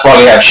Knuckles and that's why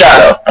we have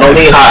Shadow. I don't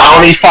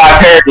need 5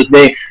 characters.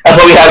 That's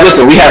why we have.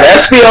 Listen, we have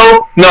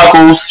Espio,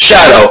 Knuckles,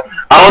 Shadow.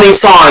 I don't need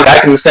Sonic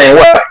acting the same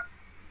way.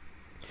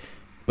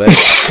 But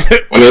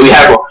I mean, we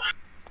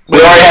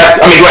already have.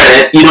 I mean,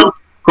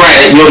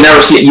 granted, you'll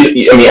never see.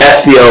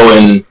 Espio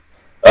and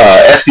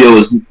Espio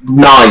is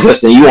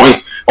non-existent. You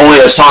only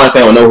a Sonic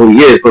fan will know who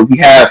he is. But we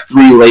have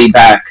 3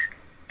 laid-back.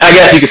 I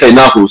guess you could say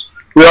Knuckles.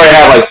 We already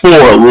have like 4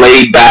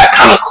 laid-back,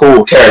 kind of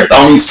cool characters.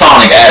 I don't need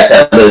Sonic adds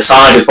that.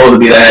 Sonic is supposed to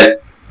be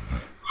that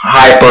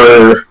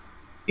hyper,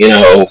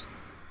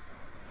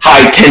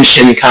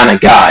 high-tension kind of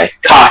guy.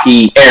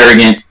 Cocky,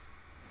 arrogant.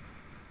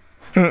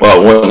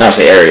 Well, not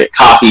say arrogant.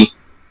 Cocky.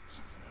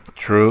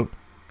 True.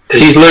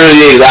 Because he's literally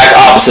the exact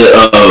opposite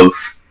of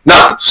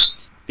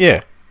Knuckles.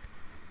 Yeah.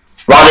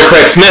 Roger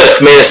Craig Smith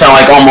made it sound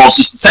like almost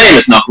just the same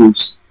as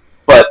Knuckles,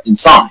 but in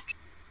Sonic.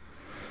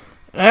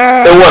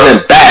 It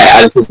wasn't bad.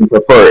 I just didn't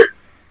prefer it.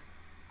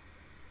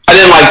 I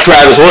didn't like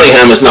Travis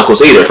Willingham as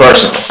Knuckles either,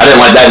 personally. I didn't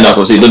like that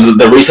Knuckles either.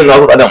 The recent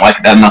Knuckles, I didn't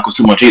like that Knuckles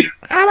too much either.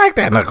 I like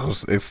that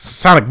Knuckles. It's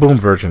Sonic Boom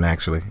version,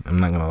 actually. I'm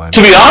not gonna lie.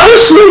 To be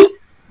honest,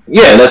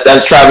 yeah,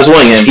 that's Travis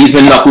Willingham. He's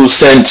been Knuckles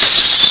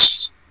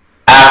since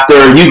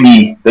after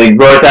Yu-Gi. The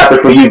birth after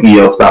for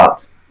Yu-Gi-Oh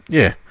stopped.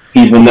 Yeah.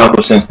 He's been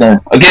Knuckles since then.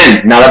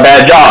 Again, not a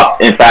bad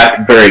job. In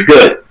fact, very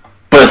good.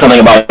 But it's something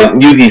about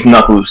Yugi's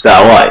Knuckles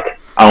that I like.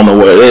 I don't know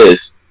what it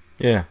is.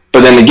 Yeah.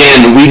 But then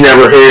again, we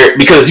never heard,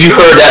 because you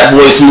heard that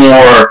voice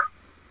more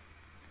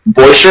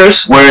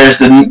boisterous, whereas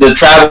the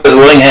Travis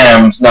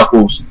Willingham's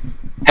Knuckles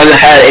hasn't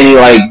had any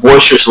like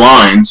boisterous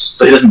lines,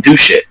 so he doesn't do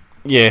shit.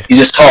 Yeah. He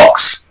just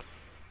talks.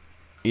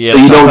 Yeah. So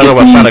you don't know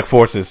about Sonic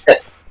Forces.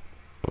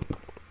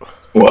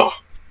 Well,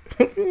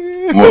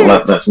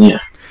 that's yeah.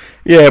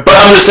 Yeah, but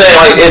I'm just saying,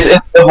 like, it's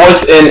the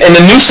voice in the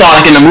new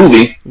Sonic in the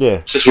movie.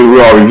 Yeah. Since we were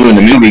all reviewing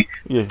the movie,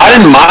 yeah. I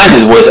didn't mind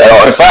his voice at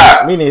all. In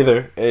fact, me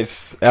neither.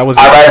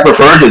 I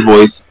preferred his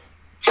voice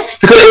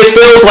because it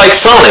feels like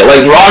Sonic,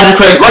 like Roger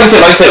Craig. Like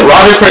I said,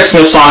 Roger Craig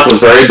Smith's Sonic was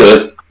very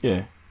good.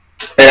 Yeah.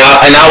 And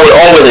I would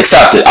always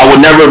accept it. I would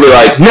never be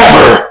like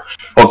never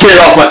or get it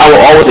off my. I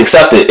would always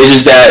accept it. It's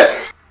just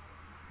that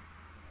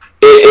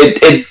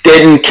it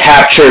didn't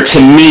capture to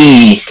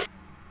me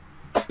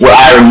what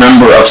I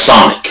remember of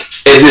Sonic.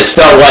 It just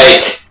felt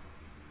like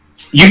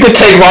you could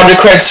take Roger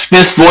Craig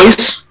Smith's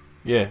voice,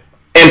 yeah,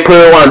 and put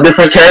it on a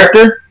different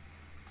character,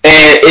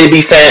 and it'd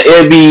be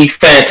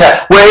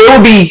fantastic. Where it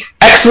would be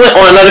excellent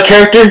on another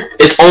character,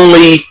 it's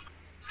only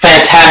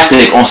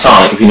fantastic on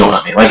Sonic, if you know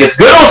what I mean. Like, it's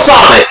good on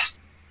Sonic,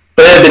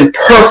 but it'd been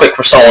perfect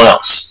for someone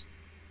else.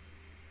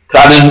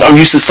 I'm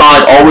used to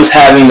Sonic always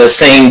having the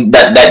same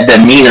that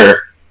demeanor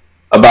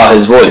about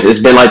his voice.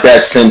 It's been like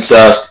that since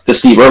the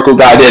Steve Urkel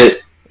guy did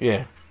it.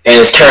 Yeah. And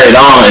it's carried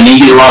on, and you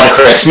get Roger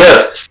Craig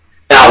Smith.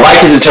 And I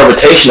like his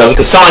interpretation of it,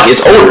 because Sonic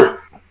is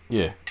older.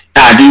 Yeah.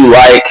 And I do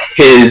like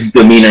his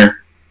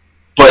demeanor,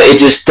 but it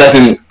just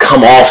doesn't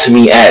come off to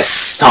me as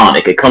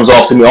Sonic. It comes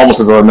off to me almost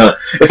as another.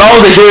 If I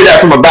was to hear that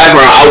from a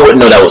background, I wouldn't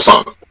know that was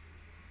Sonic.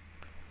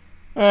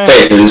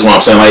 Basically, is what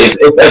I'm saying. Like,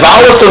 if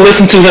I was to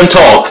listen to him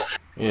talk,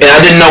 and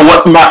I didn't know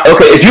what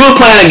if you were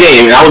playing a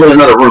game and I was in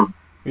another room,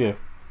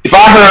 if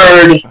I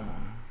heard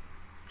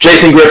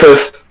Jason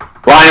Griffith,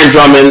 Ryan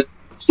Drummond,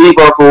 Steve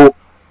Urkel,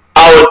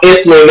 I would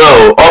instantly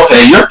know,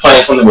 okay, you're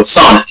playing something with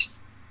Sonic.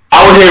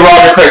 I would hear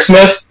Roger Craig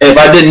Smith, and if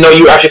I didn't know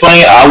you were actually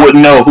playing it, I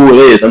wouldn't know who it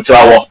is until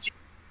I walked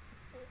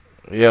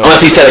in.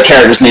 Unless he said a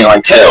character's name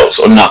like Tails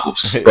or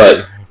Knuckles.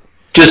 But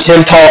just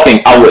him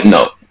talking, I wouldn't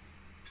know.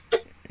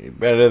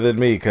 Better than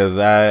me, because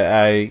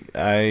I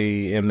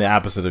am the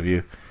opposite of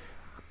you.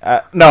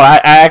 No, I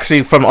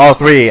actually, from all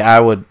three, I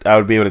would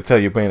be able to tell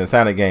you're playing a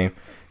Sonic game.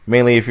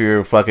 Mainly if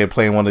you're fucking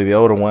playing one of the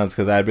older ones,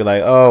 because I'd be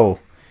like, oh,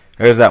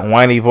 there's that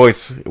whiny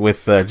voice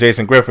with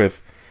Jason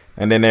Griffith,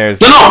 and then there's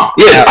I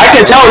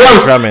can tell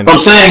them. Drummond. I'm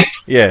saying,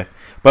 yeah.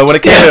 But when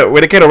it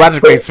came to Roger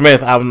Craig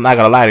Smith, I'm not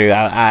gonna lie to you,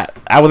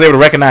 I was able to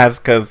recognize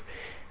because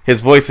his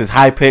voice is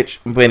high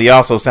pitched, but he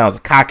also sounds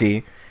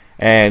cocky,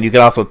 and you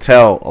can also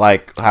tell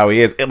like how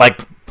he is.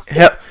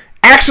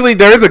 Actually,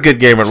 there is a good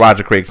game with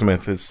Roger Craig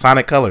Smith. It's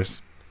Sonic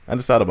Colors. I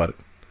just thought about it.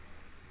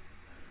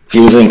 He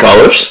was in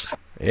Colors.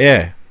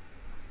 Yeah.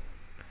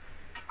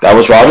 That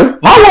was Roger.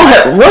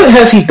 What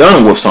has he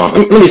done with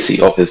Sonic? Let me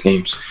see off his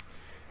games.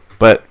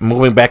 But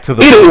moving back to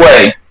the either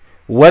way,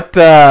 what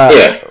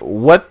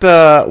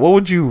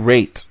would you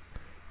rate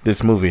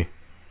this movie?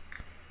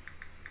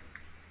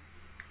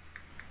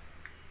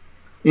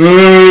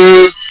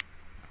 A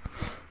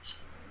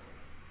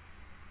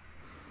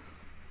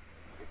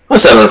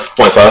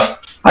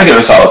 7.5. I give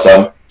it a solid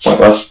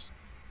 7.5.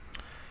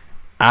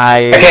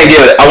 I can't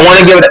give it. I want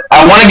to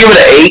give it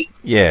an 8.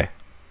 Yeah.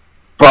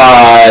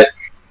 But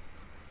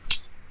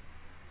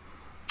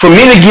for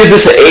me to give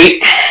this an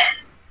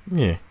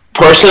 8,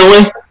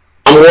 personally,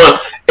 I'm going.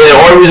 And the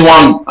only reason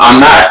why I'm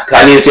not,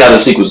 because I need to see how the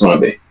sequel is going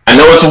to be. I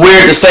know it's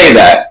weird to say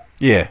that.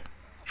 Yeah.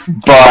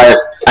 But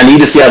I need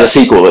to see how the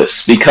sequel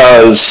is,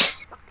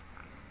 because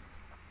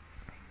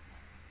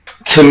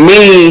to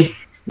me,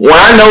 when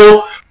I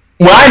know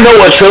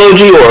a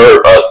trilogy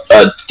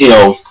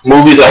or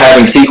movies are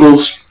having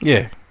sequels,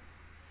 yeah,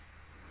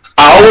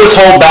 I always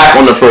hold back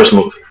on the first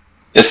movie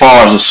as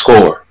far as the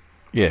score.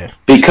 Yeah.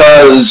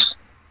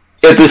 Because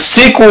if the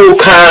sequel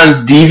kind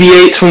of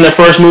deviates from the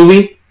first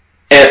movie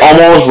and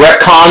almost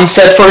retcons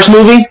said first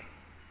movie,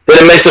 then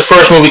it makes the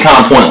first movie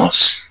kind of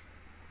pointless.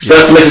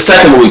 Thus, it makes the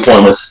second movie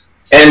pointless.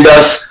 And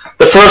thus,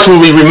 the first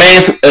movie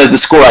remains as the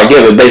score I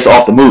give it based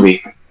off the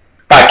movie.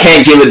 I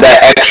can't give it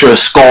that extra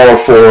score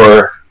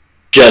for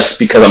just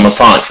because I'm a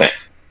Sonic fan.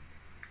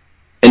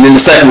 And then the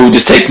second movie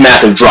just takes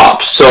massive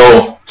drops.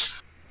 So,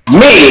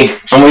 me,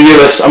 I'm gonna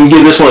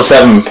give this one a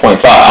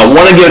 7.5. I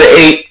want to give it an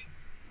 8,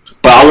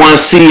 but I want to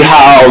see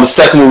how the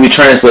second movie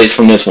translates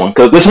from this one,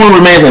 because this one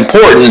remains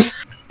important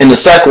in the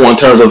second one in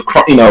terms of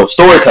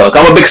storytelling.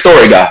 I'm a big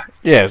story guy.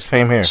 Yeah,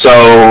 same here.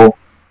 So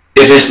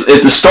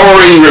if the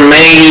story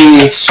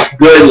remains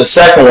good in the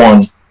second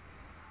one,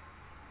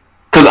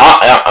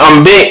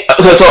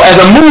 because so as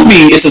a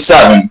movie it's a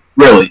 7,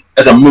 really,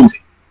 as a movie.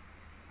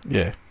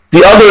 Yeah.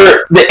 The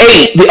other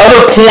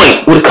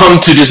point would come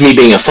to just me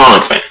being a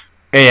Sonic fan.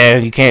 Yeah,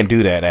 you can't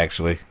do that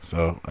actually.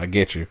 So I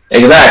get you.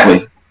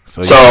 Exactly.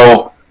 So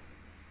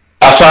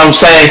that's why I'm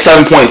saying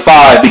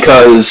 7.5,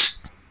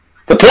 because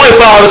the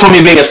 0.5 is for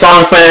me being a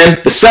Sonic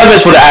fan. The 7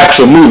 is for the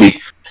actual movie.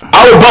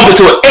 I would bump it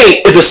to an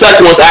 8 if the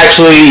second one's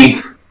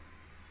actually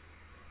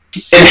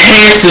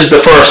enhances the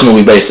first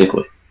movie,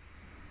 basically.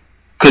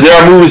 Because there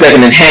are movies that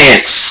can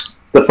enhance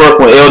the first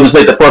one. It'll just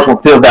make the first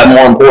one feel that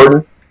more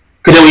important.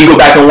 Because then when you go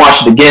back and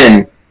watch it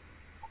again,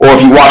 or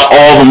if you watch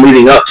all of them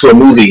leading up to a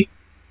movie,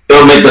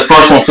 it'll make the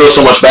first one feel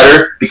so much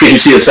better because you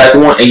see the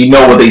second one and you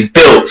know what they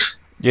built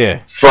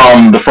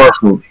from the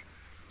first movie.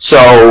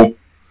 So,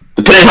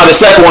 depending on how the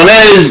second one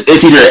is,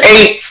 it's either an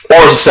 8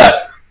 or it's a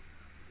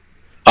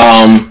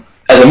 7.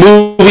 As a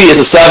movie, it's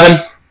a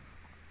 7.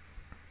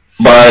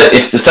 But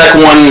if the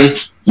second one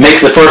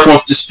makes the first one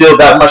just feel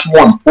that much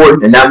more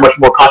important and that much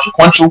more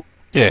consequential,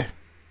 and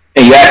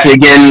you ask me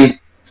again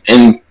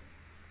in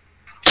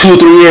 2 or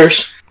 3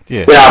 years,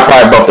 then I'll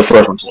probably bump the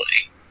first one to an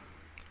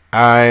 8.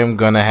 I'm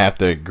gonna have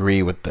to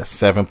agree with the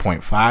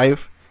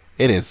 7.5.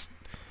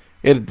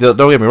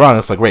 Don't get me wrong,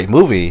 it's a great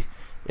movie.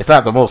 It's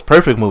not the most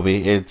perfect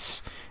movie.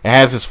 It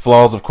has its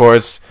flaws, of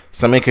course.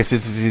 Some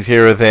inconsistencies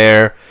here or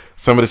there.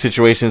 Some of the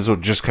situations were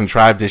just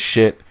contrived as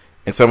shit,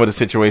 and some of the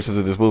situations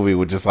of this movie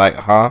were just like,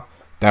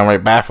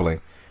 downright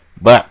baffling.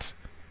 But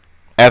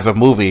as a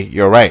movie,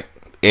 you're right.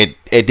 It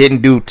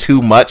didn't do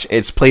too much.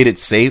 It's played it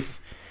safe.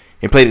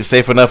 It played it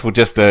safe enough with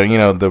just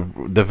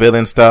the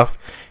villain stuff,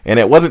 and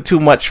it wasn't too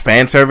much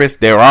fan service.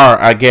 There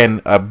are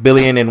again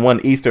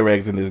 1,000,000,001 Easter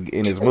eggs in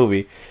this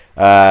movie.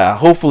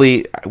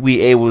 Hopefully,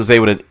 we was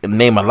able to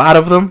name a lot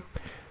of them.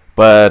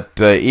 But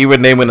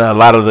even naming a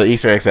lot of the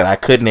Easter eggs that I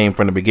could name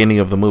from the beginning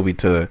of the movie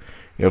to,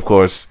 of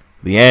course,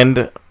 the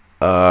end,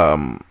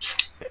 I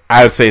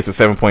would say it's a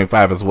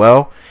 7.5 as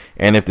well.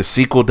 And if the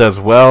sequel does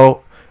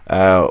well,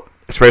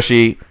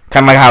 especially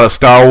Kind of like how the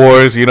Star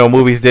Wars,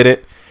 movies did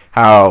it.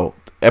 How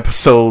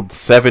Episode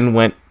 7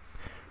 went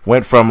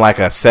from like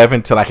a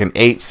 7 to like an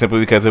 8 simply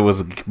because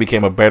it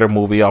became a better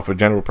movie off of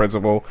general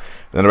principle,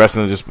 and the rest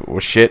of them just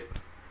was shit.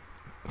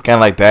 Kind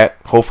of like that.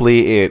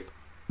 Hopefully,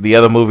 the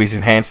other movies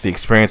enhance the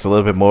experience a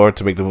little bit more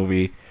to make the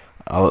movie,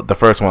 the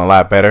first one, a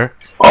lot better.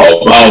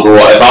 Oh, if I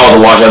was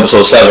to watch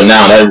Episode 7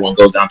 now, that would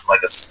go down to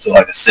like a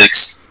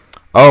 6.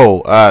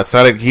 Oh,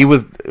 Sonic.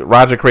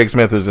 Roger Craig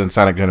Smith was in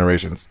Sonic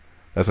Generations.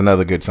 That's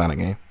another good Sonic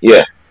game.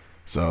 Yeah.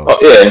 So. Oh,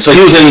 yeah. So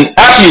he was in.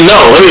 Actually, no.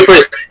 Let me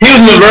put. He was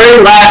in the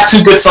very last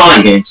 2 good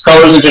Sonic games,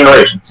 Colors and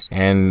Generations.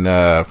 And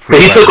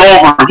he took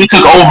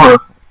over.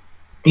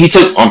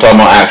 I'm talking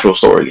about actual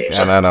story games.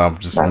 Yeah, no. I'm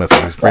just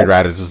messing with Free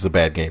Riders. Is a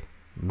bad game.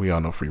 We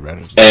all know Free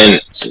Riders. And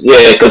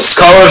yeah, because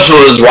Colors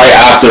was right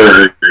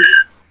after.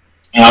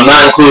 And I'm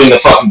not including the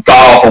fucking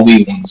god awful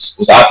Wii ones.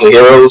 Was after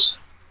Heroes.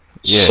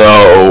 Yeah.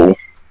 So.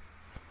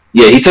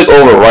 Yeah, he took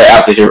over right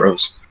after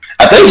Heroes.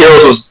 I think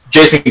Heroes was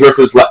Jason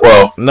Griffith's.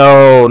 Well,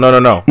 no. Not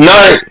including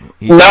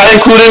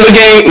the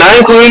game, not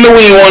including the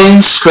Wii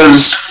ones,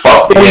 because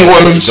fuck the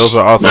Wii ones. Those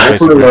are also not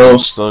Jason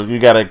Griffith. So you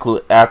gotta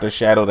include after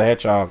Shadow the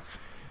Hedgehog,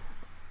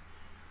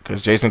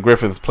 because Jason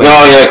Griffith played.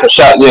 Oh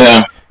yeah,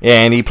 yeah,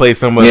 and he played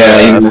some of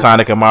the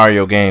Sonic and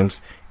Mario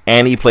games,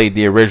 and he played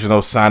the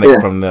original Sonic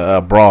from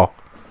the Brawl.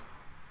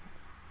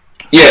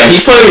 Yeah, he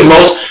played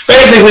most.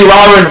 Basically,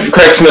 Robert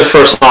Craig Smith's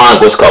first Sonic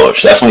was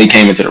Colors. That's when he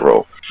came into the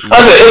role.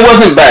 It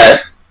wasn't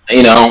bad.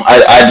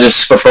 I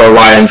just prefer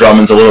Ryan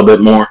Drummond's a little bit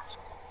more.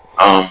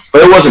 But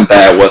it wasn't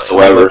bad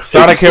whatsoever.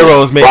 Sonic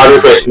Heroes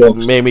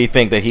made me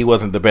think that he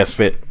wasn't the best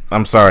fit.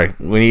 I'm sorry.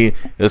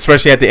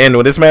 Especially at the end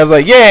when this man was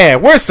like, "Yeah,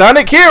 we're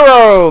Sonic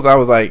Heroes," I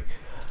was like,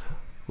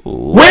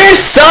 "We're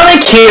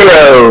Sonic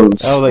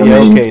Heroes." I was like, "Yeah,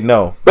 okay,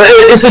 no." But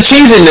it's the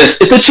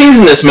cheesiness. It's the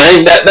cheesiness,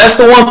 man. That's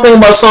the one thing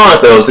about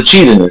Sonic, though. Is the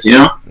cheesiness.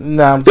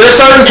 Nah, there's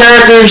certain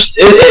characters.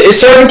 It's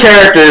certain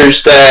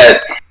characters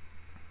that.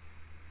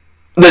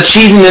 The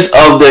cheesiness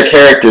of their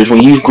characters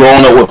when you've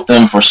grown up with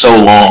them for so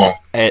long,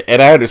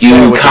 and I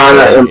understand you kind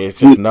of you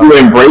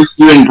embrace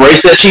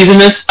that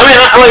cheesiness. I mean,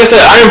 like I said,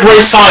 I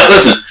embrace Sonic.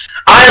 Listen,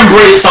 I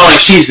embrace Sonic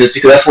cheesiness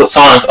because that's what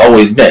Sonic's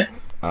always been.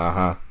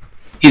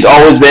 He's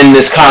always been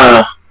this kind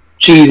of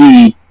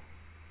cheesy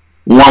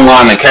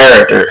one-liner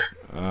character.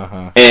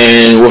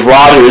 And with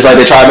Roger, it's like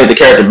they try to make the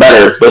character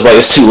better, but it's like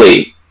it's too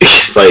late.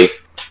 It's like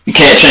you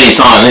can't change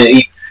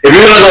Sonic. If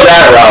you're gonna go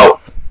that route,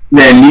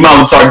 then you might as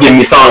well start giving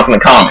me Sonic from the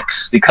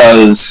comics,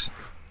 because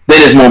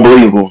then it's more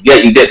believable.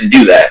 Yet you didn't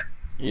do that.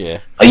 Yeah.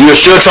 Like, you were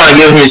still trying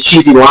to give him his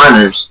cheesy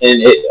liners,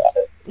 and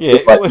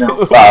it's like, no,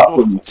 stop,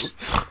 please.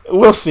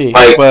 We'll see.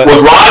 Like, with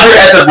Roger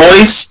at the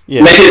voice,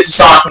 make it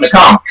Sonic from the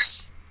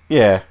comics.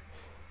 Yeah.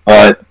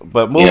 But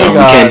moving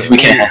on, we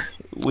can't.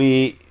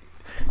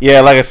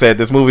 Yeah, like I said,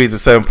 this movie is a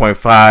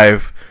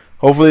 7.5.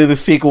 Hopefully the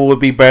sequel would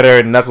be better,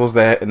 and Knuckles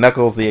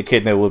the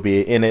Echidna will be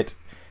in it,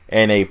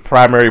 and a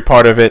primary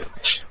part of it.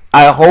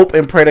 I hope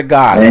and pray to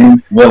God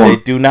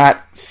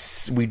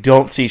we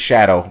don't see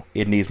Shadow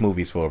in these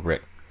movies for a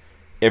bit.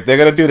 If they're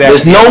gonna do that,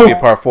 it's gonna be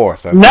part 4.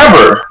 So.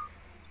 Never.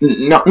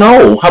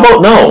 No. How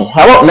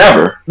about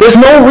never? There's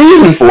no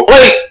reason for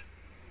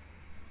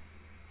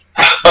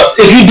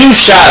if you do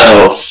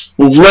Shadow,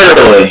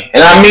 literally,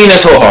 and I mean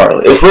this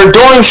wholeheartedly, if we're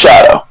doing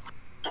Shadow,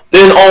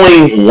 there's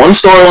only one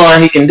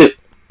storyline he can do.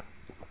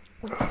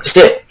 That's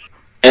it,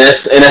 and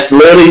that's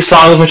literally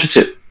Sonic Adventure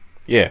 2.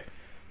 Yeah.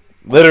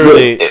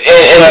 Literally,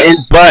 I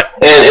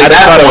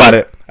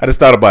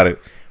just thought about it.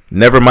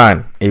 Never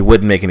mind. It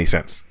wouldn't make any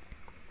sense.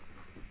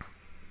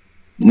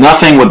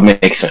 Nothing would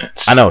make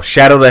sense. I know.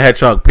 Shadow the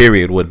Hedgehog,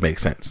 period, would make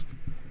sense.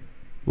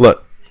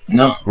 Look.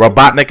 No.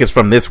 Robotnik is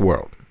from this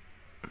world.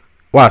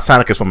 Wow,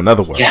 Sonic is from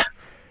another world. Yeah.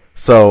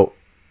 So,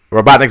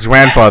 Robotnik's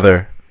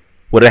grandfather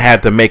would have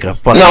had to make a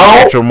fucking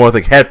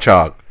anthropomorphic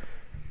hedgehog,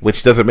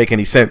 which doesn't make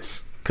any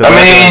sense.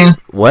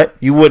 What?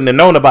 You wouldn't have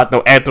known about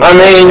no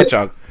anthropomorphic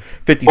hedgehog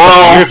 50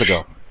 years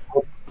ago.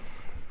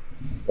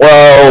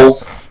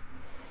 Well,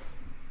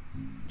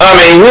 I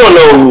mean, we don't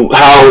know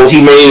how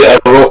he made a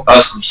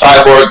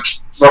cyborg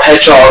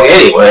hedgehog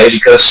anyway,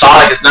 because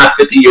Sonic is not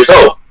 50 years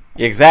old.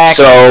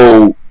 Exactly.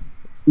 So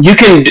you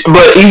can,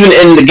 but even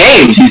in the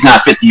games, he's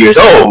not 50 years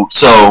old.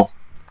 So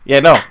yeah,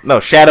 no.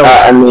 Shadow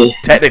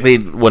technically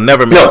will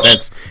never make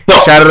sense. No.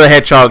 Shadow the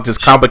Hedgehog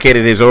just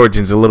complicated his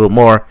origins a little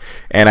more,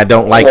 and I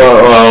don't like it.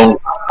 Well,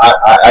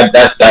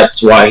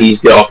 that's why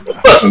he's the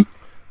ultimate. Listen,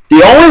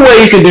 the only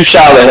way you can do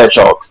Shadow the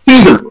Hedgehog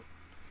feasibly,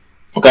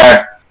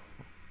 okay?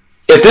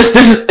 If this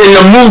is in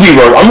the movie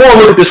verse, I'm gonna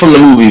look at this from the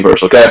movie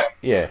verse, okay?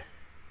 Yeah.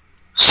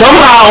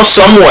 Somehow,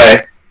 some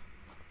way,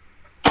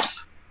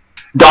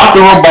 Dr.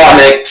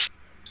 Robotnik,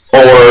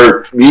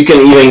 or you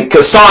can even,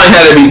 because Sonic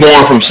had to be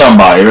born from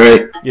somebody,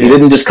 right? Yeah. He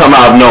didn't just come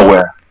out of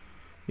nowhere.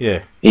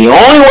 Yeah. The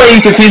only way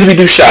you can feasibly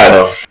do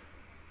Shadow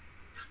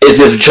is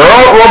if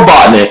Gerald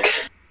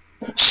Robotnik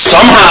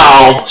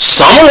somehow,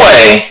 some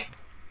way,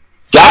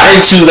 got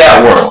into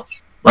that world,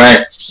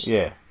 right?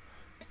 Yeah.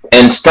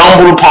 And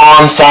stumbled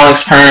upon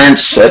Sonic's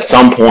parents at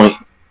some point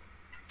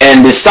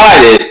and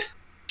decided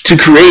to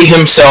create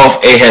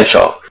himself a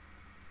hedgehog.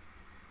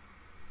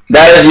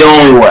 That is the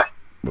only way.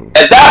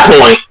 At that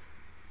point,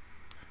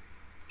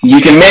 you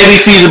can maybe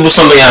feasible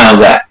something out of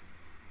that.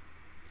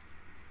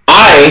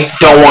 I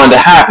don't want it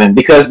to happen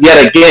because, yet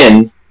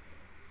again,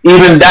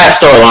 even that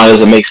storyline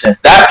doesn't make sense.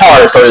 That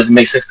part of the story doesn't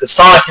make sense because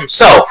Sonic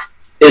himself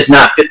is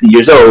not 50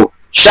 years old.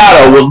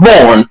 Shadow was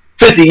born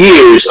 50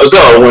 years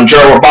ago when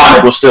Gerald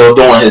Robotnik was still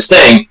doing his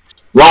thing,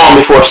 long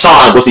before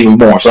Sonic was even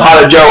born. So how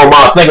did Gerald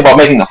Robotnik think about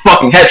making a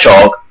fucking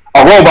hedgehog,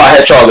 a robot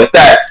hedgehog at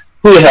that?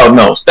 Who the hell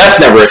knows? That's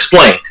never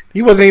explained.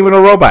 He wasn't even a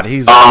robot.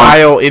 He's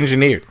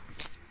bioengineered.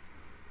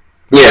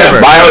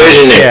 Yeah,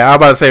 bioengineered. Yeah, I was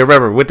about to say,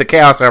 remember, with the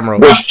Chaos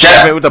Emerald.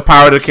 With the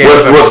power of the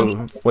Chaos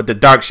Emerald. With the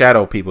Dark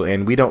Shadow people.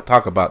 And we don't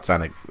talk about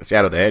Sonic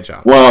Shadow the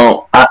Hedgehog.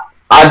 Well,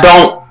 I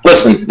don't.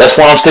 Listen, that's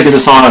why I'm sticking to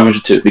Sonic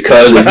Adventure 2.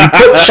 Because if you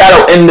put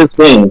Shadow in this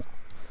thing,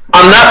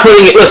 I'm not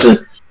putting it.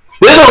 Listen,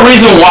 there's a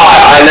reason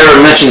why I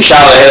never mentioned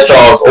Shadow the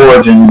Hedgehog's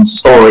origin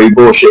story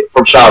bullshit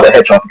from Shadow the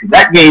Hedgehog. Because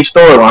that game's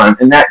storyline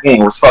in that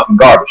game was fucking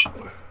garbage.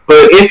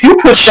 But if you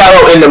put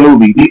Shadow in the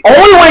movie, the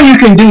only way you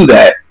can do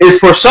that is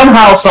for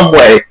somehow, some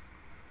way,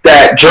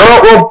 that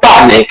Gerald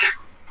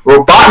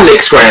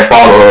Robotnik's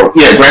grandfather,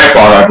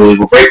 grandfather, I believe,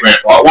 or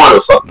great-grandfather, one of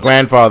those fucking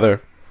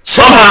grandfather,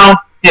 somehow,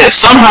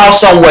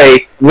 some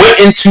way, went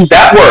into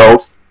that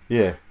world,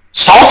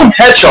 saw some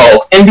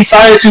hedgehogs, and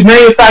decided to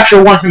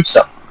manufacture one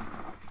himself.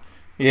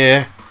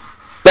 Yeah.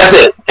 That's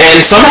it.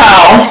 And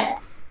somehow,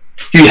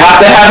 you have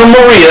to have a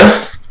Maria,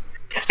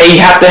 and you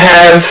have to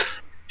have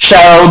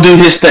Shadow do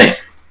his thing.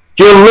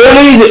 You're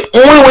literally, the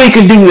only way you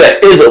can do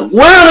that is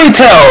literally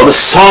tell the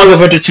Sonic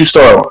Adventure 2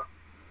 storyline.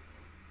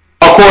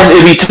 Of course,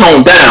 it'll be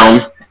toned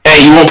down,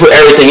 and you won't put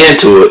everything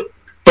into it.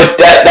 But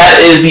that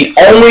is the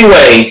only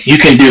way you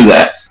can do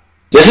that.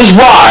 This is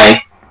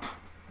why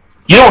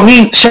you don't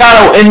need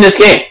Shadow in this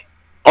game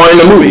or in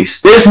the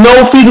movies. There's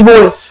no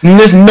feasible.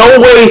 There's no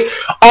way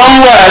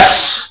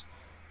unless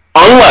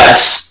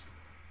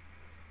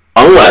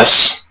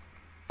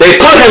they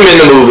put him in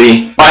the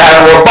movie by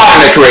having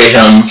Robotnik create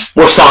him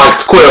with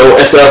Sonic's quill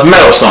instead of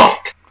Metal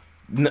Sonic.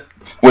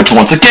 Which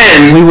once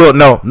again, we will.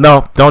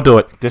 No, don't do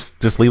it.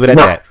 Just leave it at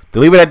that.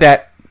 Leave it at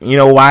that. You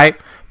know why?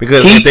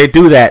 Because if they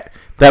do that,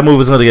 that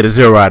movie's going to get a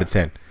 0 out of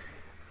 10.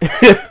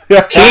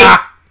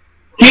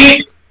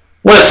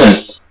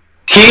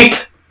 Keep,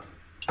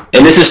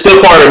 and this is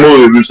still part of the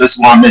movie, Bruce, this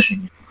is why I'm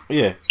mentioning it.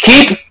 Yeah.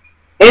 Keep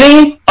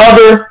any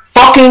other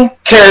fucking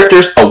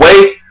characters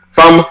away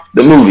from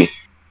the movie.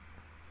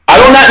 I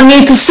do not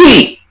need to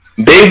see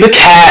Big the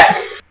Cat,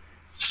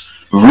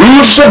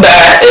 Rouge the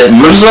Bat, as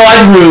much as I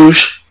like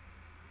Rouge.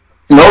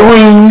 No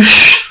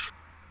Rouge.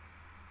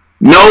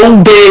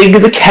 No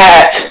Big the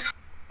Cat.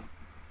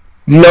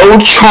 No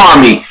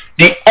Charmy.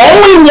 The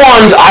only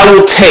ones I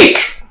will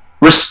take,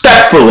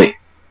 respectfully,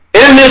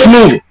 in this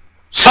movie,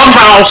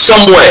 somehow,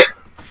 some way,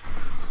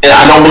 and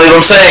I don't believe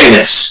I'm saying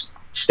this,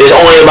 is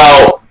only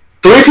about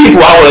 3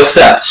 people I will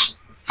accept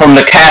from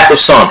the cast of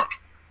Sonic.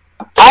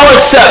 I'll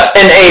accept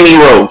an Amy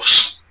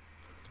Rose.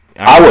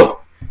 I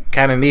will.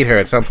 Kind of need her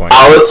at some point.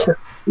 I'll accept.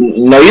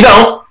 No, you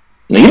don't.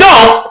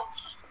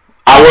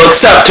 I will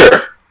accept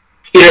her.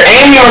 Either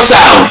Amy or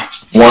Sally.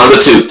 One of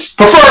the two.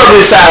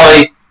 Preferably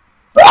Sally,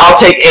 but I'll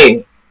take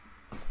Amy.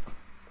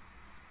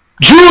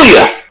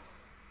 Julia.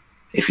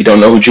 If you don't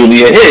know who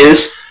Julia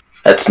is,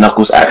 that's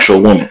Knuckles'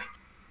 actual woman.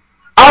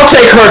 I'll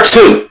take her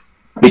too,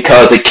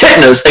 because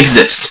echidnas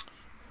exist.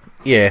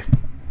 Yeah.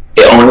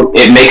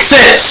 It makes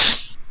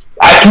sense.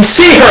 I can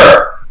see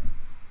her.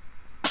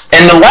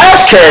 And the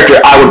last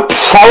character I would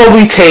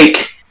probably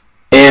take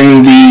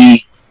in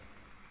the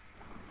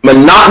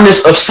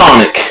monotonous of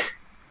Sonic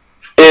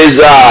is,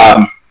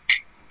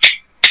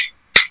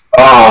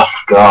 oh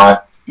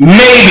god,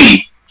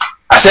 maybe,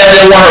 I said I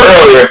didn't want her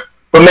earlier,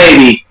 but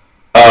maybe,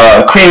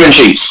 Cream and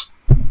Cheese.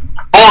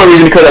 Only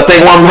reason because I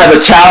think one of them has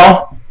a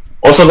child,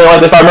 or something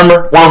like that, if I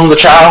remember, one of them's a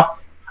child.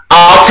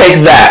 I'll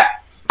take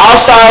that.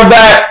 Outside of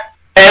that,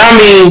 and I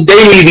mean, they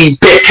need to be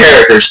big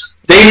characters.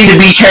 They need to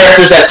be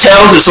characters that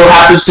Tails just so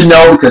happens to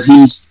know, because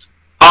he's,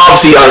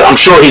 obviously, I'm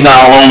sure he's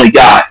not a lonely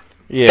guy.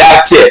 Yeah.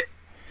 That's it.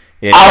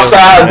 Yeah,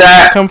 outside of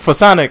that, come for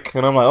Sonic,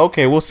 and I'm like,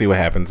 okay, we'll see what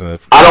happens. I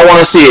don't want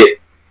to see it.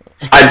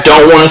 I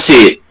don't want to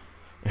see it.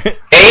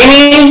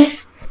 Amy,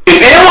 if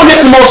anyone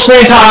gets the most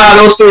screen time out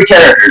of those 3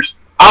 characters,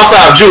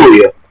 outside of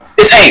Julia,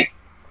 it's Amy.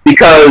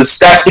 Because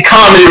that's the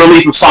comedy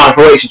relief of Sonic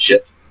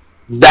relationship.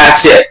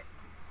 That's it.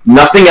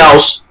 Nothing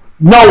else.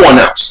 No one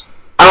else.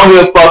 I don't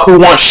give a fuck who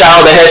wants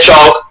Shadow the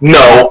Hedgehog.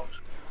 No.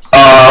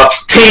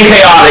 Team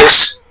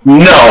Chaotix.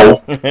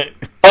 No.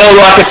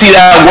 Although I can see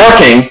that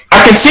working.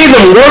 I can see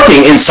them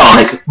working in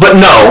Sonic, but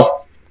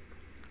no.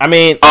 I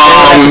mean,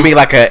 it could be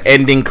like an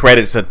ending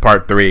credits at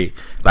part 3.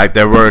 Like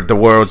the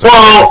world's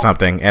or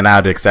something, and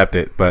I'd accept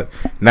it, but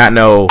not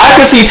no. I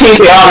can see Team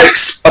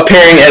Chaotix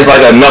appearing as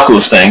like a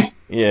Knuckles thing.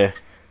 Yeah.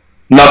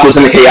 Knuckles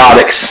and the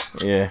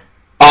Chaotix. Yeah.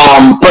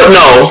 But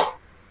no.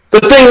 The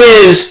thing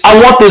is, I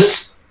want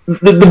this.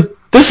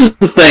 This is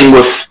the thing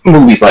with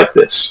movies like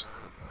this.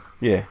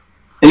 Yeah.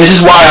 And this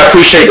is why I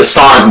appreciate the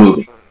Sonic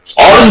movie.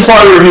 All this is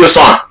part of the review of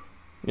Sonic.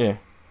 Yeah.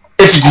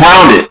 It's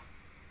grounded.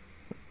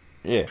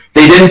 Yeah.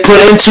 They didn't put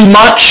in too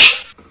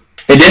much.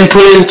 They didn't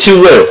put in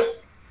too little.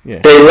 Yeah.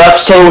 They left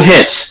subtle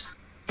hints.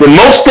 The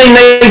most thing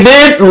they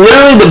did,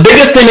 literally the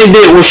biggest thing they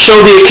did was show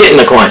the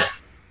Echidna clan.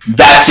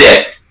 That's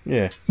it.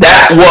 Yeah.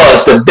 That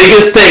was the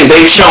biggest thing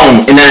they've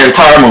shown in that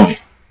entire movie.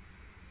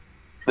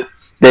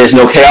 There's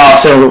no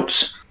chaos in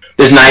Roots.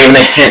 There's not even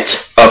a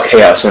hint of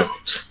chaos in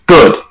Roots.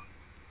 Good.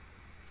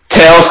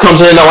 Tails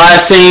comes in the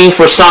last scene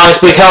for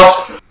Sonic's big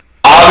help.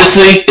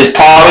 Obviously, it's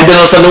probably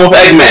dealing something with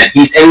Eggman.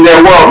 He's in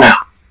their world now.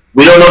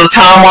 We don't know the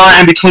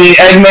timeline in between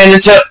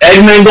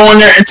Eggman going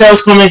there and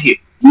Tails coming here.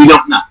 We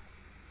don't know.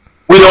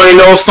 We don't even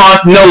know if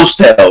Sonic knows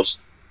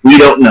Tails. We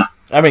don't know.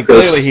 I mean,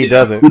 clearly he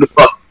doesn't. Who the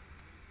fuck?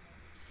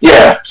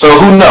 Yeah, so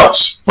who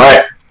knows,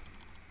 right?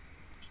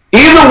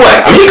 Either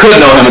way, I mean, he could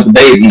know him as a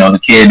baby, the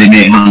kid they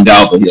made hung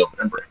out, but he don't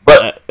remember.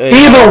 But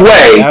either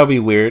way, that would be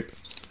weird.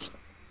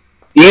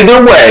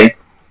 Either way,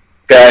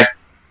 okay,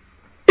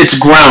 it's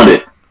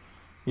grounded.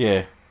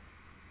 Yeah.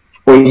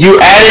 When you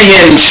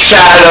adding in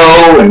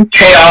Shadow and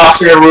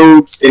Chaos in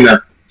Roots in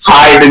a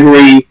high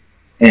degree,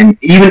 and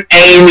even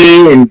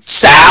Amy and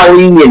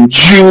Sally and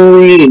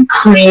Julie and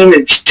Cream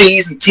and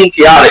Cheese and Team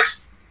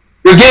Chaotix,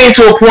 you're getting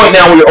to a point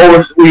now where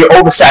you're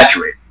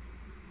oversaturated.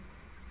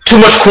 Too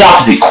much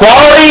quantity.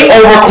 Quality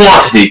over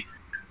quantity.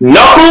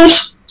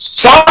 Knuckles,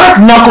 Sonic,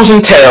 Knuckles,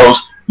 and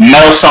Tails,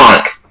 Metal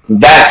Sonic.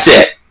 That's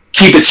it.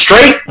 Keep it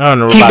straight.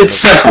 Keep it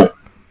simple.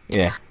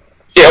 Yeah.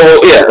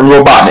 Yeah,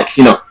 Robotnik.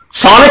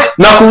 Sonic,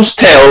 Knuckles,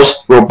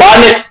 Tails,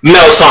 Robotnik,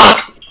 Metal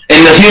Sonic.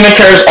 And the human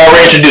characters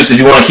already introduced if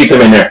you want to keep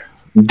them in there.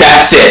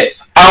 That's it.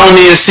 I don't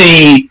need to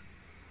see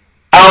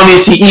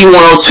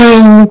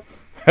E102,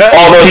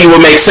 although he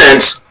would make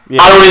sense.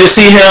 Yeah. I don't need to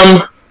see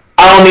him.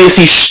 I don't need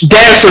to see.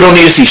 Damn sure don't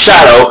need to see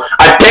Shadow.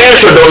 I damn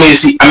sure don't need to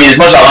see. I mean, as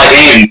much as I like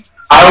Amy,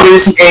 I don't need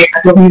to see Amy.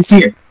 I don't need to see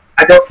him.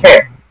 I don't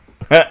care.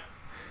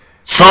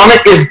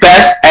 Sonic is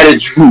best at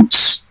its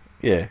roots.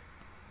 Yeah.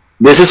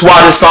 This is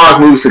why this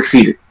Sonic movie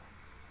succeeded.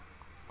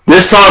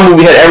 This Sonic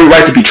movie had every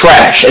right to be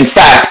trash. In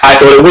fact, I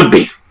thought it would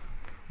be.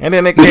 And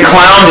then we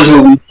clowned this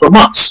movie for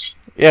months.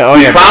 Yeah.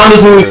 We clowned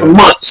this movie for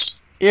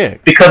months. Yeah.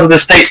 Because of the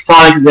state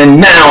Sonic is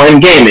in now in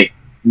gaming.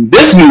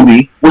 This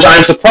movie, which I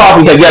am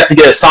surprised we have yet to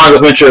get a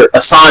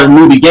Sonic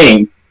movie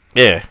game.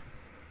 Yeah.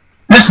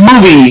 This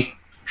movie,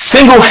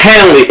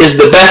 single-handedly, is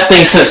the best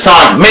thing since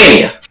Sonic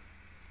Mania.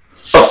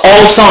 Of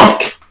all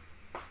Sonic.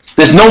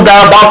 There's no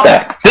doubt about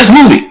that. This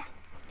movie.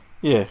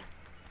 Yeah.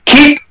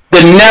 Keep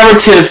the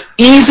narrative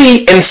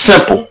easy and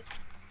simple.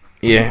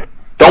 Yeah.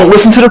 Don't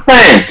listen to the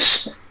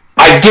fans.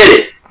 I get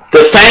it.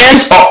 The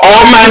fans are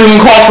automatically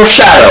going to call for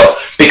Shadow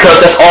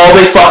because that's all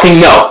they fucking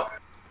know.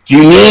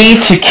 You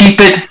need to keep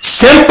it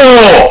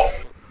simple.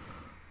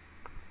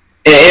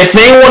 And if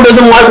anyone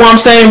doesn't like what I'm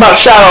saying about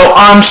Shadow,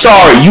 I'm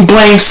sorry. You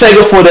blame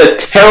Sega for the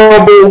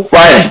terrible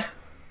writing.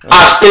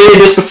 I've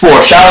stated this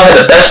before. Shadow had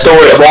the best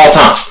story of all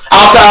time.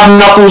 Outside of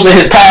Knuckles in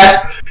his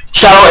past,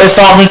 Shadow and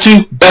Sonic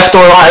 2, best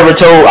storyline ever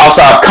told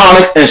outside of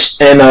comics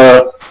and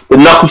the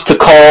Knuckles to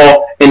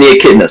Call and the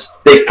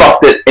Echidnas. They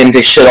fucked it and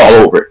they shit all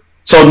over it.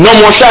 So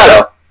no more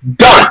Shadow.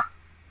 Done.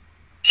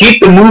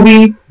 Keep the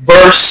movie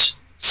verse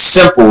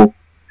simple,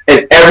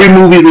 and every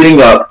movie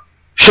leading up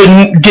should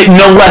get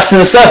no less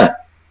than a 7.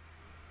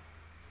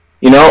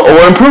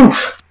 Or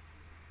improve.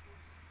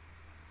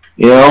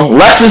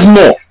 Less is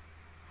more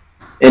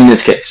in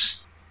this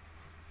case.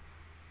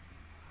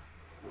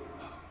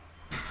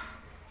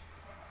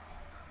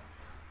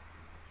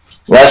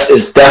 Less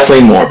is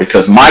definitely more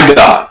because, my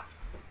God,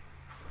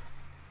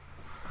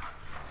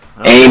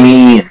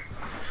 Amy.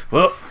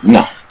 Well,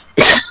 no.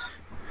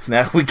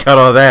 Now we got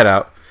all that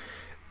out.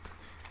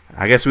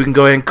 I guess we can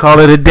go ahead and call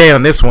it a day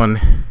on this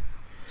one.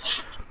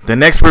 The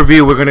next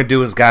review we're going to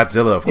do is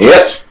Godzilla, of course.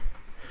 Yes.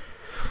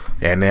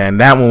 And then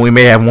that one we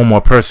may have one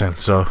more person,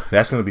 so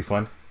that's going to be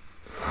fun.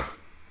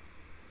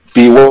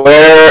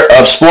 Beware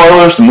of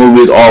spoilers. The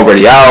movie is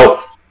already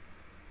out.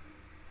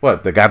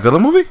 What, the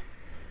Godzilla movie?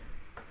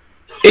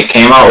 It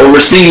came out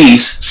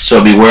overseas,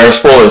 so beware of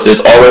spoilers. There's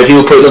already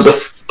people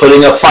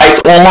putting up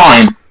fights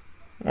online.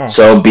 Oh.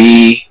 So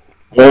be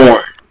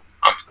warned.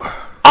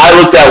 I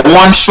looked at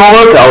one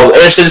spoiler. I was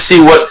interested to see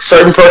what a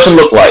certain person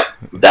looked like.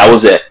 That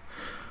was it.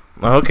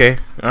 Okay,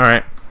 all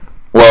right.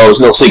 Well, there's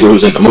no secret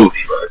who's in the movie,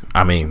 but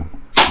I mean,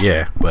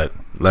 yeah, but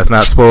let's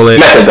not spoil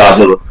it.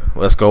 Mechagodzilla.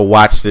 Let's go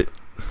watch it.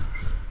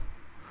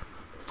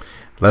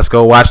 Let's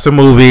go watch the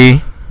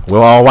movie.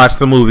 We'll all watch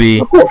the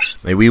movie, of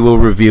course, and we will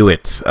review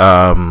it.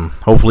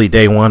 Hopefully,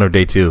 day 1 or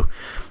day 2.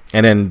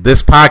 And then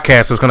this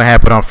podcast is going to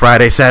happen on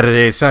Friday,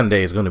 Saturday,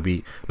 Sunday. It's going to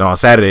be on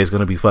Saturday. It's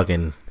going to be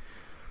fucking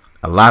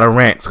a lot of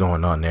rants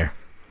going on there.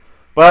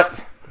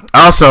 But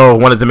I also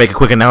wanted to make a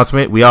quick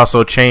announcement. We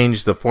also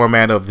changed the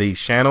format of these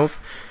channels.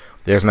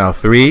 There's now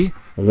 3.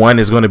 One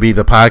is going to be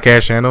the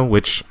podcast channel,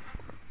 which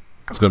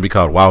is going to be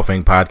called Wild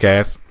Thing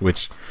Podcast,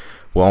 which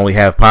will only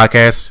have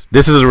podcasts.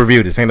 This is a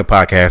review. This ain't a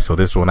podcast, so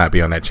this will not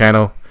be on that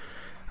channel.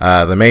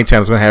 The main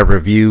channel is going to have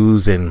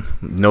reviews and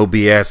no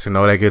BS and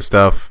all that good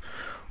stuff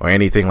or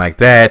anything like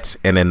that.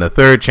 And then the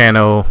third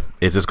channel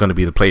is just going to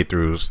be the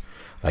playthroughs.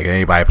 Like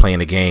anybody playing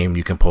the game,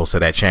 you can post to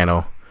that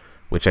channel,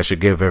 which I should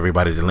give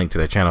everybody the link to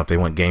that channel if they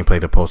want gameplay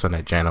to post on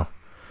that channel.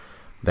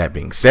 That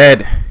being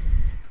said,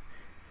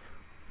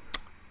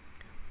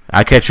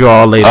 I'll catch you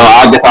all later.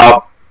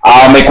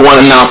 I'll make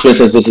one announcement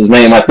since this is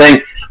mainly my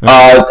thing.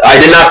 I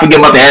did not forget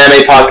about the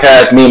anime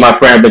podcast. Me and my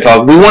friend have been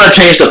talking. We want to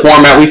change the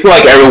format. We feel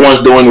like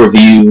everyone's doing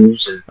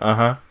reviews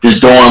and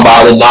just doing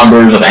by the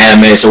numbers of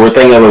anime. So we're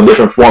thinking of a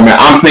different format.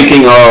 I'm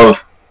thinking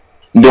of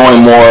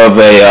doing more of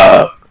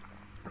a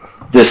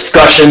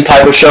discussion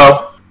type of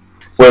show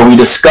where we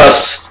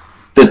discuss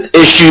the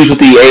issues with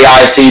the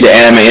AIC, the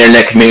anime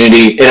internet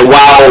community, and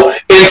while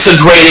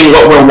integrating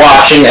what we're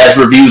watching as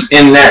reviews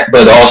in that,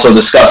 but also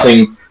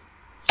discussing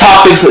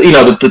topics.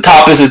 The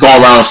topics is going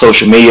around on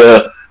social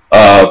media.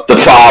 The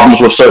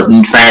problems with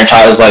certain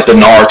franchises like the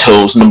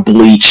Naruto's and the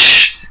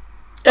Bleach,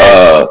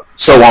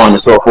 so on and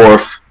so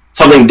forth.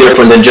 Something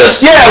different than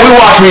just, we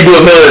watch Redo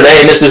a Killer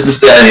today and this,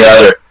 that, and the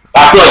other.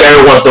 I feel like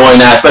everyone's doing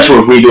that, especially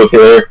with Redo a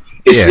Killer.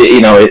 It's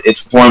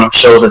it's one of those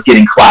shows that's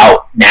getting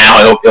clout now.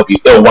 It'll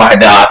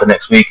wind down the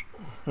next week.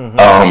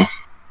 Mm-hmm.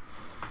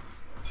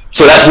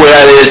 So that's where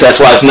that is. That's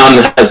why none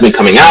that has been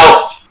coming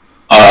out.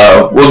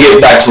 We'll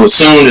get back to it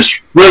soon.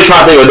 Just really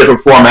trying to think of a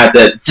different format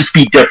that just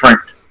be different.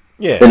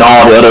 Than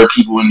all the other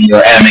people in the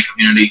anime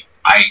community.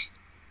 I think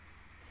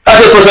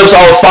the first episode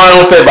I was fine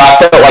with it, but I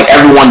felt like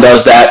everyone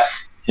does that.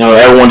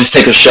 Everyone just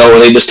take a show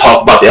and they just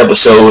talk about the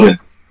episode. And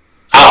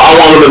I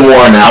want a little bit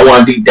more now. I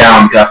want to deep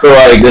down because I feel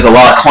like there's a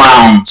lot of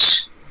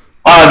clowns,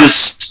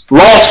 just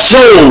lost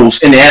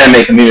souls in the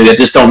anime community that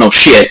just don't know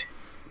shit.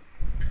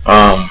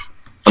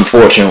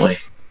 Unfortunately,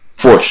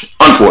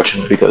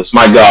 because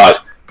my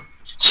God.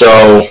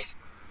 So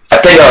I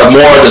think a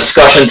more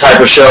discussion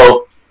type of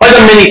show. Like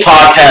a mini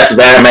podcast of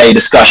anime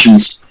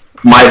discussions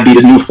might be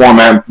the new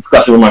format. I'm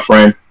discussing with my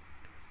friend.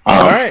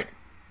 All right.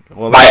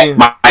 Well,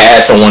 might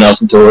add someone else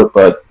into it,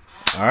 but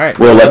all right,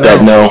 we'll let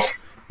that know.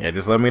 Yeah,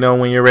 just let me know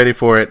when you're ready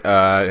for it,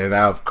 and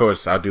of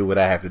course I'll do what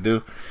I have to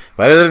do.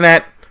 But other than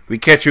that, we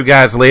catch you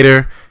guys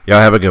later. Y'all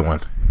have a good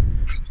one.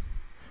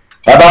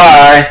 Bye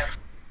bye.